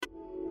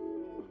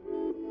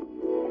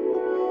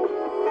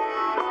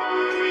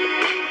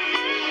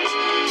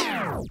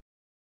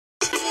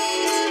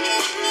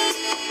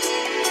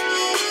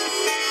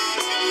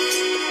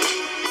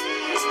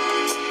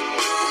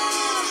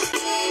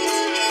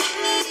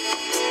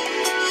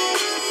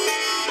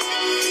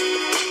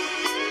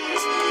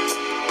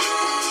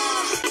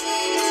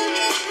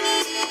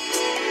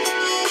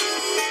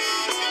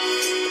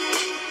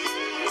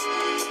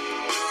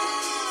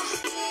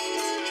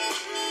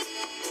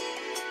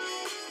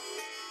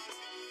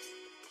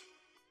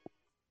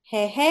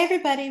Hey,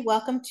 everybody.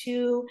 Welcome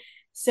to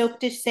Soap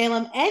Dish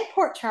Salem and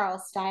Port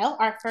Charles Style,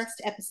 our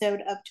first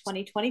episode of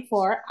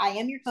 2024. I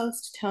am your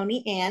host,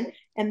 Tony Ann,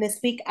 and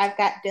this week I've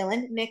got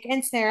Dylan, Nick,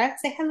 and Sarah.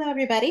 Say hello,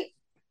 everybody.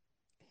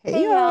 Hey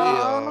Hey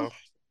y'all. y'all.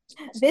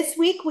 This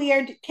week we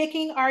are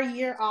kicking our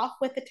year off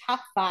with the top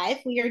five.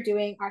 We are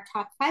doing our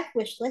top five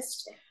wish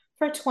list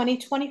for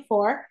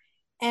 2024.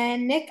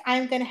 And Nick,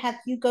 I'm going to have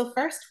you go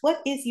first.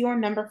 What is your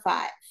number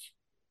five?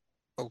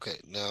 Okay,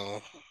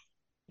 now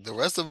the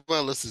rest of my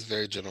list is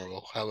very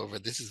general. However,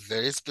 this is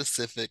very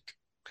specific.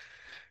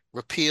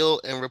 Repeal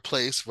and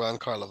replace Ron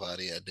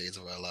Carlivati at Days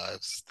of Our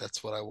Lives.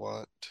 That's what I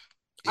want.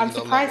 I'm Even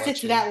though I'm not surprised it's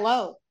watching. that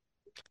low.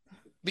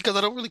 Because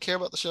I don't really care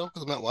about the show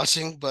because I'm not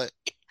watching, but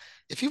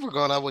if he were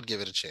gone, I would give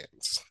it a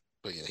chance.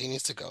 But yeah, he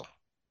needs to go.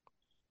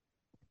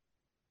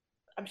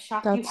 I'm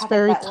shocked you That's have it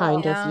very that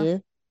kind low. of Yeah.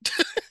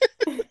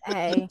 you.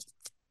 Hey,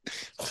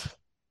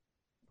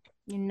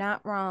 you're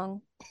not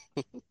wrong.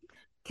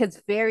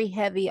 Because very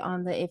heavy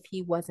on the if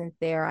he wasn't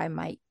there, I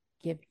might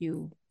give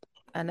you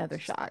another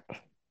shot.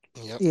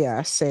 Yep.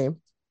 Yeah,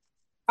 same.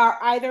 Are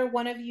either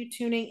one of you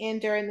tuning in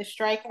during the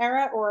strike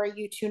era, or are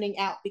you tuning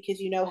out because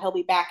you know he'll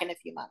be back in a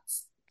few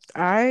months?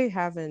 I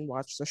haven't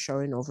watched the show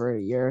in over a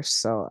year,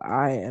 so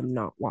I am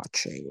not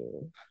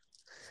watching.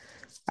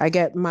 I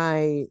get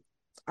my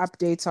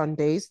updates on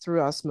days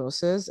through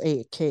osmosis,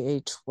 aka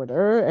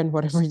Twitter, and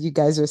whatever you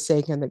guys are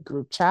saying in the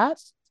group chat.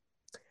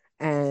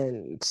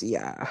 And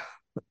yeah,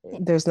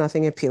 there's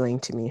nothing appealing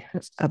to me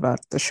about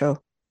the show.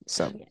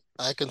 So Yeah.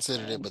 I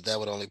considered it, but that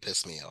would only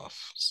piss me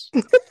off. So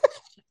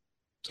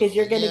Because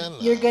I'm like, yeah, nah.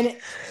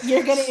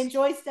 you're gonna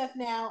enjoy stuff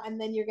now, and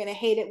then you're gonna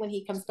hate it when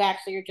he comes back.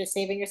 So you're just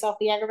saving yourself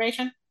the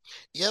aggravation.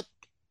 Yep,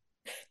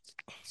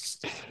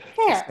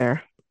 Fair.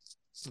 there.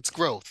 it's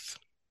growth.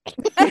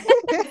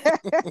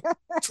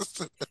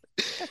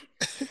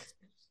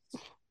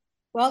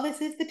 Well,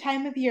 this is the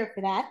time of year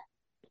for that.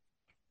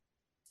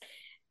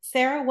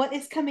 Sarah, what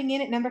is coming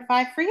in at number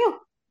five for you?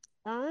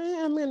 I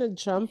am gonna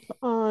jump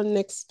on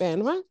Nick's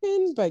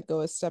bandwagon, but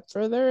go a step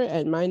further.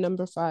 And my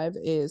number five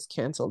is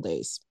cancel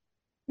days.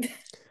 Jesus.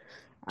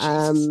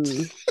 Um,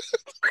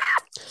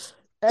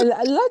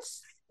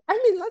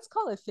 let's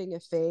call a thing a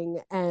thing.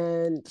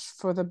 And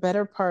for the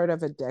better part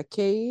of a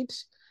decade,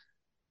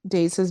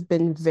 Days has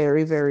been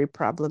very, very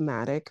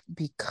problematic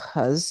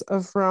because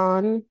of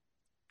Ron.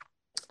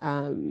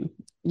 Um,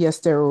 yes,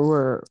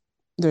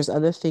 there's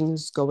other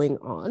things going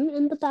on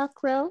in the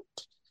background.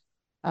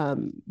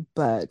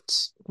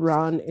 But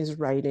Ron is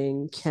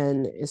writing,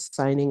 Ken is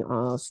signing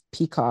off,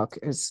 Peacock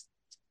is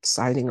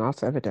signing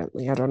off,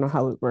 evidently. I don't know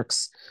how it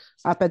works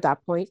up at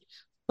that point.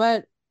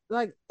 But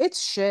like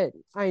it's shit.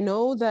 I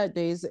know that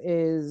Days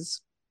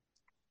is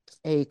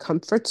a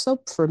comfort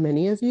soap for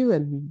many of you,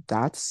 and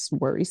that's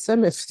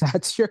worrisome if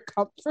that's your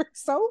comfort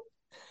soap.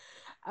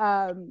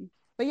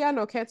 But yeah,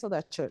 no, cancel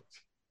that shit.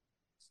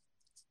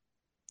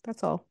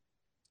 That's all.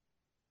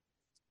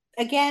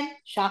 Again,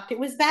 shocked it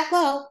was that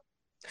low.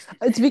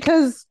 It's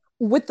because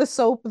with the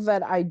soap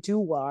that I do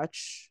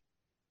watch,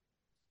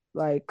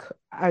 like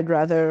I'd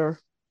rather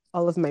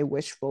all of my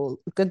wishful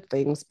good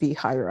things be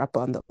higher up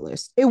on the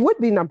list. It would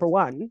be number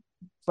one,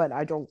 but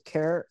I don't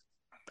care.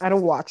 I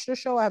don't watch the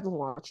show. I haven't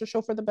watched the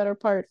show for the better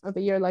part of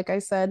a year. Like I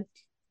said,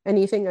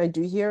 anything I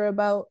do hear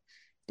about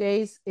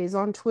Days is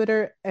on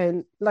Twitter,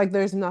 and like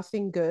there's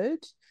nothing good.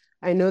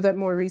 I know that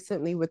more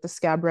recently with the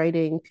scab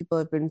writing, people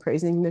have been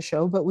praising the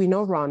show, but we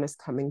know Ron is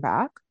coming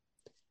back,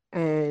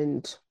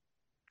 and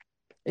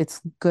it's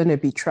gonna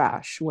be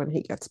trash when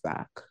he gets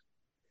back.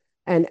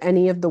 And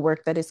any of the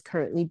work that is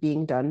currently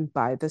being done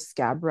by the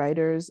scab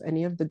writers,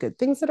 any of the good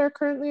things that are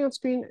currently on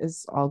screen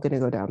is all going to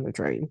go down the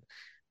drain.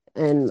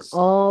 And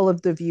all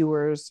of the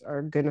viewers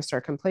are going to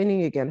start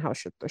complaining again how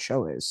shit the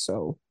show is.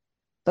 So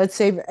let's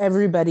save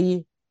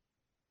everybody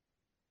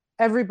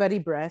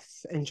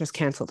breath and just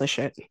cancel the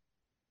shit.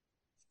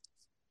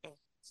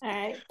 All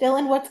right,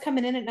 Dylan, what's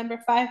coming in at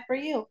number five for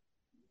you?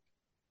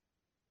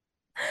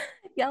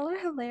 Y'all are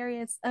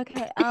hilarious.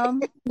 Okay.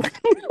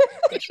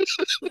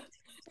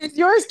 Is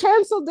yours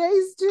cancel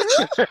Days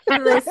too?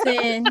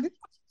 Listen,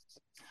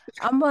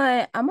 I'm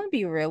gonna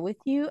be real with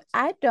you.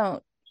 I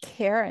don't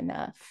care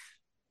enough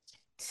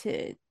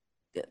to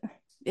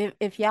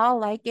if y'all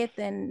like it,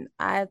 then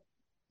I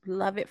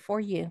love it for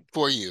you.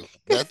 For you.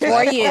 That's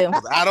For you.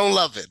 I don't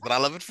love it, but I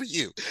love it for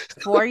you.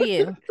 For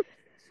you.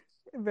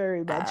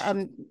 Very much.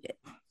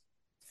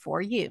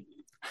 For you.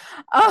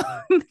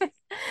 Um,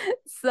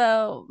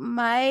 so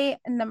my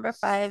number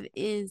five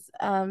is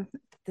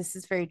this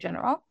is very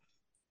general.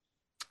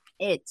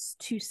 It's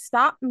to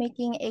stop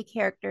making a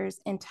character's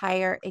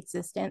entire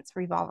existence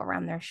revolve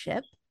around their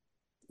ship.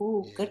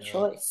 Ooh, good Yeah.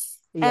 choice.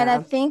 And I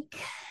Yeah. think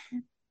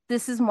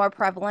this is more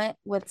prevalent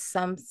with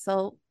some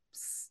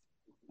soaps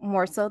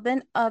more so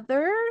than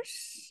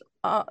others.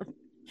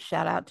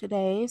 Shout out to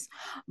Days.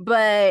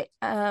 But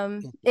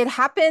it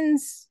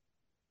happens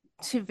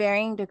to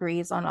varying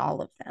degrees on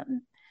all of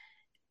them.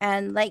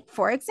 And like,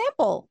 for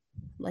example,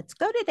 let's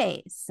go to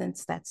Days,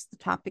 since that's the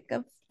topic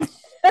of,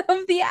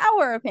 of the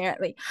hour,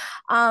 apparently.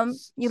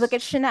 You look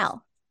at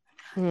Chanel.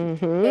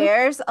 Mm-hmm.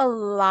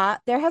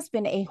 There has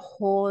been a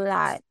whole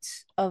lot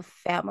of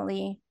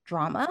family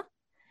drama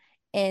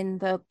in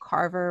the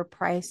Carver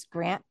Price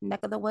Grant neck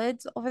of the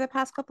woods over the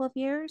past couple of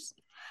years.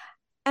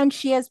 And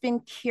she has been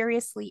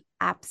curiously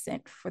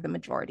absent for the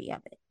majority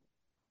of it.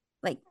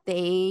 Like,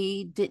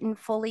 they didn't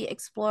fully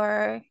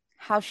explore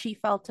how she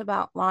felt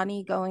about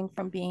Lonnie going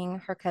from being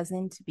her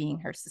cousin to being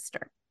her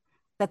sister.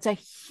 That's a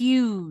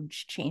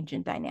huge change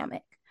in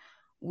dynamic.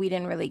 We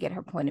didn't really get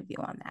her point of view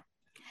on that.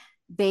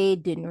 They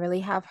didn't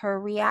really have her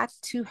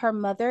react to her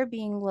mother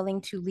being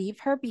willing to leave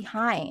her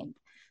behind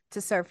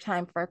to serve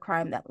time for a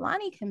crime that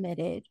Lonnie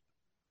committed.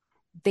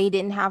 They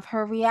didn't have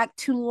her react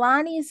to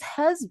Lonnie's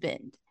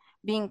husband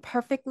being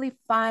perfectly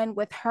fine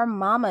with her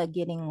mama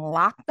getting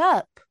locked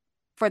up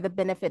for the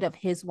benefit of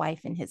his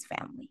wife and his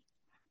family.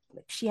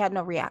 She had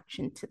no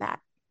reaction to that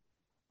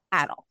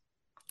at all.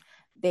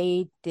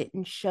 They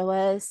didn't show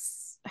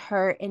us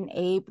her and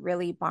Abe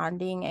really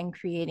bonding and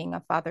creating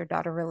a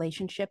father-daughter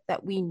relationship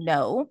that we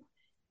know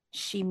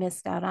she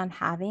missed out on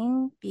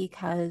having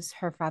because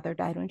her father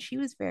died when she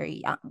was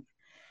very young.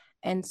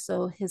 And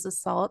so his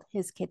assault,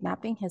 his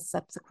kidnapping, his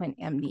subsequent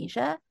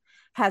amnesia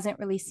hasn't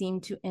really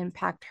seemed to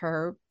impact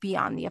her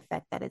beyond the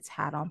effect that it's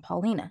had on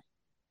Paulina.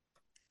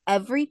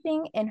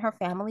 Everything in her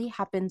family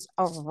happens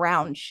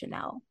around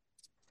Chanel.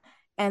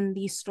 And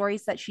the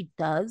stories that she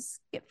does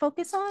get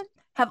focused on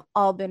have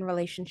all been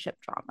relationship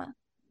drama.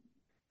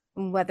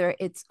 Whether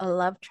it's a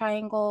love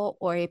triangle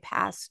or a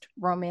past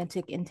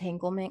romantic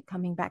entanglement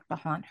coming back to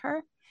haunt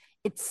her,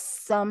 it's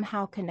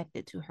somehow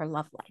connected to her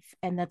love life.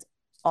 And that's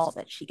all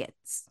that she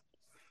gets.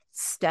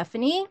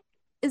 Stephanie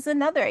is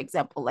another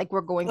example. Like,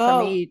 we're going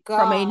from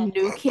a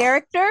new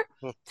character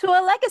to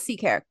a legacy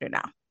character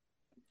now.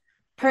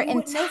 Her you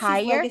wouldn't know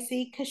she's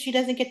legacy because she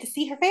doesn't get to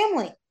see her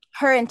family.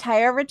 Her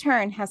entire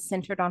return has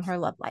centered on her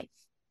love life.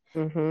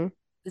 Mm-hmm.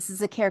 This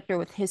is a character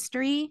with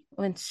history,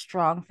 with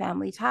strong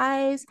family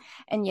ties,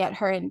 and yet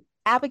her and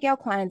Abigail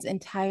Klein's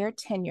entire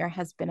tenure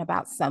has been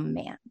about some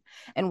man.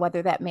 And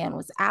whether that man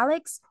was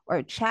Alex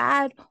or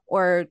Chad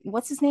or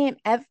what's his name?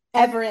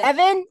 Everett.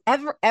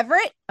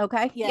 Everett?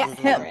 Okay. Yes,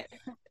 yeah, him.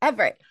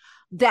 Everett.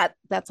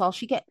 That's all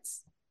she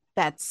gets.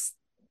 That's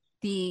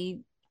the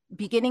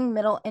beginning,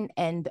 middle, and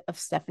end of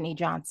Stephanie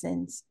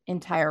Johnson's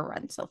entire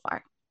run so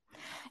far.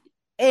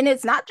 And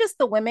it's not just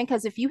the women,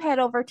 because if you head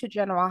over to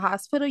General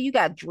Hospital, you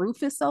got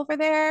Drufus over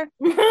there.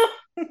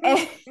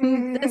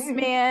 And this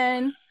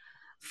man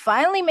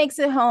finally makes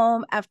it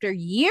home after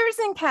years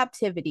in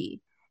captivity.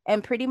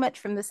 And pretty much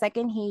from the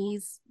second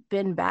he's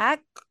been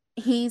back,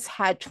 he's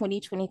had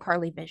 20/20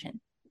 Carly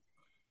vision.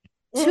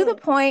 To the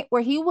point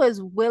where he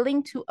was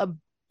willing to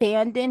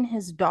abandon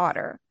his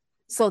daughter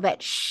so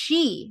that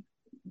she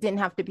didn't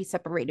have to be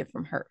separated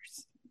from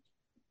hers.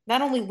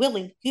 Not only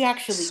willing, he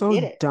actually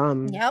did it. So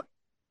dumb. Yep.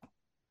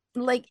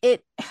 Like,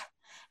 it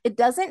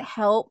doesn't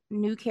help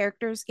new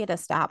characters get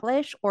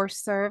established or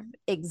serve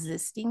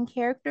existing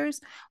characters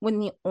when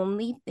the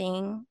only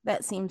thing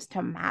that seems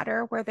to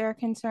matter where they're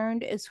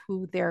concerned is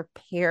who they're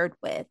paired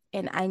with.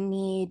 And I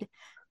need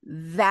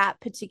that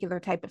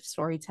particular type of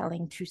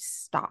storytelling to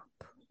stop,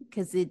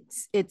 because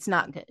it's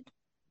not good.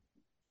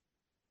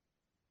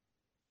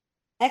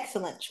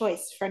 Excellent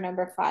choice for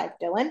number 5,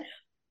 Dylan.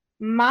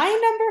 My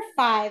number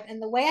 5,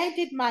 and the way I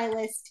did my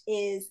list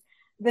is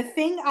the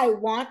thing I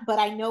want but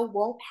I know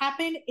won't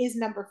happen is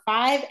number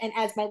 5, and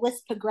as my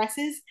list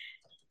progresses,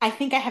 I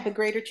think I have a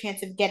greater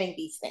chance of getting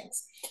these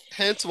things.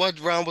 Hence what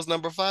round was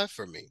number 5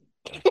 for me.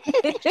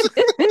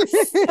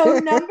 So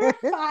number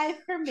 5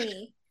 for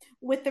me,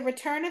 with the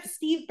return of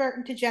Steve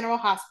Burton to General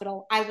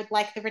Hospital, I would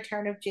like the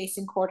return of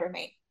Jason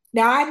Quartermain.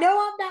 Now, I know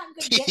I'm not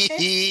going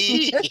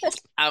to get this.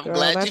 I'm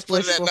glad you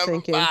put it at number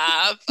thinking.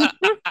 5.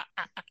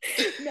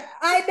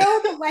 I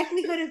know the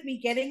likelihood of me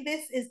getting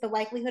this is the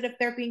likelihood of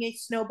there being a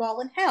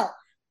snowball in hell.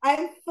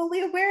 I'm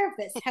fully aware of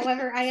this.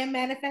 However, I am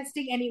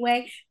manifesting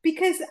anyway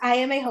because I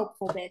am a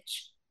hopeful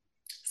bitch.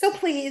 So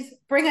please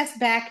bring us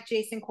back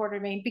Jason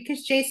Quartermain,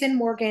 because Jason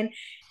Morgan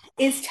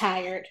is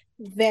tired,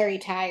 very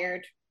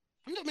tired.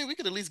 I mean, we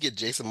could at least get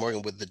Jason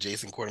Morgan with the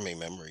Jason Quartermain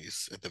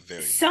memories at the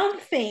very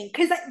something,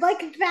 because like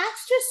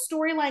that's just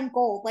storyline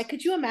gold. Like,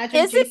 could you imagine?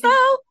 Is Jason... it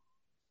though?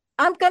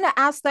 I'm gonna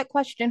ask that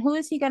question. Who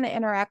is he gonna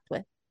interact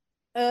with?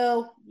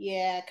 Oh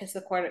yeah, because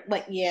the quarter,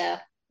 like yeah.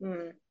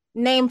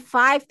 Name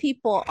 5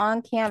 people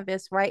on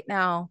canvas right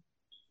now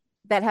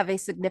that have a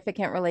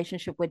significant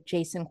relationship with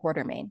Jason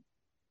Quartermain.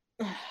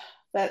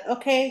 But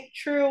okay,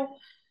 true.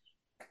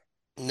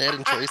 Ned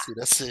and Tracy,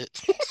 that's it.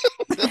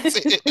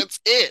 That's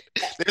it.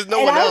 There's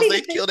no one else.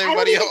 They killed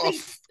everybody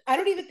off. I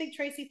don't even think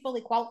Tracy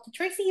fully qualified. Did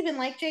Tracy even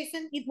like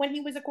Jason when he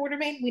was a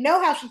Quartermain? We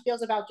know how she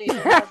feels about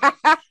Jason.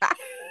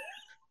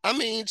 I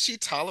mean, she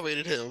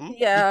tolerated him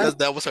because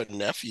that was her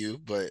nephew,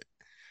 but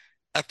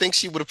I think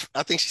she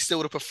still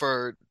would have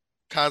preferred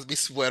Cosby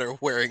sweater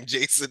wearing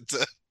Jason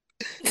to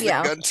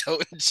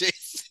gun-toting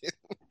Jason.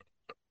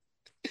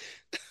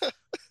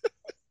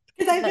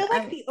 Because I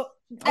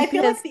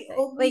feel like the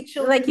only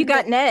children, like you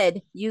got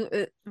Ned.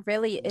 You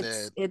really,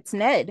 it's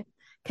Ned,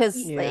 because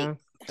and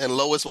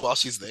Lois while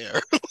she's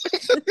there.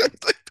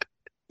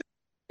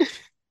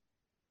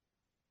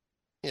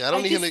 Yeah,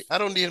 I just, I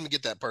don't need him to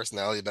get that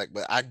personality back,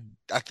 but I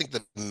think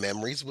the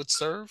memories would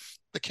serve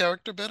the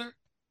character better.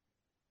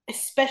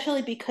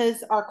 especially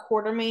because our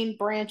Quartermain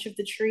branch of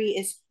the tree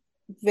is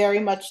very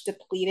much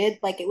depleted.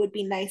 Like it would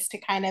be nice to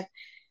kind of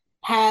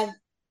have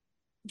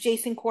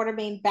Jason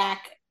Quartermain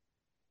back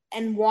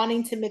and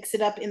wanting to mix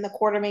it up in the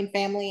Quartermain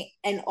family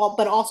and all,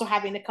 but also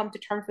having to come to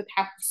terms with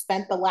how he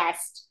spent the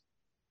last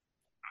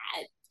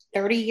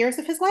 30 years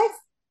of his life,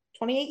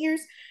 28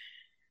 years.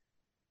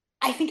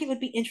 I think it would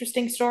be an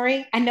interesting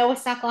story. I know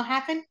it's not going to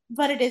happen,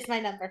 but it is my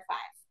number five.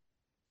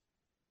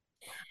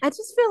 I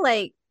just feel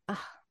like,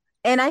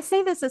 and I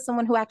say this as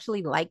someone who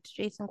actually liked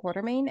Jason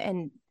Quartermain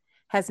and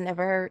has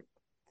never,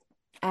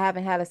 I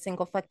haven't had a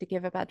single fuck to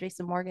give about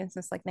Jason Morgan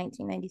since like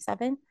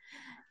 1997.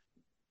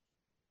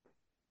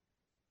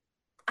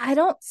 I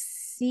don't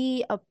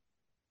see a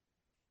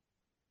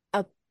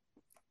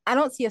I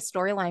don't see a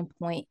storyline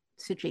point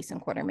to Jason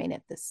Quartermain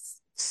at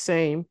this.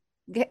 Same.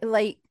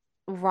 Like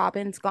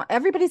Robin's gone,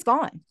 everybody's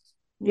gone.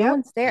 No Yep.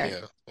 one's there.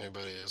 Yeah,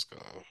 everybody is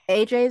gone.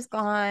 AJ's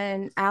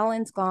gone,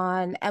 Alan's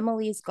gone,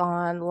 Emily's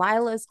gone,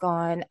 Lila's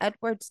gone,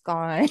 Edward's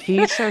gone.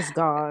 Keisha's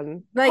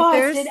gone. Like Pause.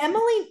 there's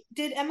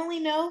Did Emily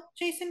know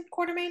Jason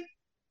Quartermain?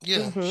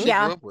 Yeah, Mm-hmm. she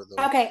yeah, grew up with him.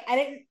 Okay,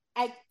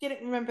 I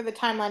didn't remember the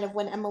timeline of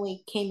when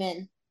Emily came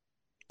in.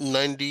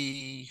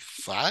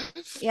 95?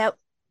 yep.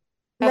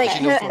 Like Okay. She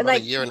knew him for her, about a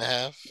like year and a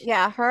half.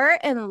 yeah, her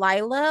and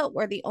Lila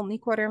were the only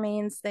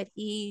Quartermains that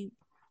he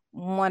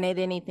wanted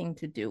anything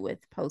to do with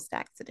post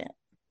accident.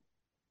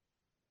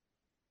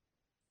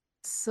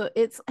 So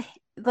it's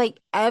like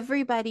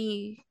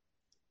everybody's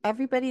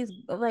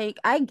like,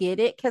 I get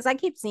it because I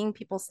keep seeing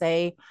people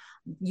say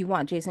you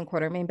want Jason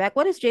Quartermain back.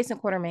 What is Jason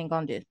Quartermain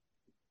gonna do?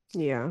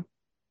 Yeah.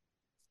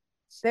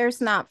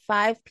 There's not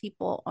five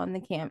people on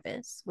the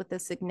canvas with a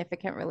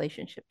significant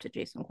relationship to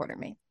Jason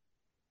Quartermain.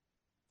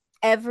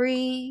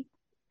 Every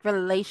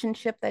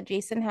relationship that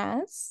Jason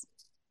has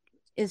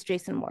is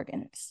Jason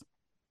Morgan's.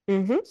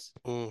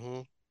 Mm-hmm.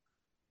 Mm-hmm.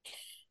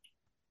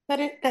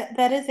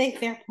 That is a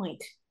fair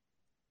point.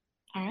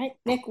 All right,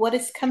 Nick, what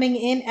is coming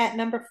in at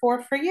number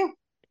four for you?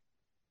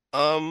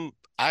 I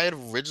had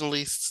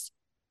originally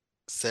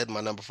said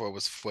my number four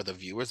was for the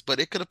viewers, but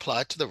it could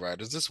apply to the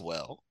writers as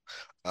well.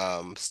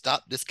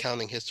 Stop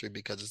discounting history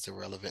because it's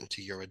irrelevant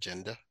to your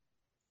agenda.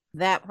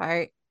 That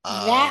part.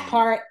 That Um,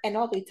 part, and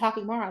I'll be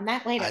talking more on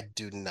that later. I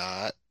do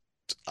not.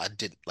 I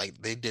did like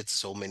they did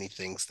so many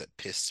things that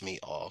pissed me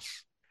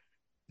off.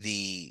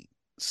 The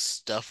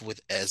stuff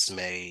with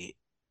Esme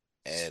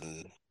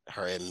and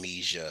her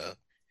amnesia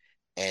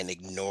and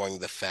ignoring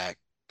the fact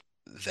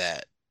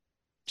that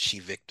she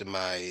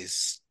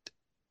victimized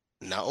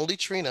not only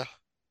Trina,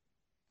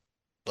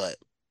 but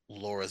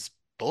Laura's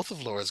both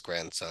of Laura's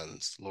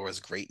grandsons, Laura's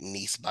great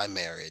niece by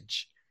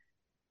marriage,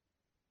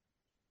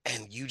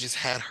 and you just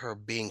had her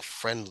being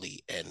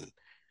friendly and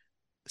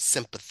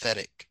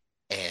sympathetic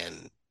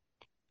and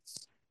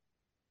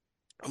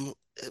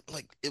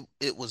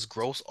it was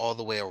gross all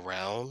the way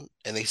around,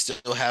 and they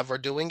still have her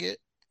doing it.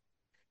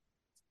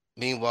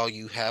 Meanwhile,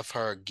 you have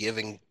her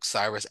giving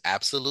Cyrus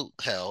absolute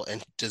hell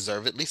and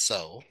deservedly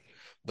so,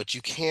 but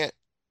you can't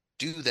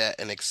do that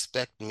and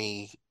expect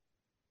me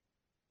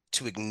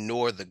to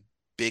ignore the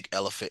big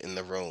elephant in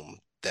the room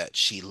that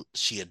she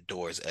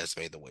adores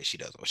Esme the way she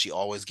does, or she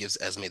always gives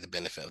Esme the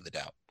benefit of the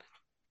doubt.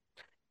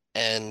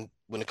 And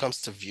when it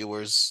comes to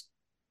viewers,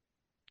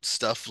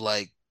 stuff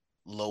like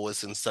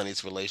Lois and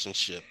Sunny's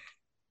relationship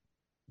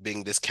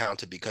being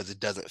discounted because it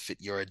doesn't fit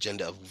your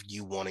agenda of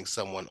you wanting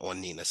someone on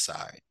Nina's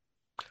side.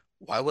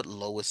 Why would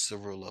Lois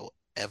Cerullo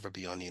ever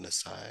be on Nina's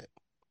side?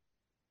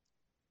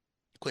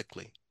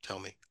 Quickly, tell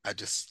me. I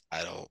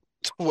don't.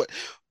 What?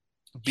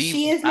 Be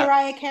She is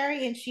Mariah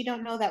Carey, and she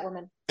don't know that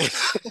woman.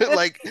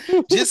 like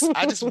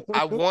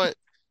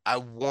I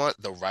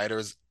want the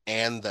writers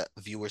and the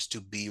viewers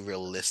to be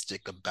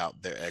realistic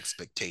about their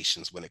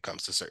expectations when it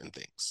comes to certain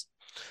things.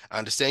 I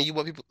understand you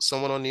want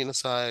someone on Nina's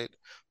side,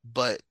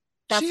 but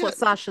That's what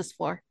Sasha's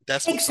for.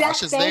 that's what Exact.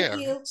 Sasha's Thank there.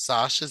 you.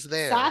 Sasha's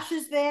there.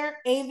 Sasha's there.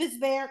 Ava's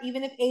there.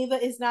 Even if Ava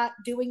is not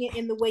doing it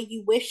in the way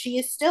you wish, she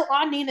is still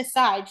on Nina's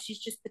side. She's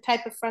just the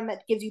type of friend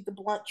that gives you the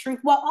blunt truth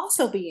while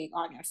also being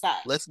on your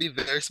side. Let's be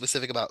very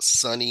specific about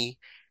Sunny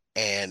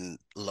and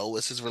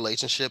Lois's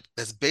relationship.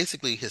 That's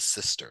basically his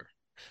sister.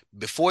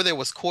 Before there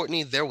was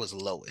Courtney, there was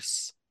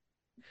Lois.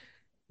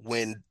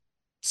 When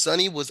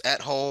Sunny was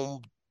at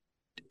home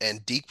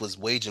and Deke was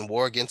waging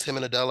war against him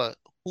and Adela,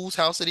 whose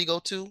house did he go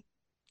to?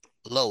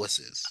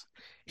 Lois's.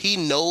 He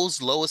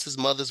knows Lois's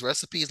mother's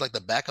recipes like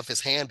the back of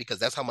his hand because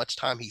that's how much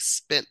time he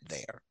spent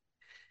there.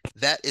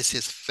 That is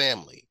his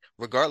family.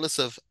 Regardless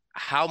of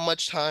how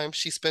much time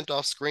she spent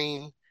off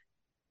screen,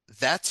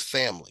 that's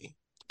family.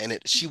 And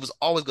she was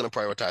always going to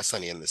prioritize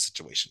Sunny in this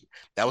situation.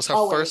 That was her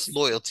first Always.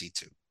 loyalty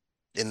to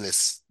in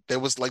this. There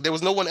was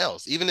no one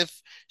else. Even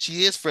if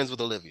she is friends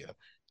with Olivia,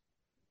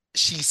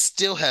 she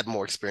still had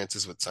more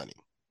experiences with Sunny.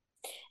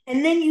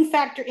 And then you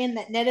factor in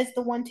that Ned is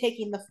the one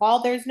taking the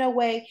fall. There's no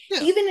way,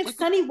 Yeah, even if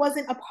Sunny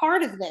wasn't a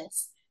part of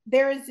this,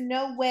 there is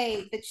no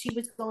way that she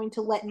was going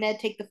to let Ned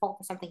take the fall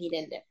for something he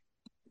didn't do.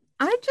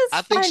 I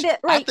just find it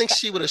I like think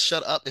she would have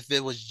shut up if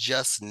it was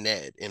just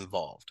Ned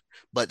involved.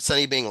 But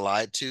Sunny being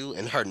lied to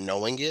and her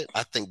knowing it,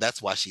 I think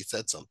that's why she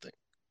said something.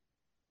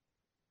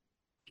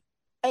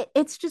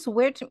 it's just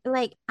weird to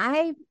like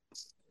I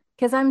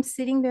because I'm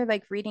sitting there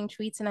like reading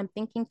tweets and I'm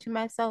thinking to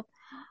myself,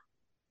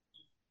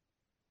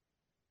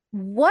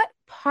 what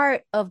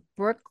part of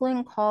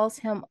Brooklyn calls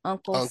him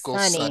Uncle Uncle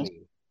Sonny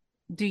Sunny.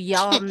 do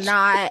y'all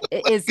not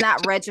is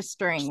not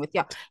registering with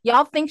y'all?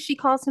 Y'all think she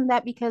calls him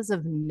that because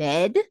of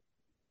Ned?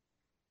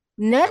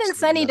 Ned and Absolutely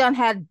Sunny not. don't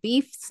have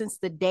beef since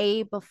the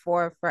day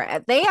before. For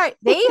they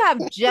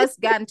have just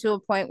gotten to a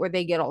point where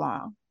they get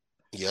along.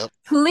 Yep.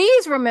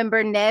 Please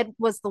remember, Ned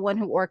was the one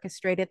who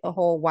orchestrated the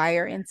whole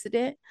wire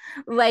incident.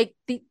 Like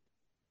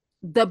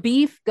the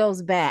beef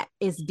goes back,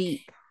 is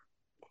deep.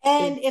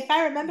 And It if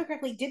I remember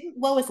correctly, didn't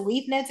Lois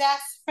leave Ned's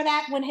ass for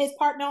that when his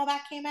part and all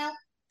that came out?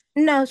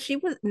 no, she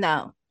was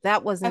no,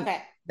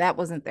 Okay. that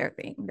wasn't their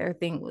thing. Their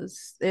thing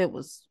was it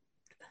was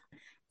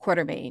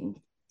Quartermain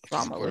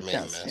drama with Quartermain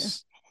Justin.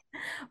 mess.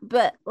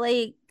 But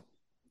like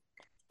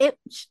it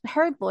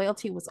her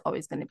loyalty was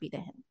always going to be to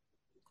him.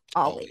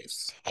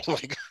 Always. Always. Oh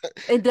my God.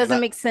 It And doesn't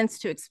make sense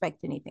to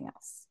expect anything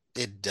else.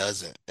 it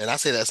doesn't. And I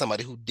say that as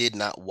somebody who did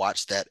not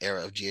watch that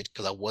era of GH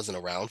because I wasn't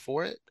around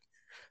for it.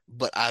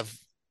 But I've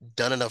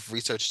done enough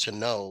research to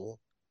know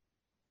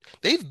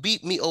they've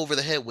beat me over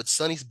the head with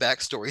Sonny's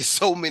backstory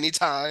so many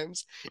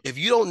times. If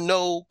you don't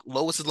know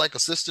Lois is like a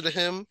sister to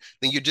him,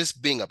 then you're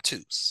just being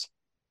obtuse.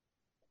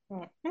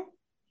 Mhm.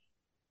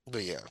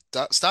 But yeah,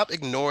 stop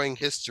ignoring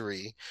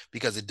history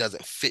because it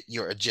doesn't fit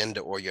your agenda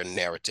or your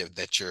narrative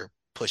that you're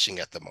pushing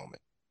at the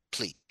moment.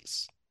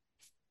 Please.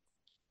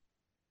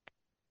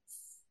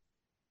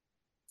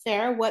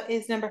 Sarah, what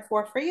is number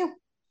 4 for you?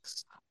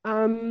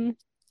 Um,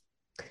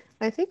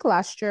 I think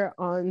last year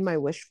on my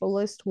wishful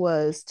list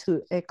was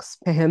to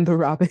expand the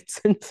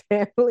Robinson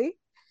family,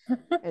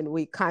 and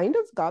we kind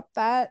of got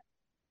that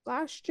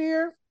last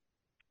year.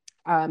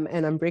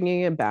 And I'm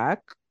bringing it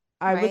back.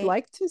 I would Right?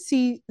 like to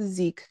see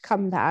Zeke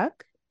come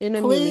back in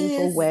a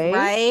meaningful Please. way.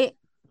 Right?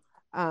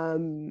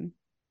 Um,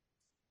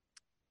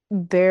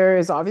 there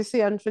is obviously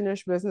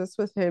unfinished business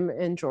with him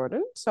and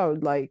Jordan, so I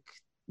would like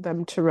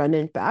them to run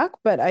it back.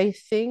 But I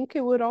think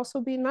it would also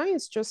be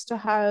nice just to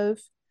have,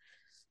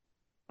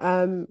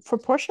 for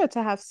Portia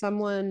to have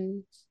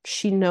someone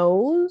she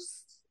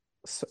knows,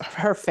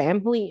 her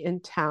family in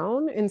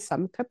town in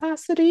some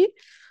capacity.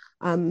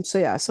 So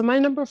yeah, so my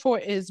number 4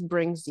 is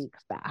bring Zeke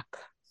back.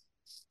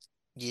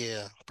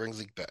 Yeah, bring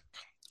Zeke back.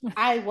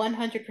 I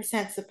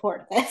 100%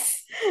 support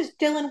this.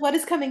 Dylan, what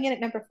is coming in at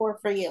number 4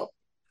 for you?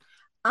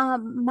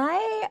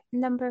 My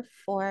number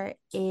 4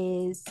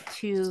 is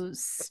to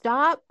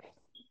stop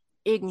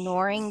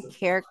ignoring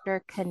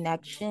character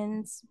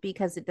connections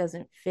because it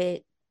doesn't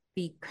fit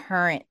the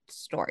current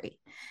story.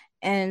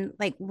 And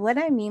like what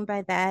I mean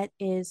by that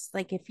is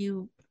like if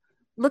you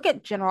look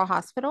at General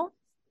Hospital,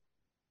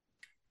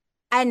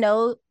 I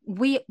know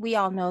we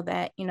all know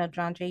that, you know,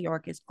 John J.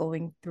 York is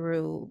going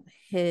through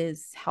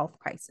his health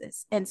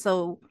crisis. And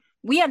so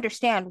we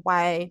understand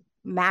why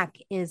Mac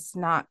is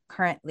not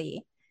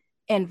currently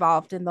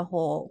involved in the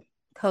whole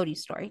Cody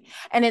story.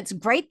 And it's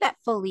great that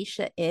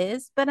Felicia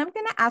is, but I'm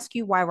going to ask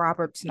you why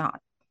Robert's not.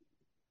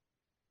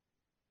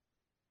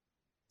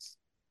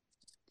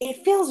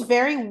 It feels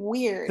very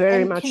weird.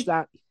 Very much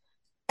that.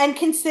 And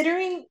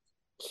considering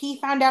he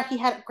found out he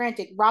had,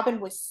 granted, Robin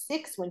was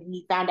 6 when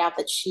he found out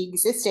that she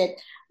existed,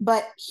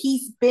 but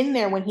he's been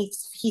there when he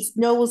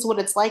knows what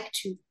it's like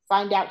to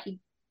find out he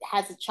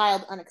has a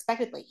child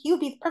unexpectedly. He would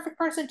be the perfect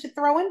person to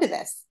throw into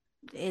this.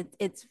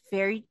 It's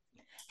very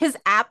his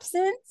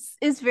absence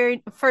is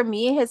very for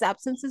me his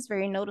absence is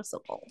very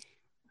noticeable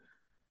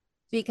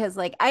because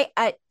like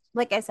I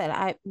like I said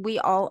I we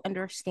all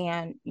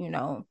understand, you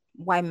know,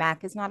 why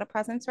Mac is not a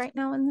presence right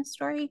now in this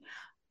story,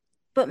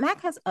 but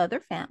Mac has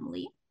other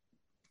family.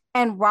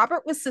 And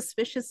Robert was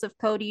suspicious of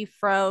Cody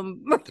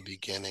The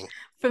beginning.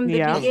 from the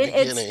Yeah. From the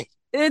beginning. beginning.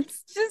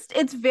 It's just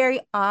it's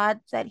very odd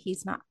that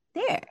he's not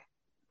there.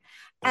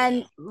 Yeah.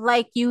 And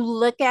like you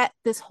look at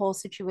this whole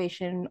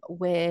situation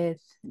with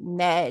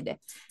Ned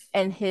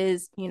and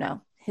his, you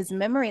know, his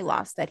memory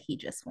loss that he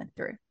just went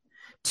through.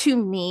 To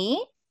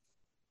me,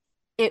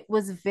 it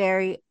was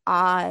very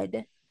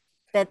odd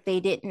that they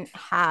didn't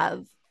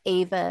have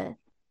Ava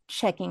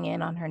checking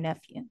in on her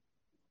nephew.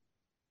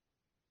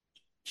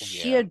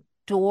 She Yeah.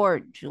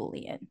 adored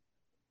Julian.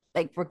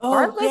 Like Oh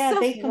regardless yeah, of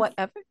they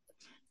whatever,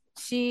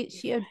 she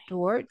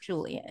adored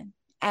Julian.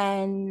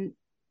 And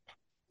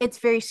it's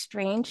very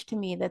strange to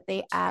me that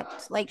they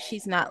act like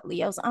she's not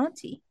Leo's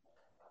auntie,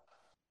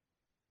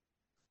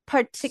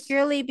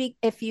 particularly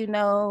if you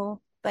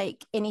know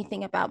like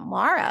anything about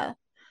Mara.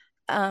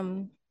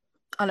 Um,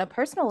 on a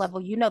personal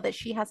level, you know that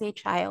she has a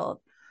child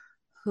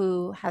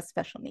who has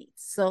special needs.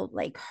 So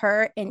like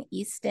her and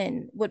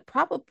Easton would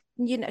probably,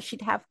 you know,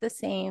 she'd have the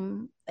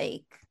same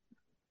like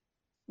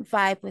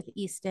vibe with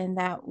Easton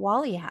that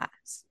Wally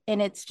has.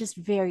 And it's just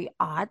very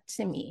odd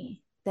to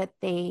me that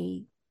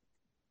they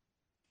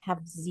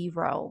have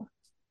zero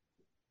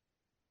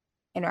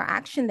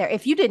interaction there.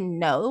 If you didn't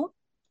know,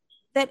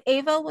 that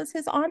Ava was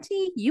his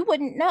auntie, you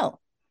wouldn't know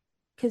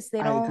because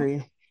I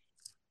agree.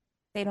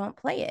 they don't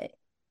play it.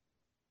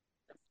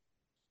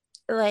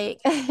 Like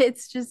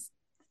it's just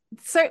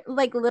certain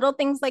like little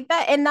things like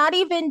that, and not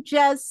even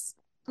just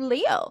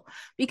Leo,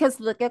 because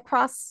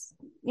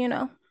you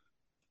know,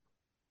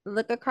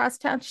 look across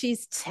town.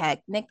 She's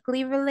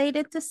technically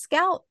related to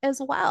Scout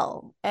as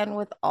well, and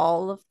with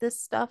all of this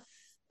stuff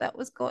that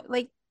was going,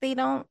 like they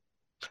don't.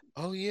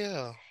 Oh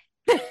yeah.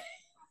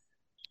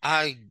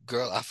 I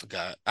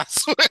forgot. I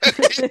swear.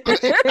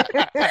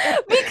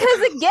 Because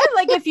again,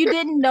 like if you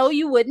didn't know,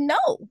 you wouldn't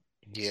know.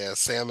 Yeah,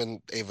 Sam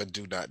and Ava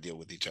do not deal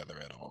with each other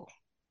at all.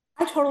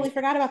 I totally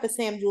forgot about the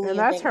Sam And Julian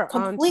that's thing her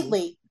auntie.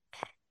 completely.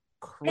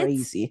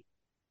 Crazy.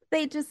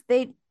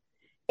 They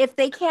if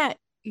they can't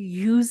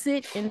use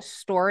it in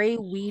story,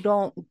 we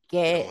don't You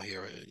get don't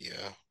hear it,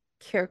 yeah.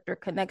 character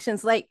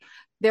connections. Like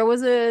there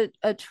was a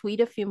tweet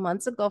a few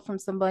months ago from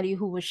somebody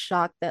who was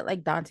shocked that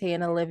like Dante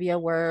and Olivia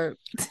were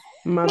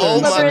Mother Oh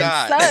and my mother and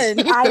God.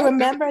 son. I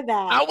remember I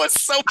that. was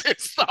so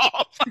pissed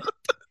off.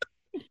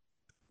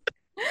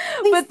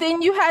 But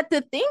then you had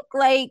to think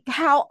like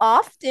how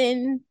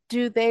often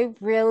do they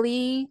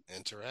really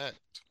Interact.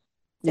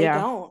 They Yeah.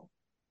 don't.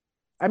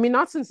 I mean,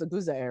 not since the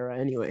Guza era,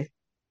 anyway.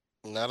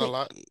 Not a like,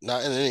 lot,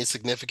 not in any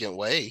significant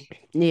way.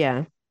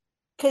 Yeah.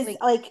 Because like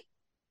like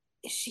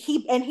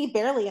he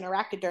barely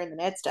interacted during the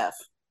Ned stuff.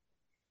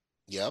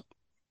 Yep.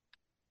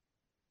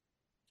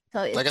 so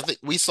Like it's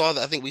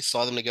I think we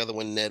saw them together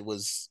when Ned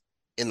was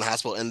in the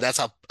hospital, and that's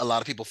how a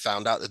lot of people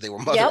found out that they were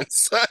mother yep. and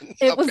son,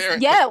 It was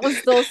apparently. yeah, it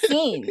was those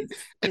scenes.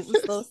 It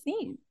was those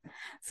scenes.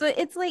 So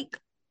it's like,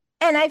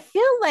 and I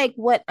feel like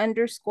what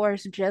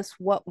underscores just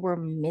what we're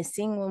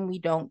missing when we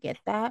don't get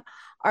that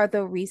are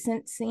the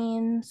recent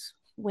scenes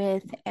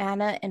with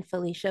Anna and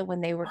Felicia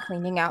when they were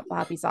cleaning out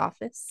Bobby's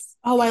office.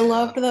 Oh, I Yeah.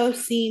 loved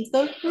those scenes.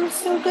 Those were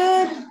so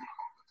good.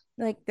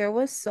 Like there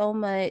was so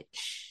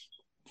much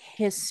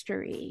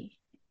history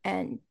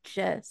and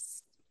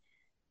just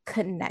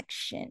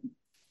connection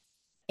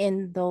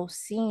in those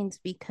scenes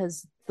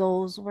because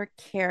those were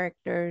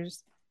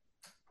characters,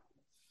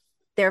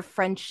 their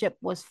friendship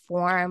was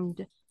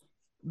formed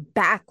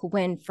back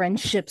when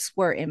friendships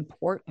were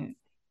important,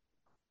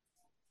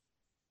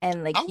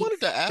 and I like you wanted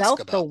to ask felt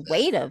the about that.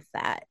 weight of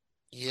that.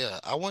 Yeah,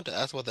 I wanted to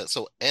ask about that.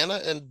 So Anna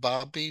and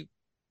Bobby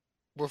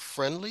were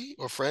friendly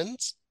or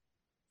friends?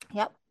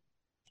 Yep.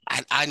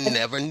 I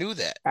never knew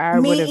that. I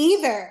Me would have.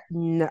 either.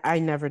 I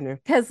never knew.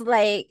 Because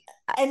like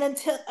And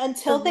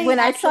until they when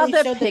I saw actually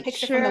the showed the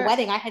picture from the picture,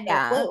 wedding, I had no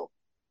yeah, clue.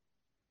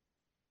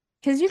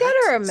 because you got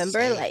That's to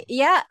remember like insane.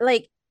 yeah,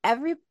 like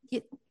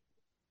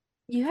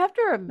you have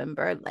to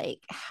remember like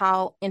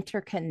how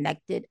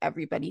interconnected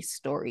everybody's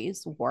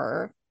stories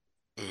were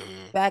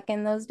Mhm. back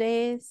in those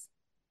days.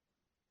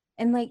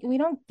 And like we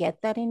don't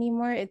get that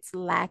anymore. It's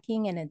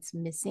lacking and it's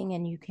missing,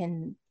 and you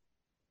can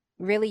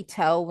really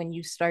tell when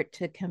you start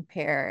to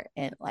compare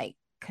and like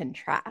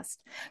contrast.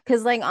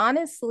 Because like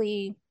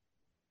honestly,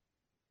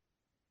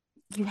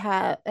 you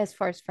have, as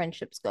far as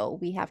friendships go,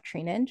 we have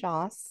Trina and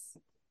Joss.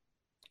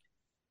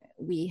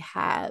 We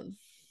have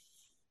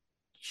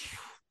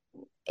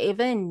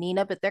Ava and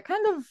Nina, but they're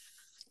kind of,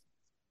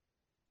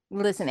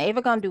 listen,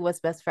 Ava gonna do what's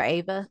best for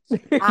Ava.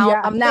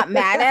 Yeah. I'm not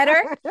mad at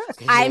her.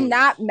 I'm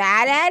not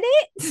mad at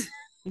it.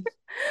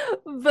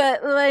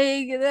 But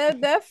like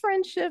that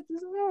friendship,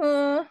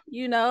 you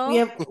We know,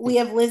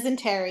 have Liz and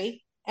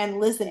Terry and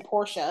Liz and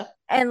Portia.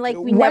 and like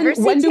we never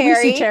see when do we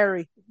see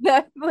Terry.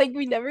 Terry? Like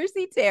we never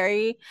see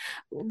Terry.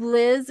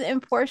 Liz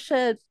and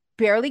Portia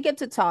barely get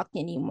to talk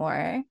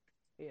anymore.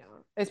 Yeah.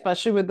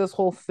 Especially with this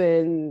whole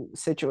Finn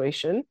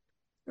situation.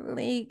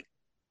 Like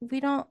we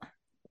don't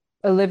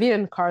Olivia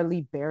and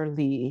Carly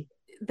barely.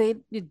 they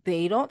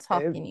they don't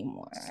talk uh,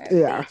 anymore.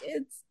 yeah.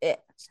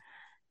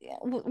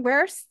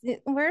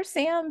 Where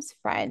Sam's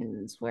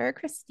friends? Where are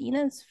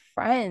Christina's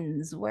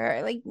friends?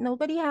 Where like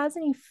nobody has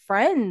any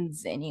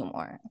friends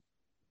anymore.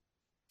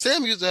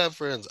 Sam used to have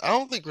friends. I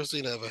don't think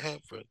Christina ever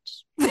had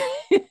friends.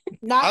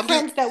 Not I'm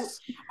just, friends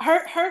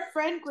that her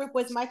friend group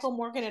was Michael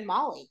Morgan and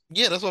Molly.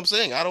 yeah, that's what I'm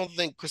saying. I don't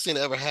think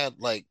Christina ever had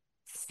like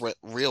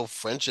real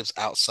friendships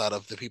outside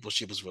of the people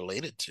she was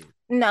related to.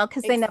 No,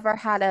 because they Ex- never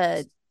had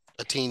a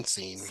A teen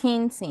scene.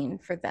 teen scene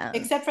for them.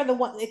 except for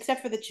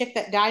the chick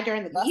that died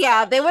during the bus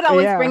Yeah, crash. they would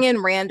always Yeah. bring in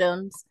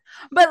randoms.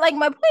 But like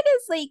my point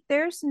is like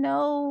there's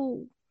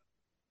no,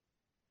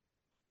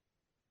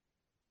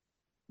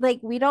 like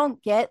we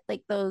don't get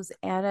like those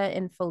Anna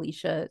and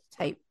Felicia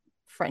type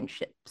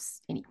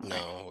friendships anymore.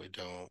 No, we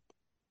don't.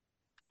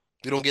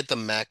 We don't get the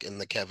Mac and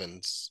the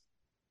Kevins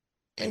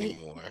Like,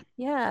 anymore.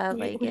 yeah, We,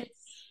 like we,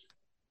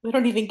 we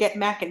don't even get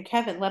Mac and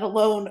Kevin, let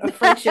alone a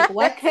friendship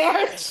like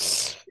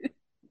theirs.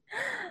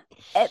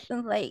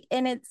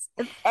 it's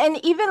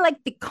and even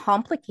like the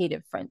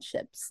complicated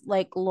friendships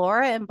like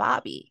Laura and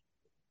Bobby.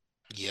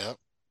 Yep.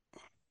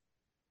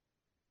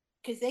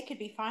 Because they could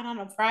be fine on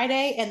a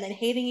Friday and then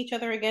hating each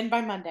other again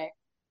by Monday.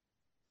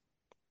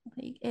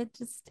 Like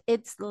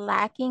it's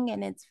lacking,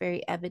 and it's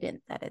very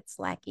evident that it's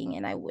lacking,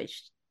 and I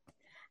wish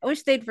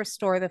they'd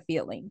restore the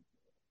feeling.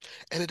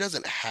 And it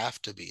doesn't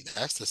have to be.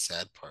 That's the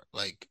sad part.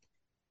 Like,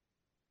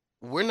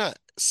 we're not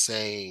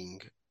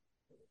saying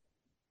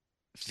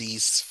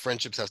these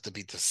friendships have to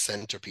be the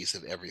centerpiece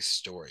of every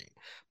story,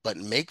 but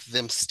make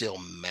them still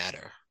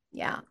matter.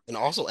 Yeah. And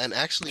also, and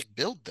actually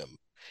build them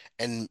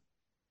and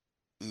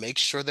make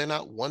sure they're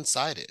not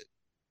one-sided.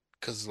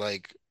 Because,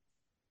 like,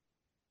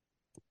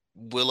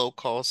 Willow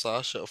calls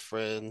Sasha a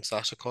friend,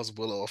 Sasha calls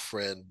Willow a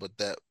friend, but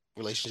that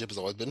relationship has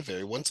always been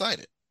very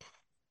one-sided.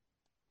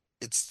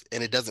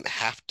 And it doesn't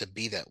have to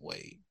be that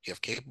way. You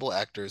have capable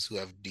actors who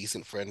have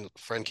decent friend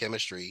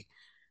chemistry.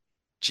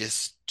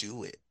 Just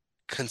do it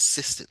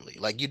consistently.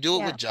 Like you do it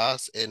Yeah. with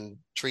Joss and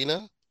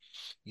Trina.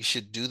 You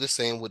should do the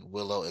same with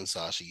Willow and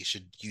Sasha. You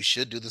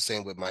should do the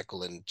same with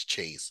Michael and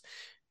Chase.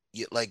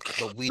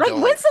 But we Like,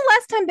 don't. when's the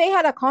last time they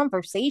had a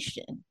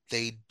conversation?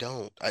 They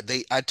don't.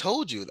 I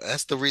told you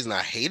that's the reason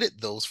I hated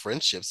those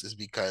friendships is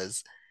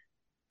because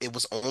it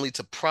was only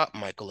to prop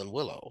Michael and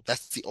Willow.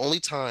 That's the only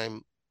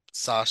time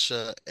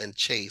Sasha and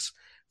Chase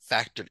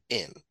factored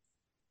in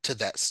to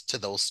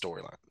those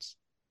storylines.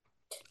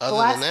 The Other than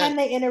last that, time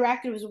they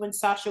interacted was when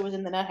Sasha was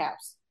in the nut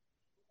house.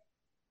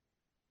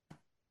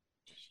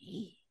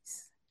 Jeez.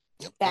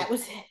 yep, That yep.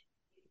 was it.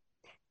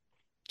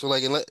 So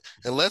like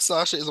unless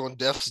Sasha is on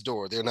death's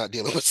door, they're not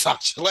dealing with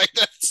Sasha. Like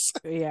that's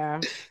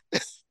Yeah.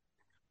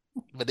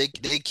 but they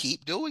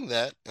keep doing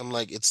that. I'm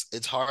like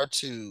it's hard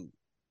to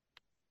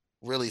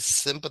really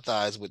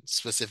sympathize with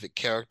specific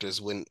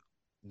characters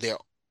they're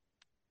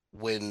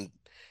when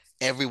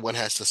everyone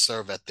has to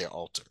serve at their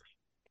altar.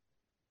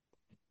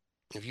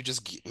 If you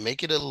just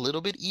make it a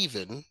little bit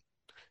even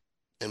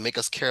and make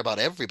us care about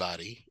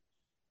everybody,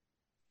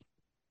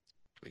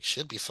 we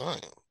should be fine.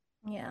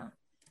 Yeah.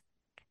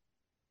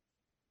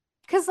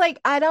 Because, like,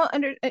 I don't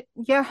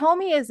your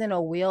homie is in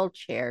a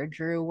wheelchair,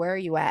 Drew. Where are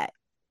you at?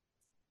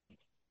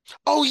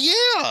 Oh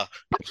yeah,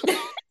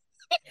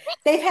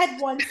 They've had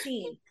one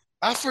scene.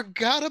 I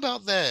forgot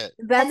about that.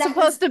 That's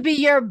supposed to be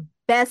your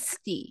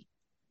bestie.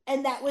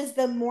 And that was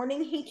the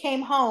morning he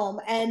came home,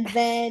 and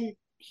then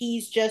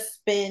he's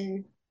just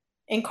been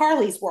in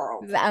Carly's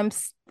world.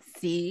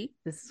 See,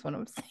 this is what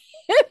I'm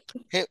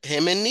saying.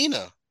 Him and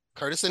Nina,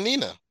 Curtis and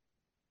Nina.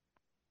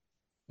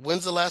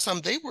 When's the last time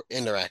they were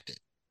interacted?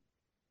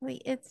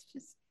 Wait, it's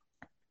just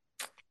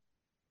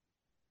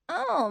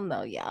I don't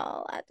know,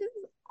 y'all.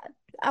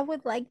 I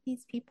would like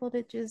these people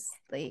to just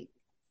like,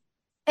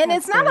 and Have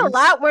it's not a friends.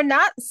 lot. We're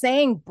not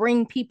saying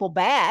bring people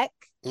back.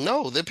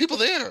 No, there are people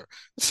there.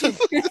 Give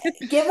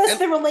us And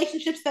the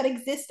relationships that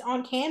exist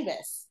on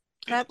canvas.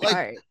 That like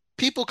part.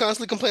 people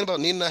constantly complain about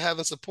Nina not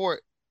having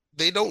support.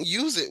 They don't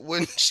use it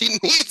when she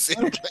needs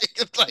it.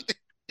 It's like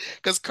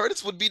because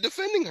Curtis would be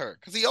defending her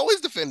because he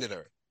always defended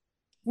her.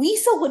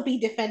 Liesel would be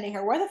defending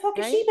her. Where the fuck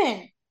has she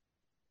Right?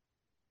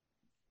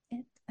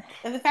 been?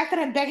 And the fact that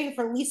I'm begging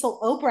for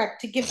Liesel Obrecht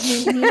to give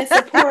me Nina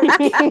support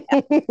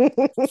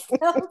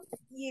tells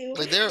you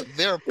Like there are the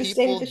state of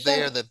people the show.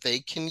 there that they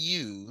can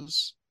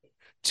use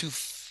to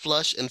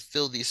flush and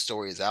fill these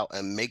stories out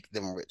and make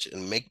them rich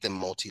and make them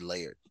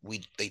multi-layered.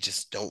 They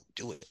just don't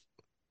do it.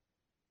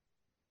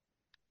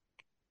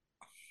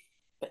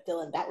 But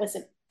Dylan, that was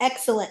an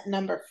excellent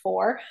number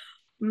 4.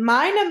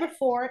 My number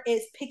 4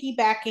 is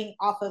piggybacking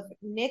off of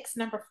Nick's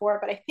number 4,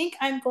 but I think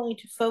I'm going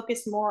to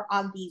focus more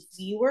on the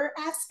viewer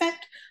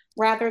aspect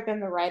rather than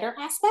the writer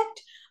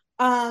aspect.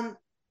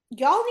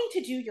 Y'all need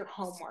to do your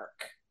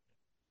homework.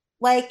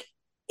 Like,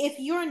 if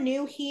you're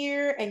new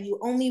here and you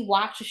only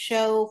watch a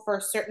show for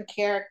a certain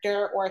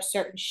character or a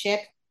certain ship,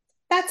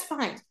 that's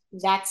fine.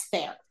 That's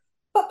fair.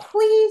 But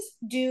please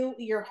do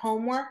your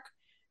homework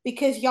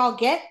because y'all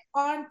get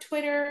on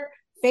Twitter,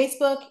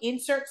 Facebook,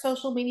 insert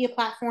social media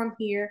platform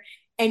here,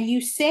 and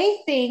you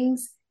say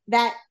things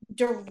that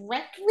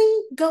directly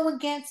go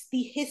against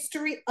the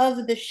history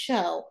of the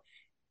show.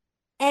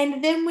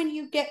 And then when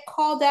you get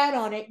called out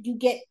on it,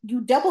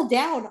 you double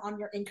down on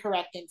your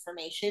incorrect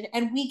information,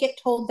 and we get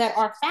told that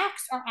our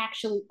facts are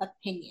actually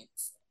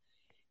opinions.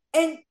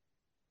 And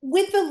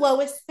with the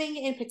Lois thing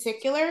in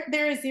particular,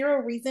 there is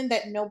zero reason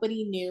that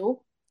nobody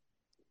knew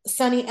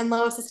Sunny and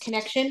Lois's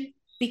connection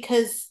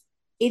because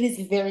it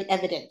is very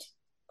evident.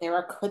 There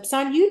are clips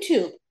on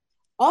YouTube.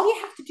 All you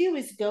have to do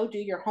is go do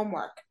your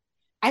homework.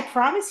 I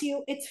promise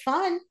you, it's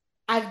fun.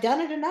 I've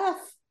done it enough.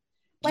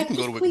 You Like, can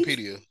go to just please,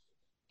 Wikipedia.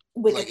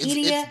 Like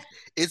Wikipedia,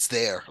 it's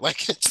there.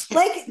 Like it's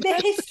like the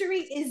history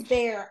is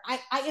there.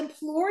 I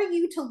implore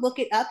you to look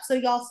it up so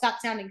y'all stop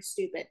sounding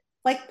stupid.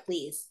 Like,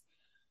 please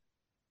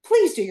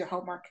do your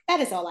homework.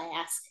 That is all I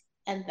ask.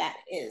 And that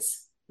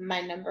is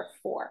my number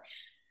 4.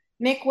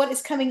 Nick, what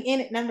is coming in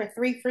at number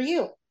 3 for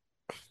you?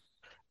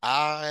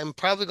 I'm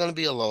probably going to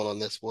be alone on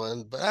this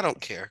one, but I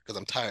don't care because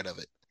I'm tired of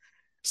it.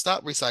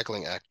 Stop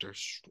recycling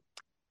actors,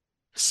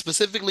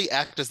 specifically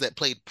actors that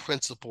played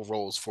principal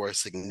roles for a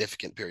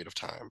significant period of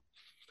time.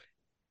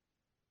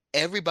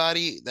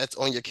 Everybody that's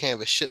on your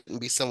canvas shouldn't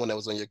be someone that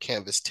was on your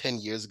canvas 10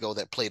 years ago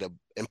that played an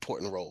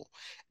important role,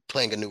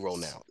 playing a new role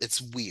now.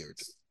 It's weird.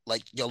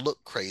 Like, y'all look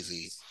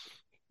crazy.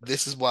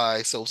 This is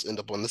why soaps end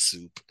up on the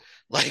soup.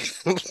 Like,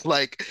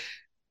 like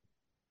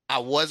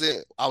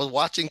I was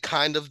watching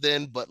kind of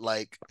then, but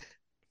like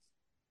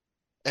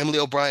Emily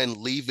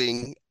O'Brien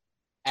leaving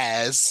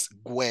as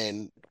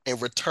Gwen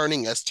and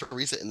returning as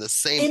Teresa in the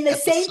same In the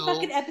same episode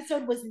fucking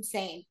episode was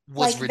insane.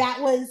 was Like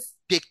that was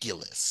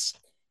ridiculous.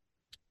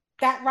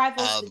 that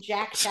rivals the Um,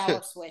 Jack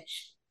shower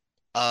switch.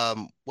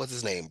 what's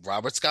his name?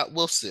 Robert Scott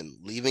Wilson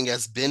leaving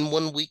as Ben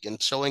one week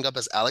and showing up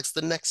as Alex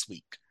the next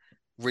week.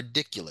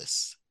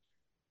 Ridiculous.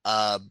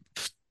 Uh,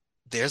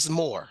 there's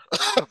more.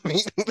 I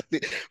mean,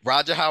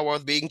 Roger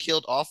Howard being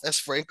killed off as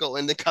Franco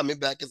and then coming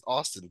back as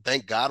Austin.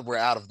 Thank God we're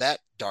out of that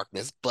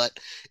darkness, but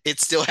it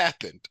still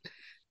happened.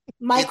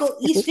 Michael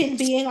Easton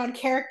being on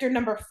character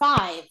number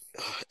 5.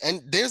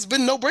 And there's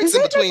been no breaks Is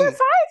in it number between. 5?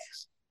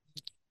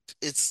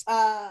 It's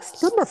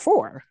It's number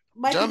 4.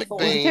 Might John be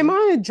 4. He came McBain,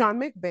 on with John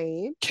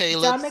McBain,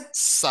 Caleb, Caleb,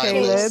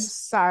 Silas,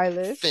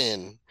 Silas,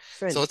 Finn.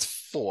 Finn. So it's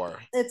 4.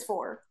 It's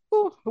 4.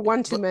 Ooh,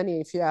 one too But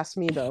many, if you ask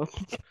me, though.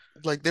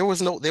 like there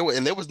was no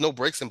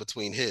breaks in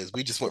between his.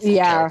 We just went from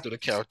Yeah. character to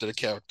character to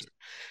character.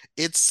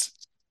 It's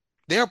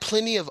there are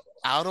plenty of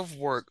out of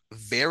work,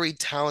 very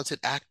talented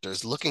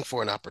actors looking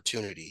for an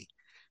opportunity.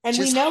 And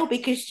we Just know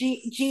because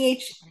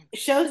GH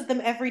shows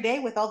them every day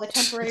with all the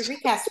temporary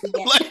recasts we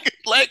get.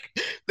 like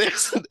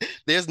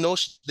there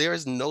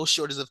is no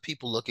shortage of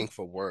people looking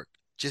for work.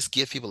 Just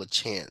give people a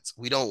chance.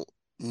 We don't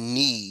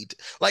need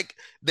like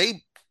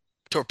they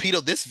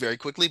torpedoed this very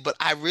quickly, but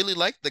I really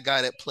like the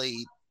guy that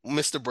played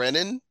Mr.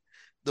 Brennan,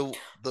 the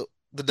the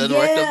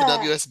director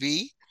of the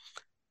WSB.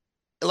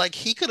 Like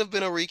he could have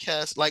been a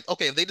recast. Like,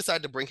 okay, if they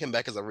decided to bring him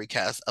back as a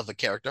recast of the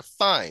character,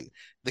 fine.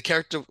 The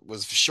character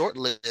was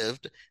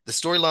short-lived. The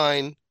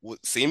storyline was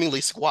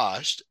seemingly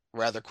squashed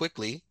rather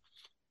quickly.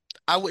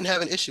 I wouldn't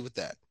have an issue with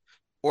that.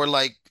 Or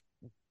like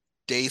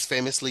Days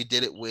famously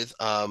did it with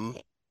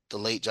the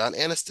late John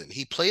Aniston.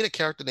 He played a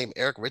character named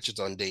Eric Richards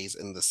on Days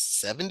in the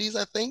 70s,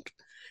 I think.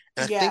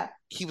 And I think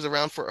he was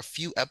around for a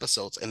few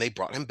episodes and they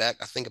brought him back,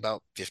 I think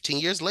about 15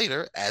 years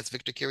later as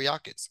Victor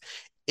Kiriakis.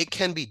 It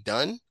can be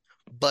done,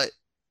 but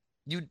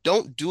you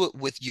don't do it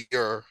with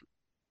your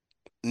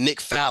Nick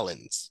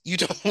Fallons. You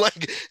don't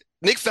like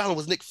Nick Fallon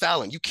was Nick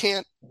Fallon. You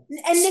can't.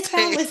 And Nick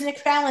Fallon was Nick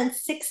Fallon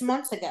 6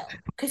 months ago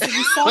because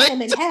you saw like,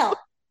 him in hell.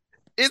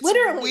 It's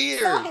literally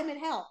weird. Saw him in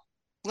hell.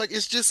 Like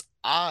it's just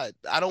odd.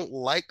 I don't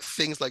like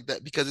things like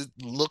that because it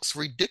looks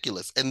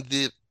ridiculous. And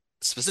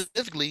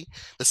specifically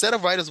the set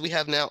of writers we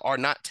have now are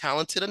not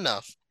talented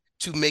enough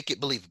to make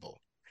it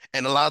believable.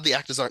 And a lot of the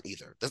actors aren't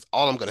either. That's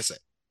all I'm gonna say.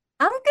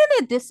 I'm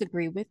gonna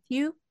disagree with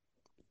you.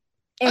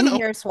 And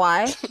here's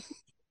why.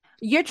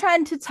 You're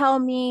trying to tell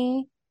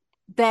me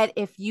that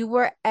if you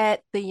were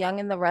at The Young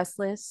and the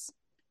Restless,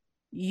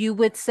 you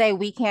would say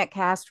we can't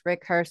cast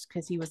Rick Hurst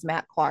because he was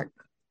Matt Clark.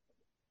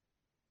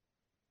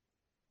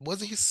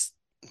 Was he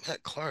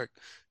Matt Clark?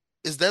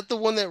 Is that the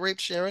one that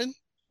raped Sharon?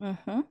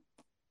 Mm-hmm.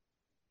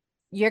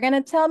 You're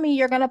gonna tell me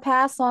you're gonna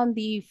pass on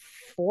the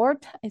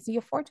is he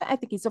a 4-time? I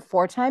think he's a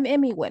 4-time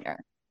Emmy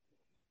winner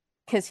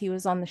because he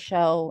was on the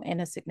show in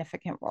a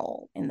significant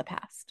role in the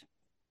past.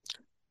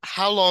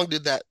 How long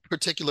did that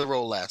particular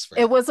role last for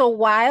him? It was a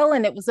while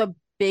and it was a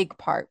big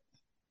part.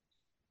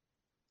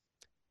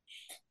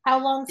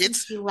 How long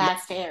since he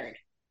last aired?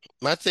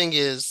 My thing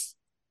is,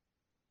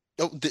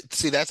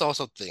 see, that's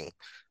also the thing.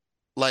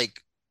 Like,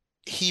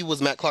 he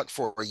was Matt Clark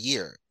for a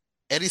year.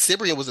 Eddie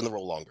Cibrian was in the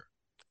role longer.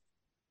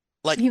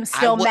 Like he was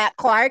still Matt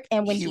Clark,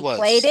 and when he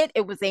played it,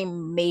 it was a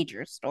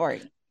major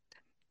story.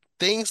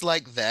 Things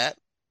like that.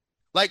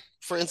 Like,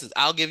 for instance,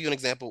 I'll give you an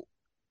example.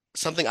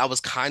 Something I was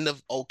kind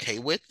of okay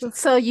with.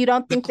 So you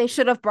don't think they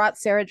should have brought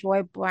Sarah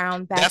Joy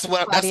Brown back? That's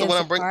the one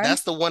I'm bringing.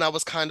 That's the one I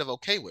was kind of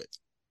okay with.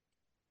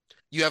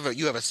 You have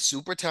a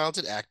super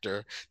talented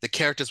actor. The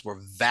characters were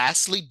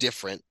vastly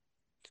different.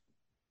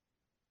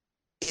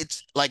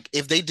 It's like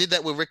if they did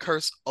that with Rick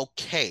Hurst,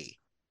 okay.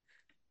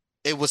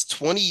 It was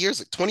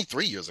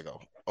 23 years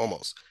ago,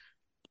 almost.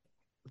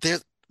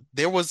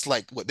 There was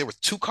like there were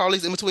 2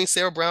 Carlys in between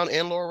Sarah Brown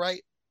and Laura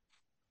Wright.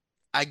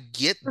 I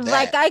get that.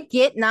 Like, I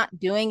get not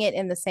doing it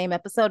in the same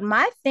episode.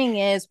 My thing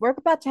is, we're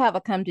about to have a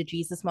come to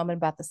Jesus moment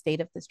about the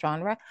state of this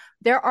genre.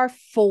 There are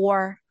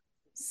 4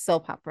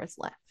 soap operas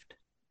left.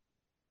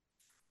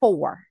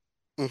 4.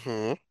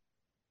 Mm-hmm.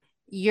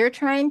 You're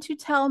trying to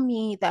tell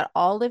me that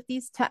all of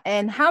these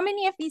and how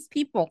many of these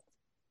people,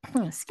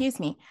 excuse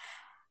me,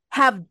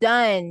 have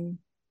done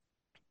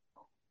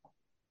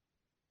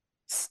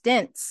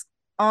stints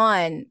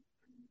on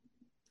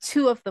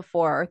 2 of the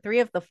 4 or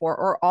 3 of the 4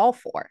 or all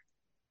 4?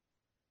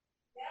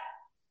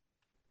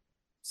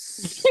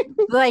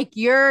 Like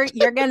you're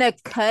gonna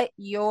cut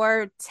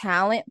your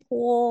talent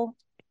pool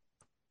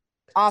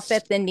off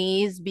at the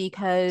knees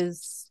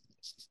because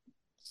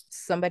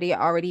somebody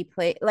already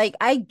played. Like,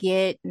 I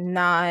get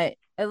not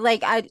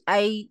like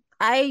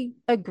I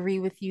agree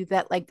with you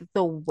that like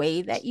the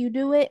way that you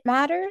do it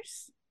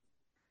matters,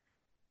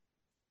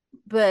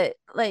 but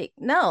like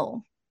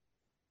no.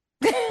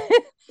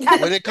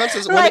 When it comes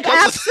to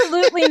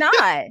absolutely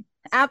not.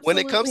 Absolutely when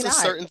it comes to not.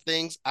 certain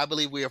things, I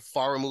believe we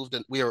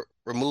are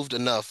removed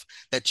enough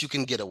that you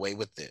can get away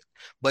with it.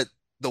 But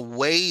the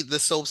way the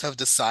soaps have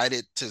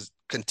decided to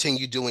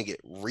continue doing it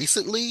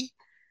recently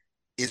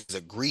is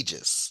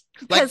egregious.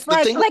 Like Because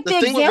like the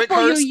the thing with Rick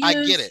example you Hurst, I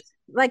get it. used,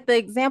 like the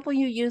example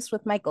you used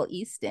with Michael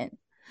Easton,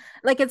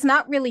 like it's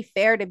not really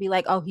fair to be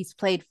like, oh, he's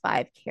played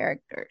 5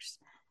 characters,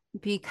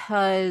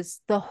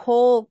 because the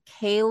whole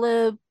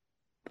Caleb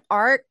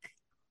arc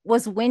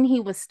was when he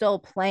was still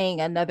playing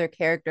another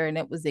character, and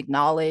it was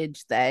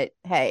acknowledged that,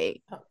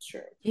 hey, Oh,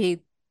 sure. he,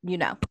 you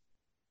know,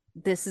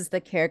 this is the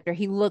character.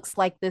 He looks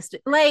like this.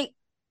 Like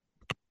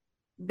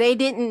they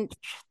didn't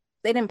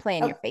play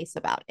in your face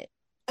about it.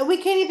 We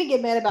can't even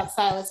get mad about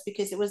Silas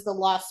because it was the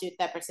lawsuit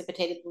that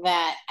precipitated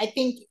that. I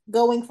think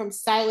going from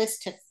Silas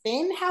to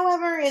Finn,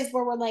 however, is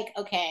where we're like,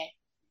 okay.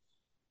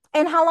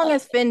 And how long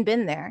has Finn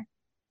been there?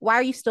 Why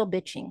are you still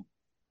bitching?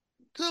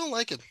 I don't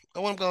like it. I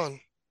want him gone.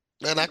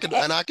 And I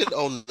could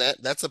own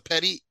that. That's a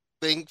petty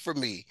thing for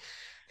me.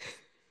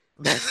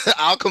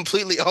 I'll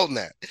completely own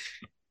that.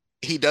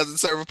 He doesn't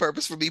serve a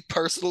purpose for me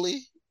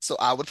personally, so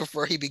I would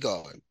prefer he be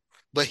gone.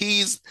 But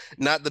he's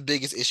not the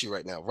biggest issue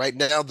right now. Right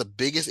now, the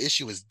biggest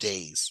issue is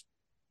Days.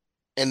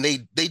 And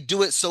they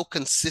do it so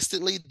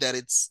consistently that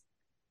it's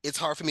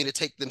hard for me to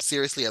take them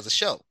seriously as a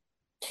show.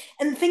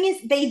 And the thing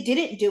is, they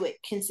didn't do it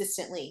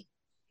consistently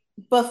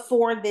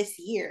before this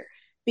year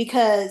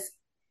because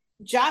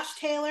Josh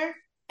Taylor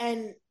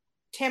and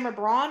Tamara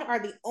Braun are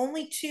the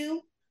only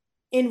two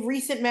in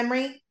recent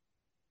memory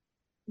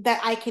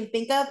that I can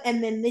think of.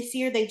 And then this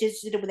year, they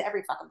just did it with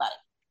every fucking body.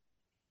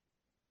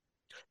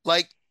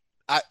 Like,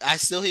 I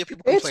still hear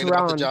people It's complain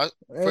about the Ron.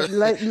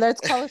 Josh. Let's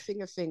call a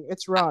thing a thing.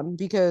 It's Ron,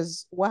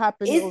 because what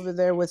happened over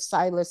there with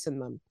Silas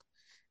and them?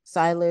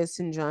 Silas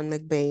and John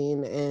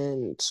McBain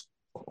and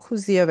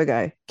who's the other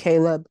guy?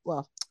 Caleb.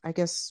 Well, I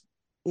guess,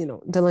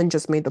 Dylan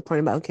just made the point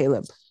about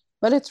Caleb,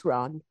 but it's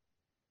Ron.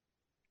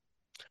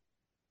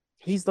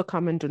 He's the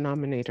common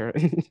denominator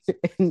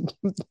in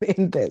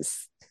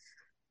this.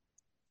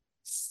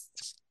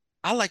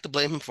 I like to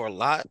blame him for a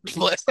lot,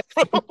 but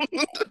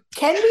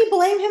can we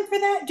blame him for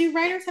that? Do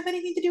writers have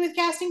anything to do with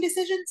casting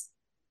decisions?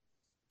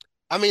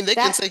 I mean, they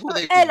can say who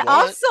they and want.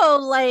 Also,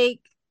 like,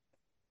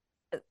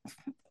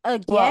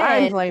 again, well,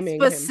 I'm blaming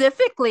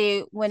specifically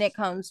him when it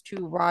comes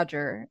to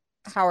Roger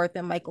Howarth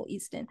and Michael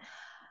Easton.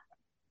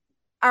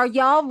 Are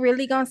y'all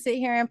really gonna sit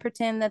here and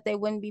pretend that they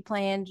wouldn't be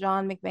playing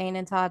John McBain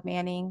and Todd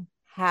Manning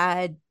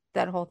had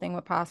that whole thing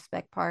with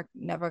Prospect Park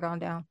never gone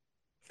down?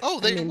 Oh,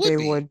 they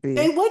would be.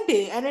 They would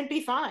be, and it'd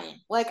be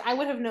fine. Like, I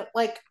would have no,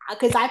 like,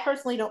 because I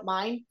personally don't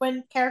mind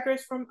when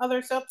characters from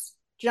other soaps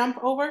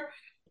jump over.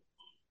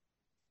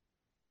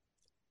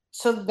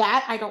 So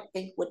that I don't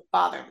think would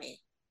bother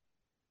me.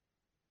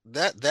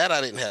 That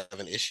I didn't have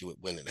an issue with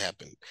when it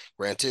happened.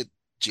 Granted,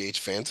 GH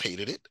fans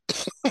hated it,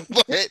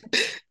 but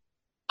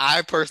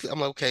I personally, I'm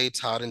like, okay,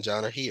 Todd and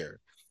John are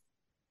here.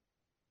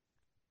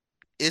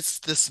 It's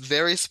this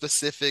very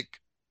specific,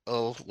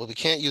 oh, well, we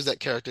can't use that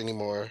character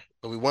anymore,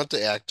 but we want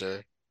the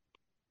actor.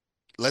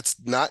 Let's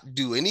not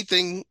do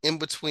anything in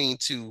between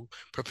to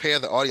prepare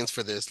the audience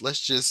for this. Let's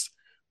just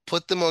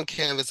put them on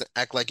canvas and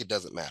act like it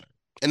doesn't matter.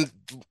 And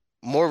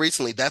more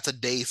recently, that's a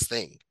Days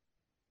thing.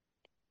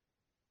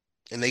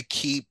 And they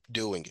keep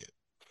doing it.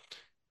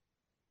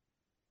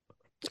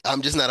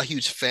 I'm just not a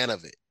huge fan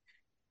of it.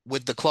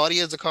 With the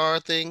Claudia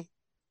Zakara thing,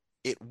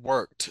 it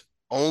worked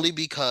only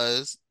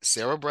because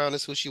Sarah Brown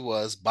is who she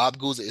was, Bob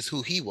Guza is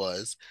who he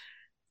was,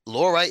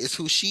 Laura Wright is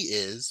who she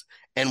is,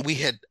 and we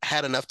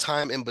had enough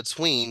time in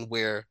between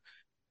where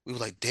we were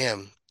like,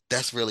 damn,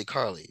 that's really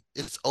Carly.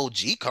 It's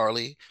OG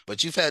Carly,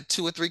 but you've had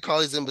 2 or 3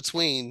 Carlys in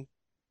between.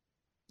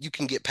 You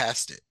can get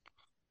past it.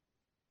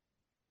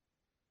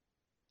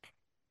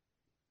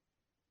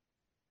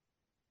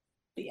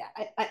 Yeah,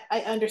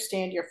 I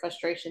understand your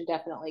frustration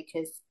definitely,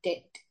 because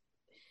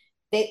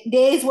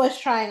Days was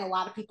trying a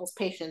lot of people's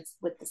patience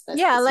with this.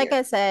 Yeah, this like year.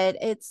 I said,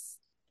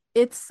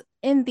 it's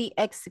in the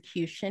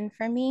execution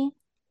for me.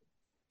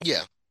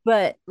 Yeah.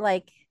 But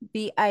like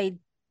the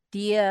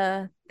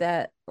idea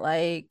that,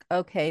 like,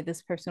 okay,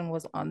 this person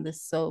was on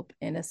this soap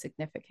in a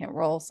significant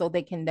role, so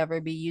they can never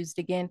be used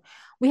again.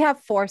 We have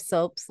 4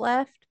 soaps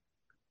left.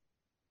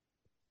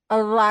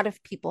 A lot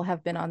of people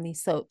have been on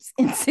these soaps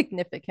in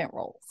significant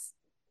roles.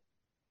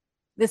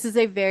 This is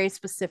a very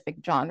specific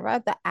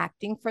genre. The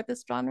acting for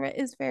this genre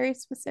is very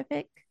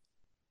specific.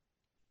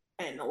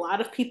 And a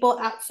lot of people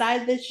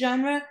outside this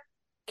genre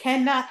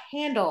cannot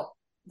handle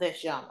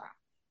this genre.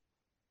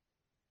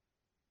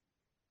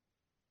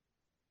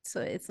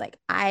 So it's like,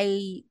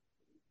 I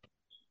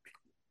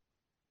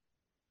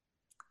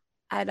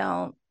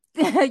don't,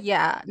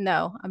 yeah,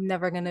 no, I'm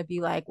never going to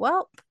be like,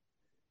 well,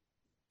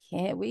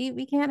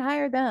 we can't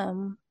hire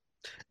them.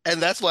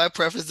 And that's why I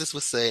preface this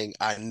with saying,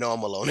 I know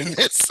I'm alone in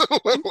this.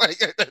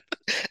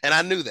 And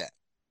I knew that.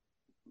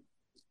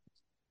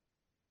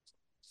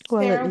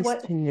 Well, Sarah, at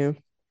least you knew.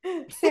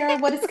 Sarah,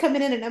 what is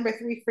coming in at number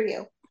 3 for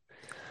you?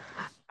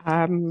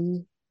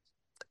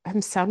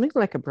 I'm sounding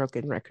like a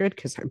broken record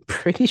because I'm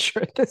pretty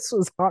sure this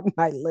was on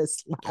my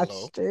list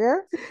last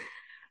year.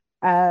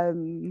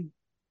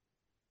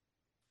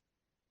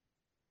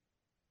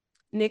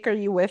 Nick, are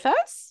you with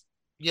us?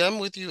 Yeah, I'm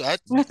with you.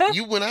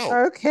 You went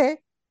out. Okay.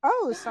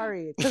 Oh,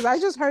 sorry, because I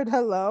just heard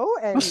hello.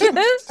 And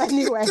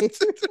anyway,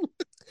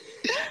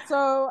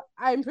 so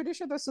I'm pretty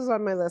sure this was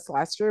on my list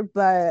last year,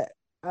 but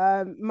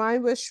my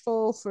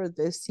wishful for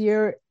this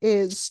year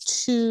is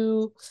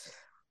to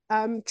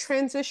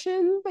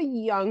transition the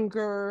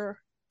younger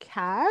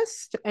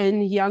cast,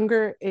 and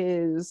younger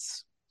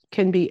is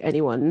can be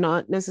anyone,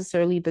 not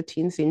necessarily the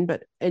teen scene,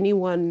 but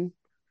anyone,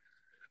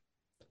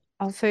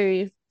 I'll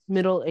say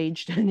middle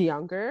aged and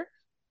younger,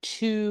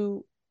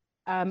 to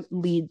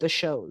lead the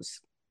shows.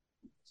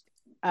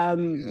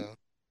 Um, Yeah.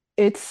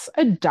 it's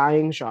a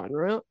dying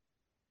genre,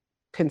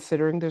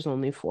 considering there's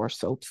only four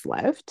soaps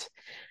left.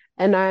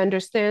 And I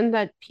understand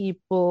that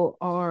people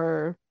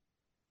are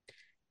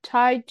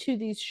tied to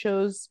these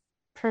shows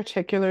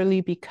particularly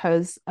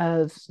because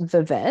of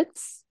the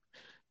vets.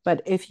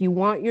 But if you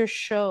want your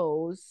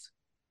shows,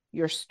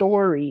 your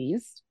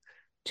stories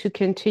to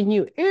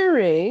continue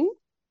airing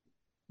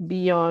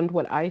beyond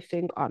what I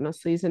think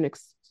honestly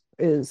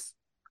is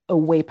a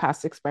way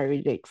past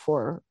expiry date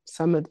for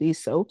some of these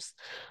soaps,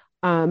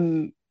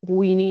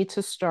 we need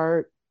to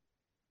start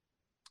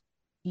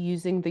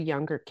using the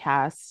younger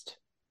cast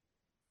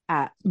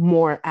at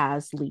more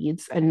as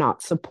leads and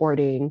not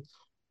supporting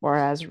or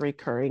as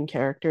recurring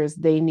characters.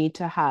 They need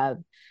to have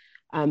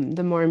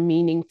the more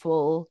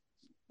meaningful,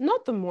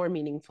 not the more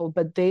meaningful,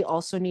 but they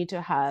also need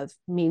to have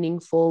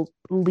meaningful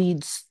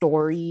lead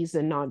stories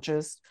and not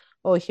just,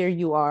 oh, here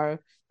you are,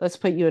 let's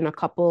put you in a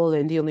couple.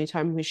 And the only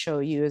time we show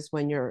you is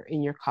when you're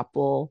in your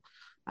couple.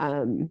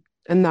 And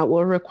that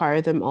will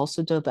require them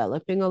also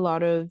developing a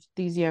lot of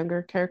these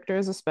younger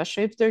characters,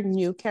 especially if they're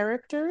new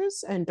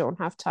characters and don't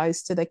have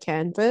ties to the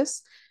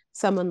canvas.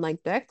 Someone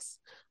like Dex,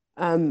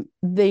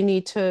 they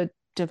need to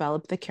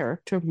develop the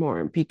character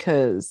more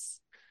because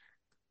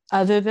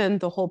other than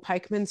the whole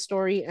Pikeman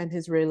story and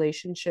his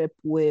relationship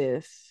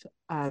with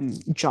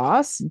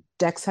Joss,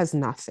 Dex has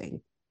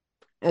nothing.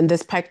 And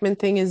this Pikeman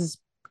thing is,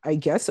 I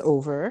guess,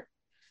 over.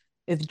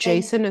 If And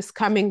Jason is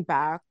coming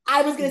back,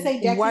 I was gonna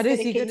say Dex is what is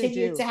gonna he gonna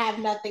continue to do? have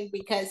nothing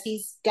because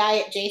he's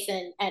Diet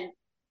Jason and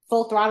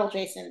Full Throttle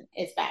Jason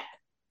is back.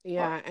 Or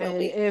Yeah, will and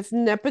be. if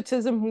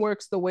nepotism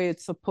works the way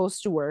it's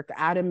supposed to work,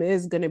 Adam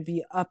is gonna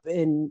be up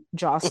in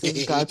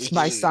Joss's guts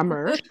by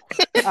summer.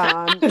 So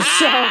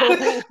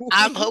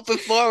I'm hoping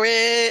for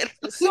it.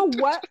 so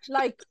what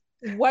like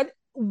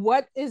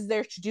what is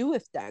there to do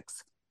with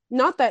Dex?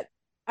 Not that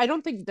I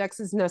don't think Dex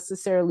is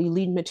necessarily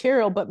lead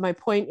material, but my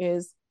point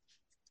is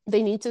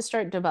they need to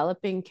start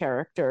developing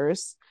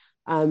characters,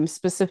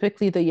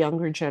 specifically the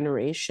younger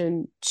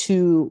generation,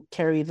 to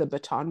carry the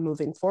baton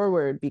moving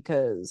forward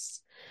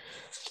because,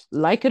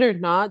 like it or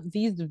not,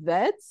 these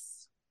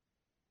vets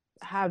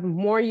have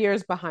more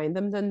years behind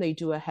them than they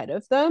do ahead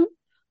of them.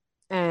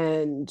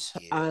 And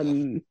Yeah.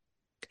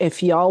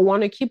 if y'all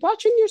want to keep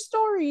watching your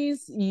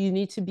stories, you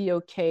need to be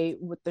okay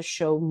with the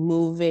show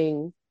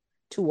moving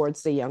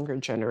towards the younger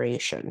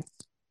generation.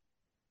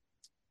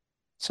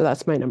 So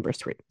that's my number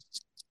three.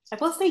 I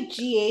will say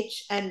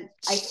GH and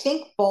I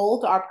think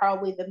Bold are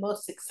probably the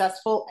most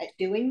successful at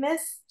doing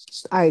this.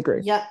 I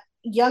agree.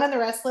 Young and the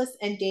Restless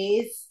and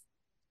Days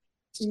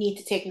need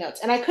to take notes.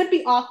 And I could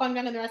be off on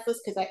Young and the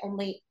Restless because I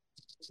only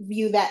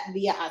view that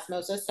via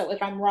osmosis. So if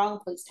I'm wrong,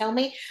 please tell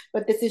me.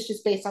 But this is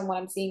just based on what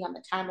I'm seeing on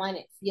the timeline.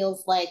 It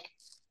feels like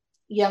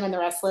Young and the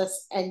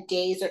Restless and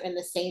Days are in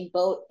the same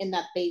boat in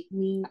that they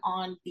lean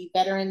on the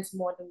veterans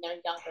more than their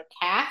younger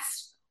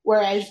cast,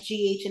 whereas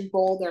GH and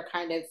Bold are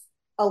kind of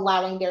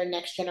allowing their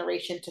next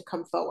generation to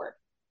come forward.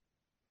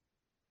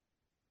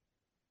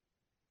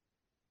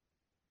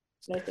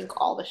 And I think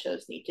all the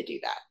shows need to do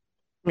that.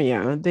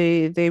 Yeah,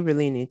 they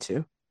really need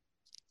to.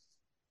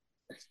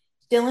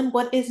 Dylan,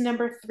 what is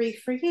number three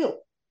for you?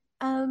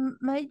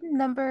 My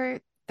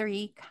number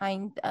three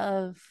kind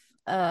of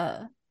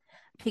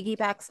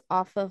piggybacks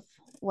off of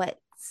what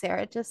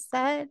Sarah just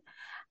said.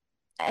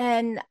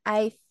 And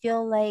I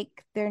feel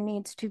like there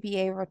needs to be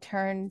a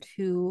return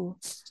to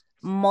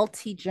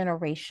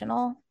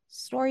multi-generational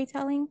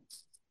storytelling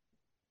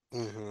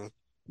Mm-hmm.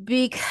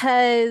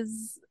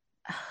 because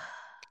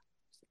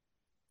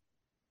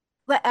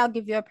I'll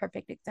give you a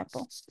perfect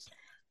example.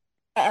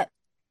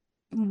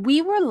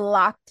 We were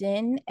locked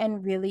in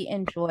and really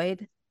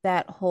enjoyed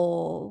that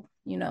whole,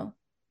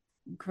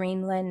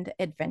 Greenland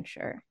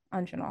adventure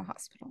on General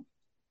Hospital.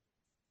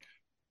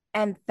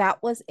 And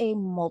that was a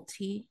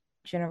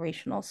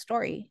multi-generational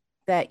story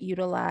that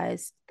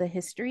utilized the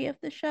history of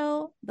the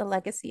show, the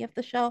legacy of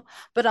the show,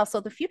 but also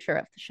the future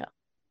of the show.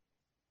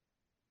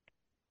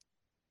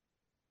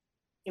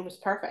 It was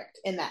perfect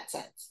in that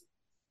sense.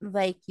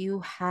 Like you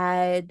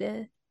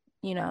had,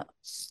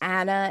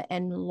 Anna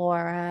and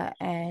Laura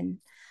and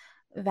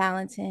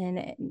Valentin,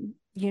 and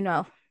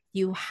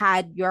you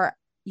had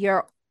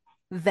your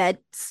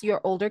vets, your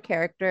older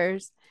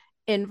characters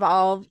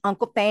involve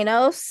Uncle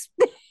Thanos,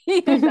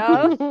 you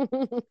know,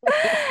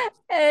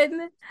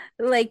 and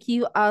like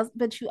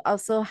but you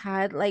also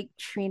had like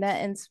Trina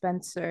and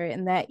Spencer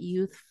in that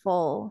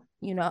youthful,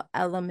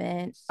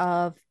 element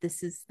of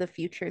this is the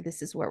future,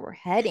 this is where we're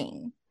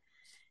heading.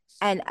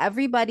 and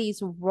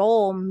everybody's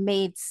role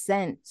made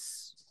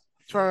sense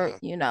for,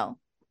 Yeah.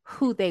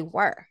 who they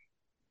were.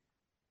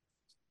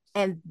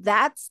 And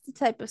that's the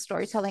type of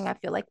storytelling I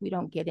feel like we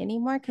don't get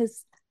anymore,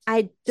 because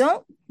I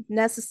don't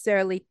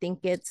necessarily think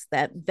it's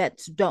that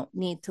vets don't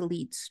need to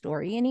lead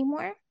story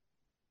anymore.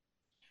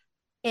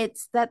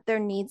 It's that there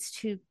needs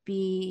to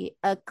be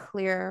a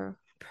clear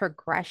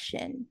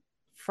progression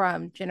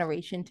from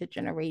generation to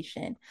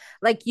generation.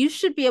 Like, you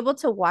should be able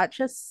to watch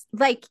us.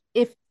 Like,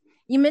 if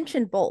you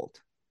mentioned Bold,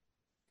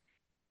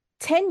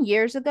 10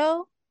 years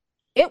ago,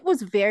 it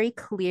was very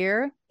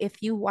clear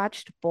if you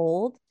watched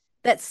Bold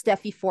that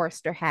Steffi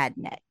Forrester had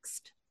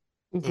next.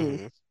 Mm-hmm.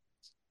 Hmm.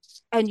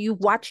 And you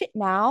watch it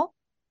now,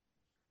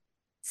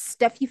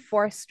 Steffi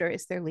Forrester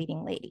is their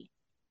leading lady.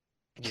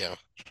 Yeah.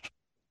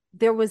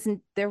 There was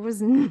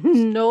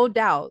no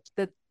doubt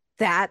that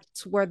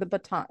that's where the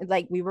baton,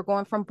 like, we were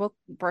going from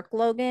Brooke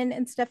Logan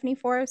and Stephanie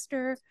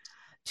Forrester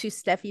to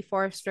Steffi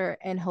Forrester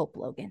and Hope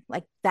Logan.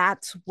 Like,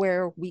 that's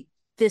where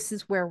this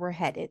is where we're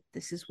headed.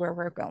 This is where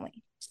we're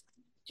going.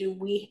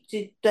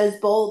 Does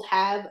Bold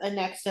have a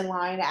next in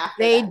line after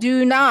They them?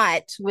 do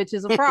not, which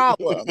is a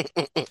problem.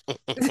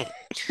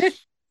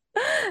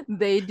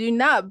 They do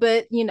not,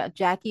 but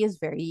Jackie is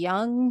very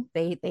young.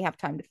 They have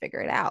time to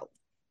figure it out.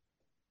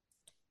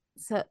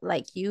 So,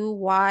 like, you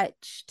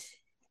watched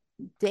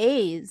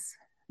Days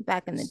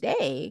back in the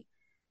day,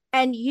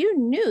 and you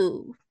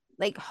knew,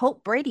 like,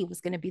 Hope Brady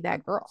was going to be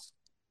that girl.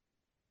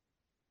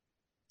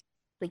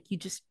 Like,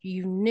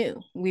 you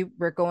knew we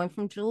were going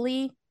from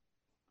Julie,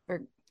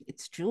 or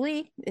it's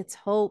Julie, it's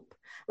Hope.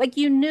 Like,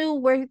 you knew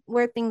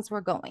where things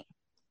were going.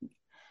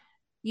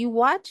 You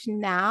watch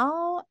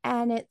now,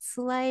 and it's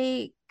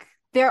like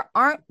there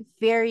aren't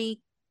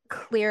very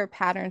clear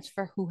patterns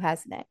for who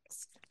has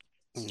next.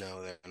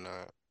 No, they're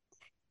not.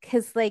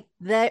 Because, like,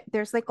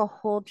 there's like a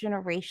whole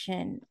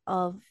generation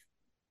of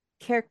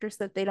characters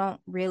that they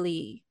don't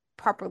really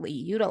properly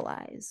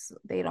utilize.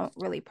 They don't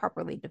really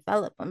properly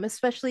develop them,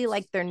 especially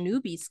like their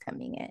newbies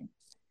coming in.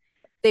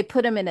 They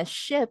put them in a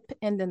ship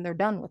and then they're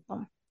done with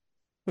them.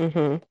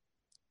 Mm-hmm.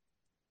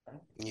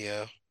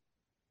 Yeah.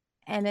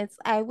 And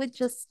I would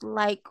just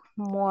like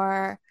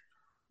more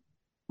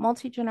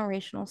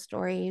multi-generational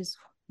stories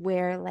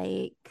where,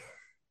 like,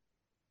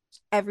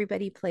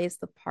 everybody plays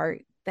the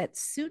part that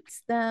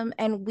suits them,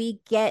 and we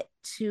get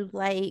to,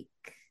 like,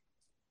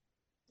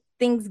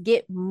 things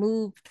get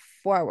moved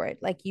forward.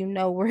 Like,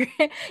 where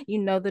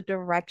the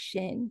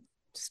direction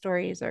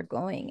stories are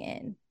going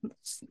in.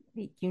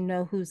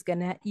 Who's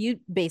gonna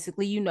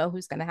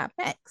have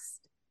next.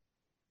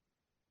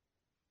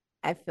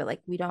 I feel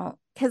like we don't,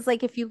 because,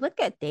 like, if you look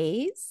at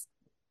Days,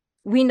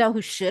 we know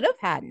who should have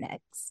had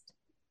next.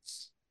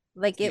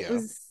 Like, it Yeah.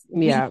 was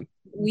Yeah.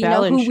 we know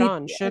Belle and who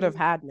Sean should have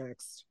had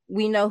next.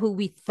 we know who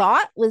we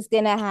thought was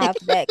gonna have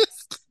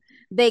next.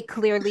 They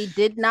clearly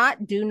did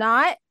not, do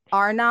not,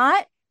 are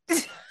not.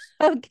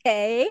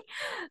 Okay.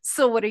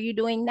 So what are you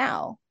doing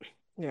now?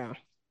 Yeah.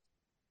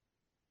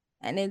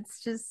 And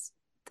it's just,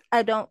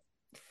 I don't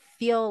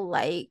feel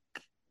like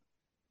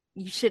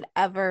you should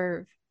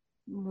ever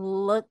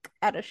look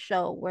at a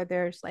show where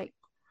there's, like,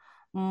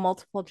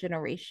 multiple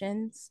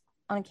generations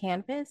on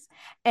canvas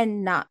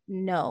and not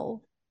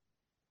know,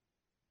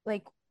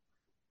 like,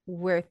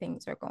 where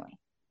things are going.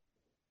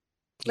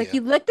 Like, Yeah.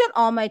 you looked at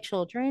All My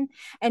Children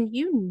and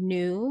you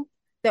knew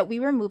that we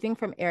were moving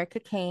from Erica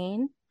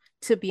Kane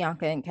to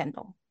Bianca and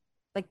Kendall.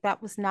 Like,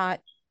 it was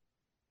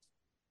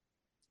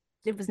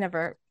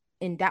never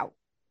in doubt.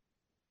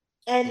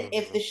 And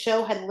if Hmm. the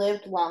show had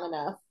lived long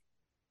enough,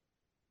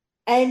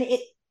 and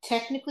it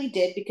technically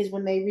did because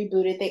when they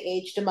rebooted, they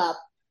aged him up,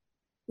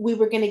 we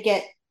were going to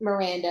get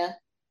Miranda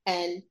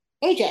and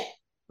AJ.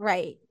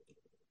 Right.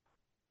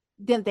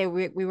 Then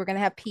we were gonna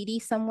have PD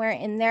somewhere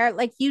in there.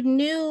 Like, you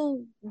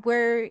knew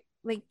where,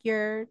 like,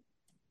 your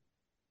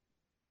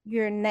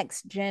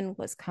next gen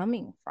was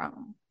coming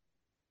from.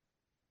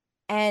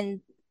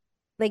 And,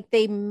 like,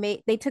 they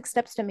took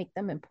steps to make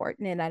them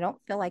important. And I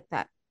don't feel like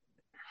that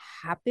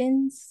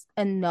happens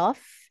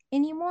enough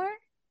anymore.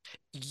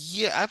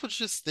 Yeah, I was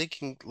just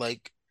thinking,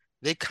 like,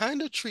 they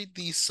kind of treat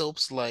these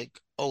soaps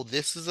like, oh,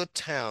 this is a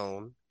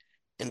town,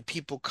 and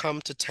people come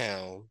to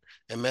town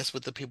and mess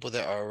with the people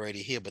that are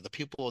already here, but the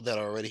people that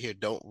are already here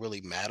don't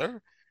really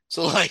matter.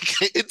 So, like,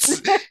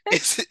 it's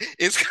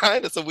it's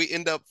kind of, so we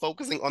end up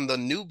focusing on the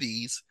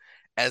newbies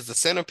as the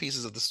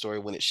centerpieces of the story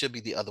when it should be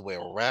the other way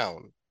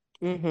around.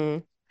 Mm-hmm.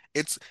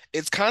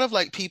 It's kind of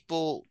like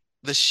people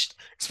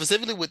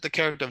specifically with the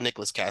character of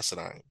Nicholas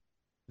Cassadine.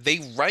 They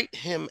write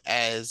him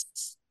as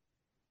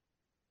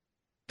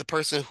the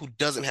person who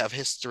doesn't have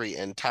history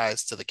and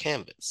ties to the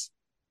canvas.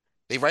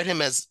 They write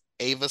him as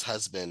Ava's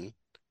husband.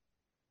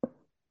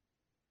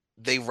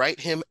 They write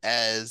him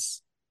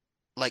as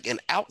like an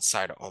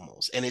outsider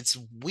almost. And it's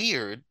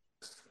weird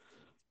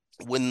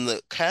when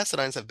the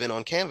Cassadines have been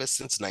on canvas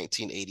since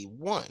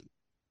 1981.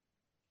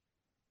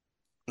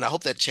 And I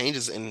hope that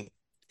changes in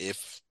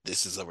if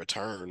this is a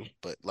return,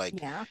 but like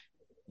Yeah.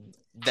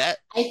 that.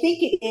 I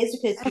think it is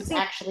because I he's think,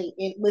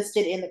 actually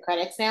listed in the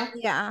credits now.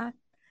 yeah.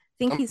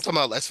 think I'm he's talking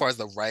about as far as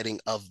the writing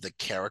of the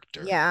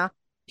character. yeah.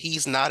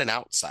 He's not an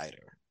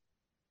outsider.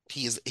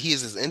 He is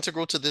as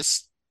integral to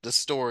this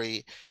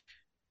story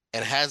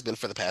and has been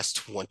for the past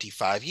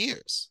 25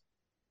 years.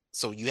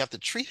 So you have to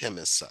treat him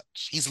as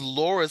such. He's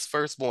Laura's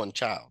firstborn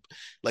child.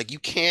 Like you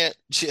can't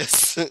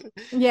just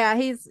Yeah,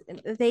 he's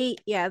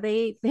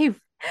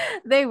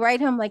they write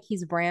him like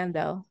he's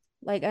Brando.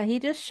 Like he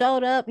just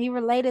showed up. He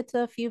related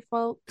to a few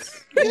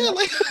folks, you yeah, know.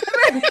 like,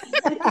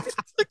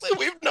 like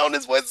we've known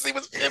this boy since he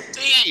was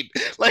 15.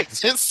 Like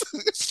just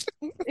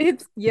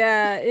It's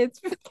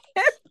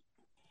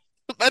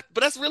but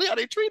that's really how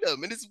they treat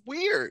him, and it's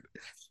weird.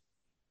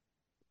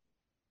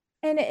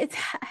 and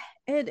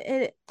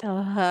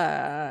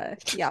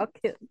y'all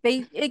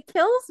it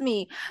kills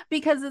me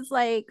because it's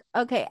like,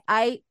 okay,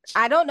 I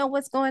don't know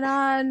what's going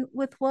on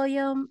with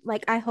William.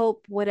 Like I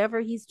hope whatever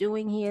he's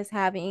doing, he is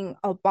having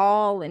a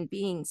ball and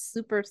being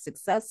super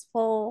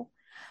successful.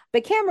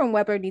 But Cameron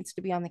Weber needs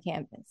to be on the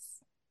canvas.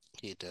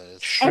 He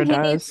does. Sure And he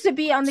needs does. to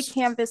be on the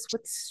canvas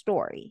with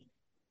story.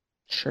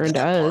 Sure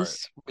That part.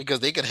 does. Because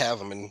they could have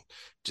him and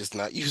just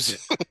not use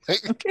it.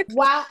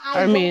 While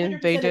I I mean,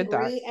 they 100% did that.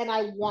 agree and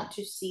I want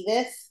to see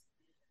this,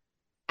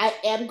 I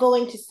am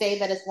going to say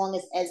that as long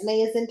as Esme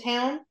is in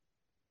town,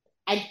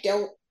 I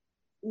don't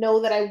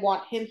know that I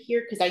want him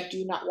here because I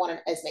do not want an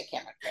Esme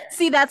Cameron pair.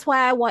 See, that's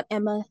why I want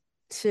Emma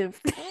to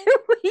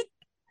like,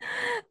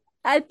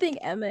 I think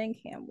Emma and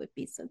Cam would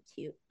be so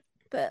cute.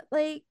 But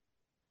like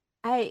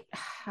I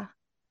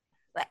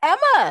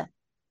Emma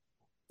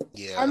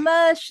Yeah,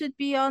 Emma should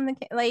be on the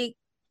like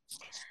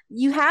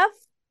you have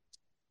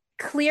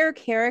clear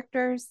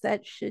characters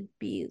that should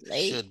be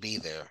like should be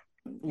there.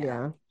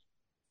 Yeah.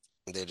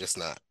 They're just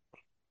not.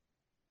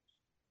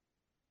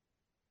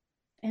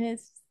 and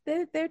it's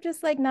they're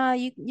just like, nah,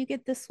 you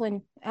get this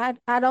one. I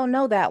don't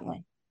know that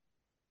one.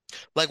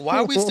 Like, why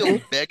are we still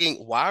begging?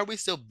 Why are we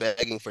still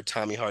begging for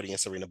Tommy Hardy and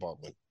Serena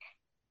Baldwin?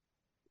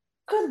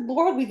 Good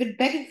Lord, we've been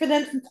begging for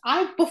them since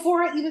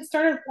before I even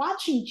started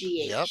watching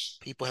Yep, GH.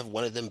 people have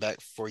wanted them back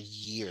for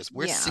years.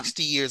 We're Yeah.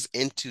 60 years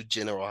into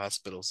General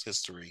Hospital's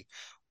history.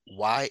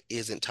 Why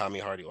isn't Tommy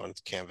Hardy on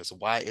canvas?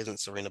 Why isn't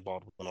Serena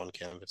Baldwin on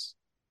canvas?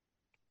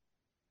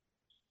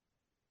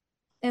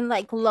 And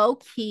like low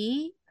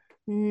key,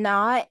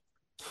 not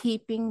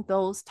keeping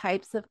those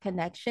types of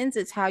connections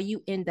is how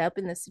you end up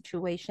in the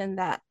situation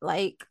that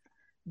like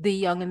the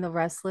Young and the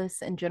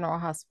Restless and General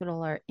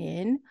Hospital are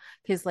in.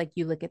 Because like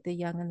you look at the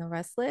Young and the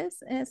Restless,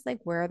 and it's like,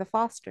 where are the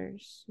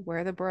Fosters? Where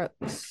are the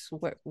Brooks?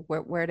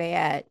 Where are they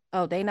at?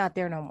 Oh, they not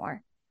there no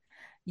more.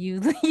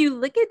 You you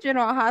look at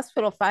General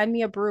Hospital, find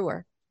me a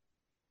brewer.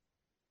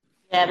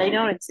 Yeah, they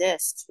don't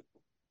exist.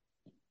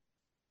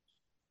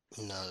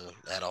 No,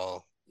 at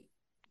all.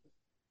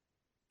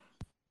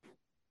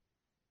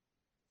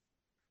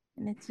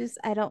 And it's just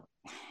I don't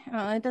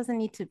it doesn't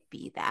need to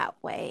be that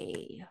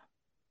way.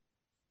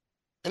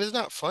 And it's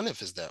not fun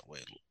if it's that way.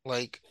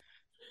 Like,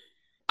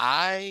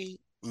 I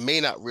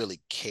may not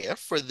really care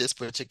for this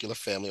particular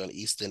family on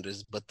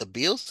EastEnders, but the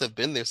Beals have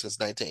been there since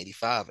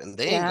 1985 and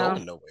they ain't Yeah.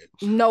 going nowhere.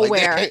 Like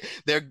Nowhere.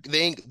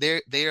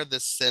 they are the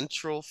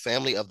central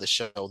family of the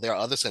show. There are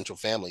other central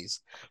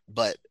families,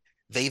 but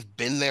they've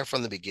been there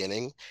from the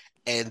beginning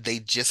and they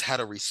just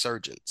had a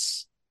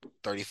resurgence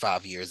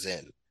 35 years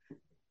in.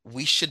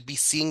 We should be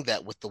seeing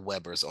that with the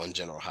Webbers on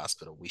General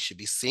Hospital. We should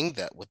be seeing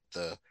that with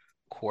the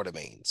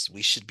Quartermains.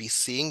 We should be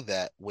seeing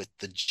that with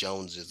the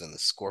Joneses and the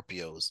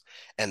Scorpios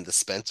and the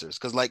Spencers.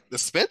 Because like the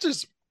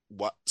Spencers,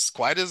 what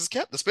quiet as it's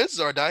kept, the Spencers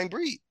are a dying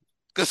breed.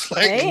 Because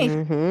like Hey,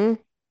 Mm-hmm.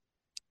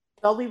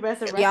 They'll be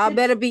resurrected. y'all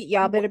better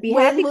be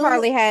When happy Lulu,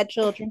 Carly had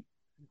children.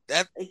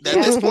 at yeah,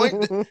 this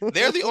point,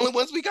 they're the only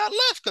ones we got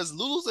left. Because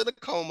Lulu's in a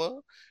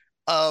coma.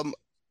 Um,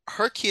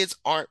 her kids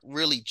aren't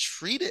really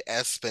treated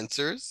as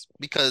Spencers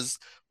because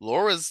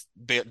Laura's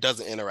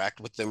doesn't interact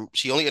with them.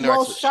 She only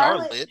well, interacts with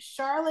Charlotte.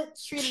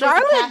 Charlotte's treated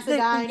like a Charlotte,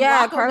 Cassadine.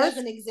 yeah, Rocco Carlos,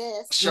 doesn't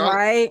exist. Charlotte,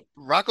 right?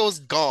 Rocco's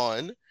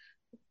gone.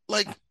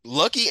 Like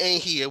Lucky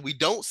ain't here. We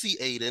don't see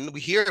Aiden. We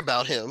hear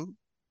about him.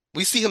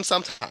 We see him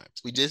sometimes.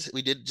 We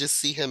did just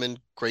see him in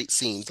great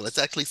scenes. Let's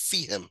actually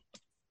see him.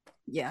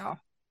 Yeah.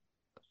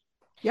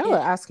 Y'all are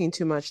asking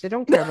too much. They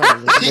don't care about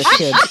Elizabeth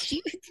kids.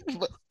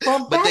 but,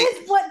 Well, but that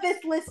is what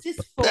this list is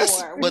that's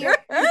for. but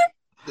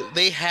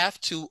they have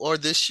to, or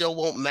this show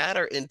won't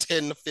matter in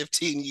 10 to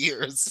 15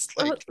 years.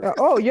 Like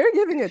Oh, you're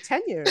giving it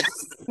 10 years.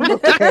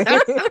 Okay.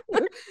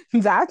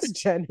 That's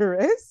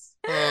generous.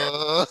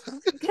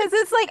 Because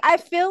it's like I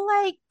feel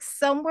like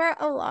somewhere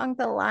along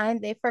the line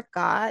they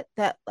forgot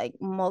that like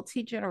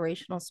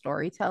multi-generational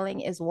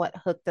storytelling is what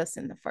hooked us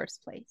in the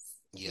first place.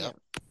 yep.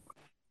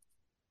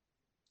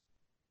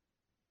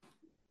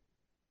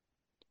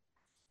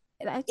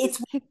 And I It's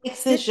just what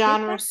makes this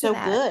genre so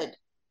good.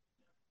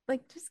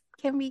 like just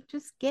can we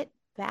just get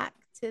back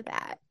to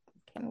that?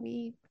 Can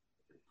we?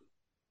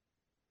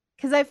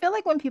 Because I feel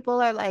like when people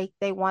are like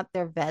they want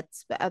their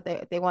vets, but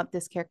they want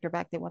this character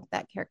back, they want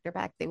that character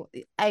back.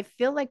 I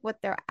feel like what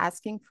they're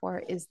asking for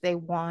is they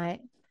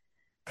want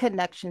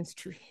connections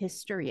to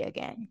history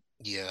again.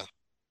 Yeah.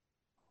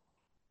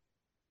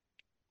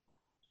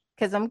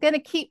 because I'm gonna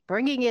keep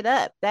bringing it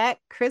up. That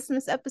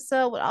Christmas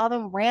episode with all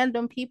them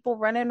random people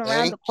running around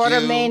Thank the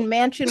Quartermain you.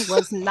 mansion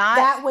was not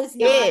That was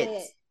not it.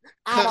 it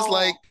at Because,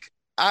 like,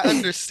 all. I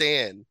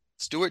understand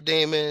Stuart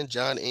Damon,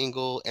 John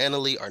Ingle,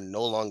 Annalee are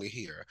no longer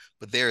here,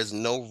 but there is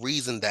no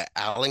reason that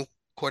Alan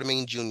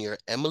Quartermain Jr.,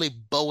 Emily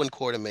Bowen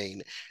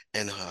Quartermain,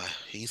 and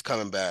he's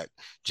coming back,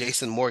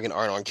 Jason Morgan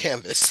aren't on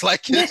canvas.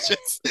 Like, it's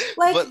just,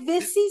 Like but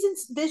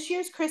this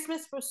year's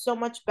Christmas was so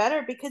much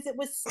better because it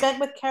was spent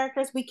with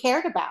characters we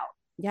cared about.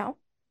 Yeah.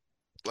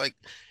 like,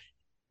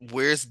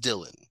 where's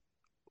Dylan?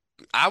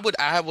 I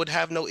would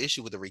have no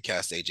issue with the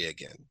recast AJ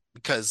again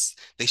because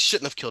they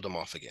shouldn't have killed him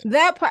off again.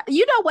 That part,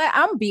 you know what?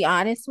 I'm gonna be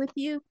honest with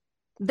you.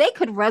 They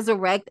could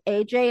resurrect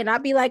AJ, and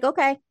I'd be like,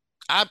 okay,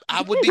 I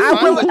would be I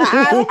fine will. with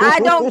that. I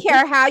don't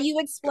care how you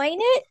explain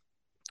it.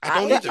 I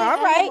don't AJ either. All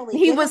and right, Emily,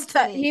 give them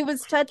to me. he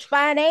was touched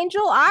by an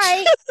angel. All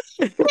right,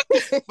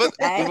 But,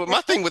 Hey. but my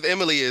thing with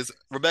Emily is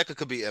Rebecca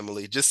could be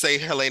Emily. Just say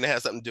Helena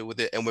has something to do with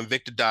it. And when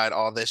Victor died,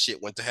 all that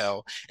shit went to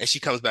hell, and she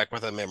comes back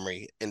with her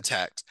memory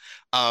intact.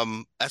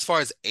 As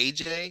far as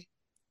AJ,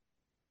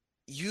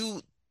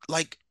 you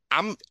like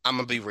I'm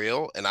gonna be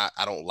real, and I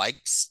don't like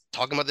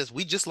talking about this.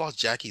 We just lost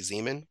Jackie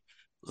Zeman.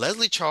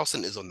 Leslie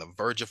Charleston is on the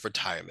verge of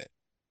retirement.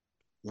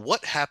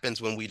 What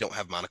happens when we don't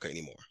have Monica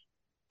anymore?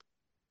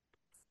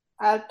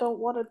 I don't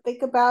want to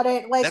think about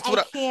it. Like That's I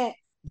what can't.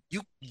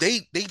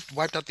 they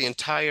wiped out the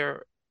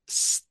entire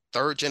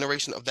third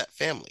generation of that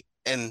family,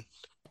 and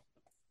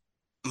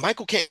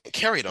Michael can't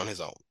carry it on his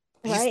own.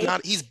 He's Right.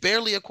 not. He's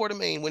barely a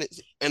Quartermain when it's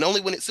and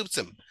only when it suits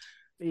him.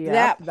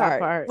 Yeah, That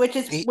part. Which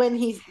is He, when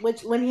he's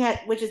which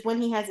is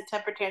when he has a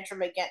temper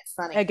tantrum against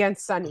Sunny.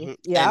 against Sunny. mhm.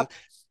 Yep.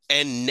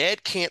 And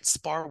Ned can't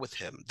spar with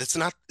him. That's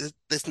not.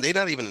 They're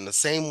not even in the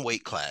same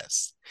weight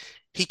class.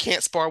 He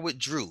can't spar with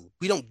Drew.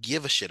 We don't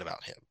give a shit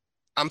about him.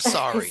 I'm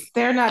sorry.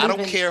 They're not I don't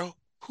even. care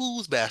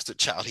whose bastard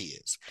child he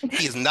is.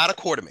 He is not a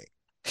Quartermain.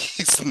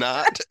 He's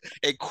not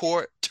a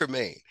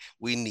Quartermain.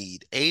 We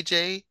need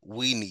AJ.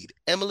 We need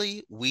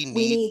Emily. We We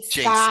need need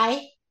Jason.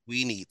 Sky.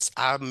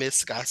 I miss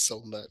Sky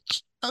so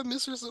much. I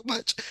miss her so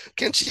much.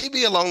 Can she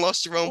be a long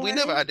lost Jerome? We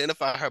never Right.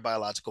 identify her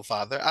biological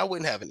father. I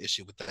wouldn't have an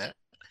issue with that.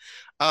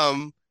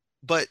 Um,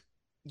 but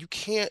you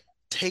can't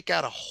take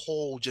out a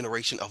whole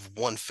generation of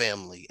one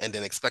family and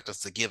then expect us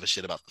to give a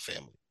shit about the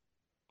family.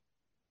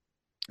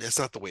 That's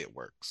not the way it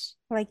works.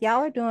 Like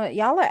y'all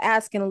are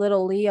asking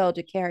little Leo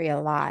to carry a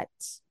lot.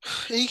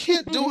 He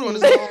can't do it on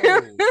his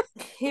own.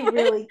 He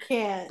really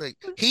can't. Like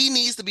he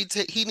needs to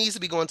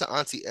be going to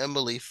Auntie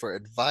Emily for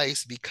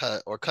advice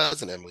because or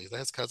cousin Emily.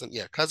 That's cousin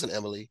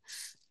Emily.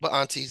 But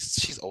Auntie,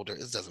 she's older.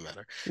 It doesn't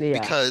matter Yeah.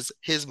 because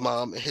his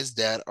mom and his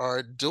dad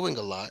are doing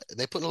a lot. And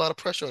they're putting a lot of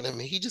pressure on him,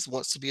 and he just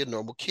wants to be a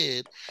normal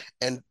kid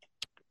and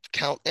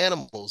count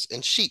animals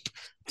and sheep.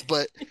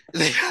 But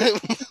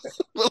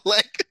but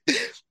like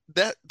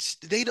that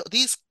they don't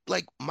these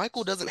like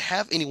Michael doesn't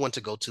have anyone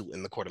to go to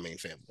in the Quartermain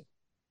family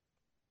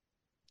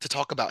to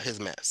talk about his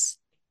mess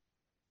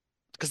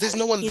because there's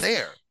no one He's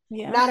there.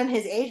 Yeah. not in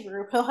his age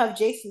group. He'll have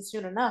Jason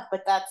soon enough,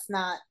 but that's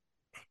not.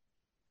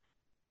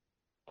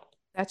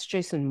 That's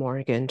Jason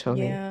Morgan,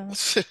 Tony. Yeah.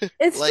 It's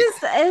Like just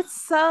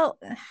it's so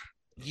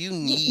you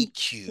need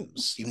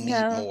cues. You need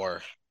Yeah.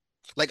 more.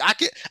 Like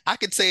I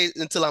could say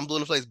until I'm blue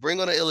in the face,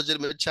 bring on an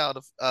illegitimate child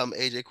of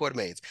AJ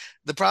Quartermain's.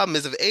 The problem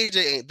is if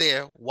AJ ain't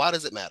there, why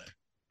does it matter?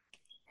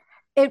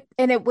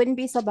 it wouldn't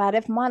be so bad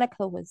if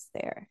Monica was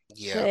there.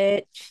 Yeah.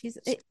 But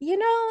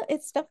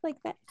it's stuff like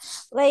that.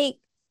 Like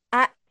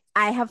I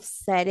I have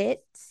said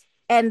it,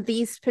 and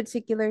these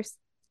particulars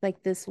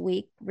like this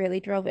week really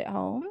drove it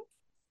home.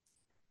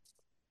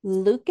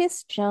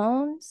 Lucas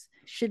Jones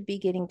should be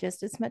getting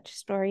just as much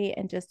story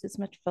and just as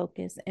much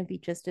focus and be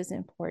just as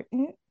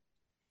important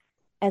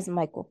as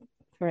Michael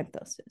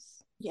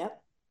Parenthesis.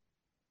 Yep.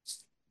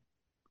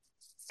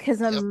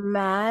 Because I'm Yep.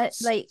 mad,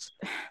 like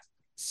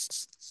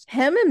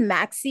him and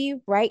Maxie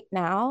right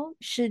now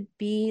should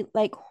be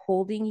like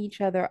holding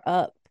each other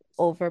up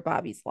over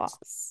Bobby's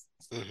loss.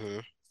 Mm-hmm.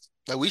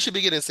 Like we should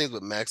be getting scenes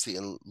with Maxie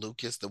and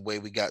Lucas the way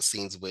we got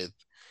scenes with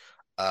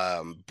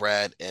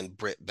Brad and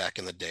Britt back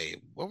in the day.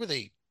 What were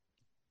they?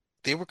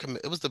 They were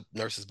it was the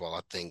nurses' ball,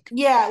 I think.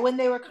 Yeah, when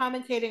they were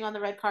commentating on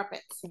the red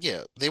carpets.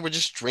 Yeah, they were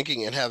just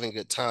drinking and having a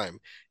good time.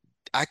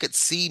 I could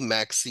see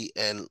Maxie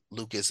and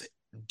Lucas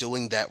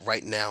doing that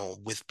right now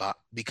with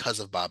because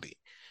of Bobby.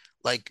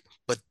 Like,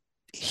 but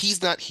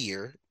he's not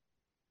here.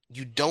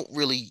 You don't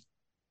really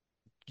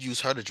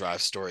use her to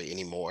drive story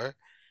anymore.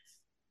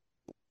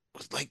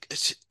 Like,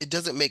 it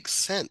doesn't make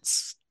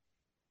sense.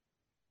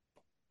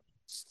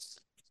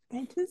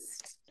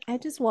 I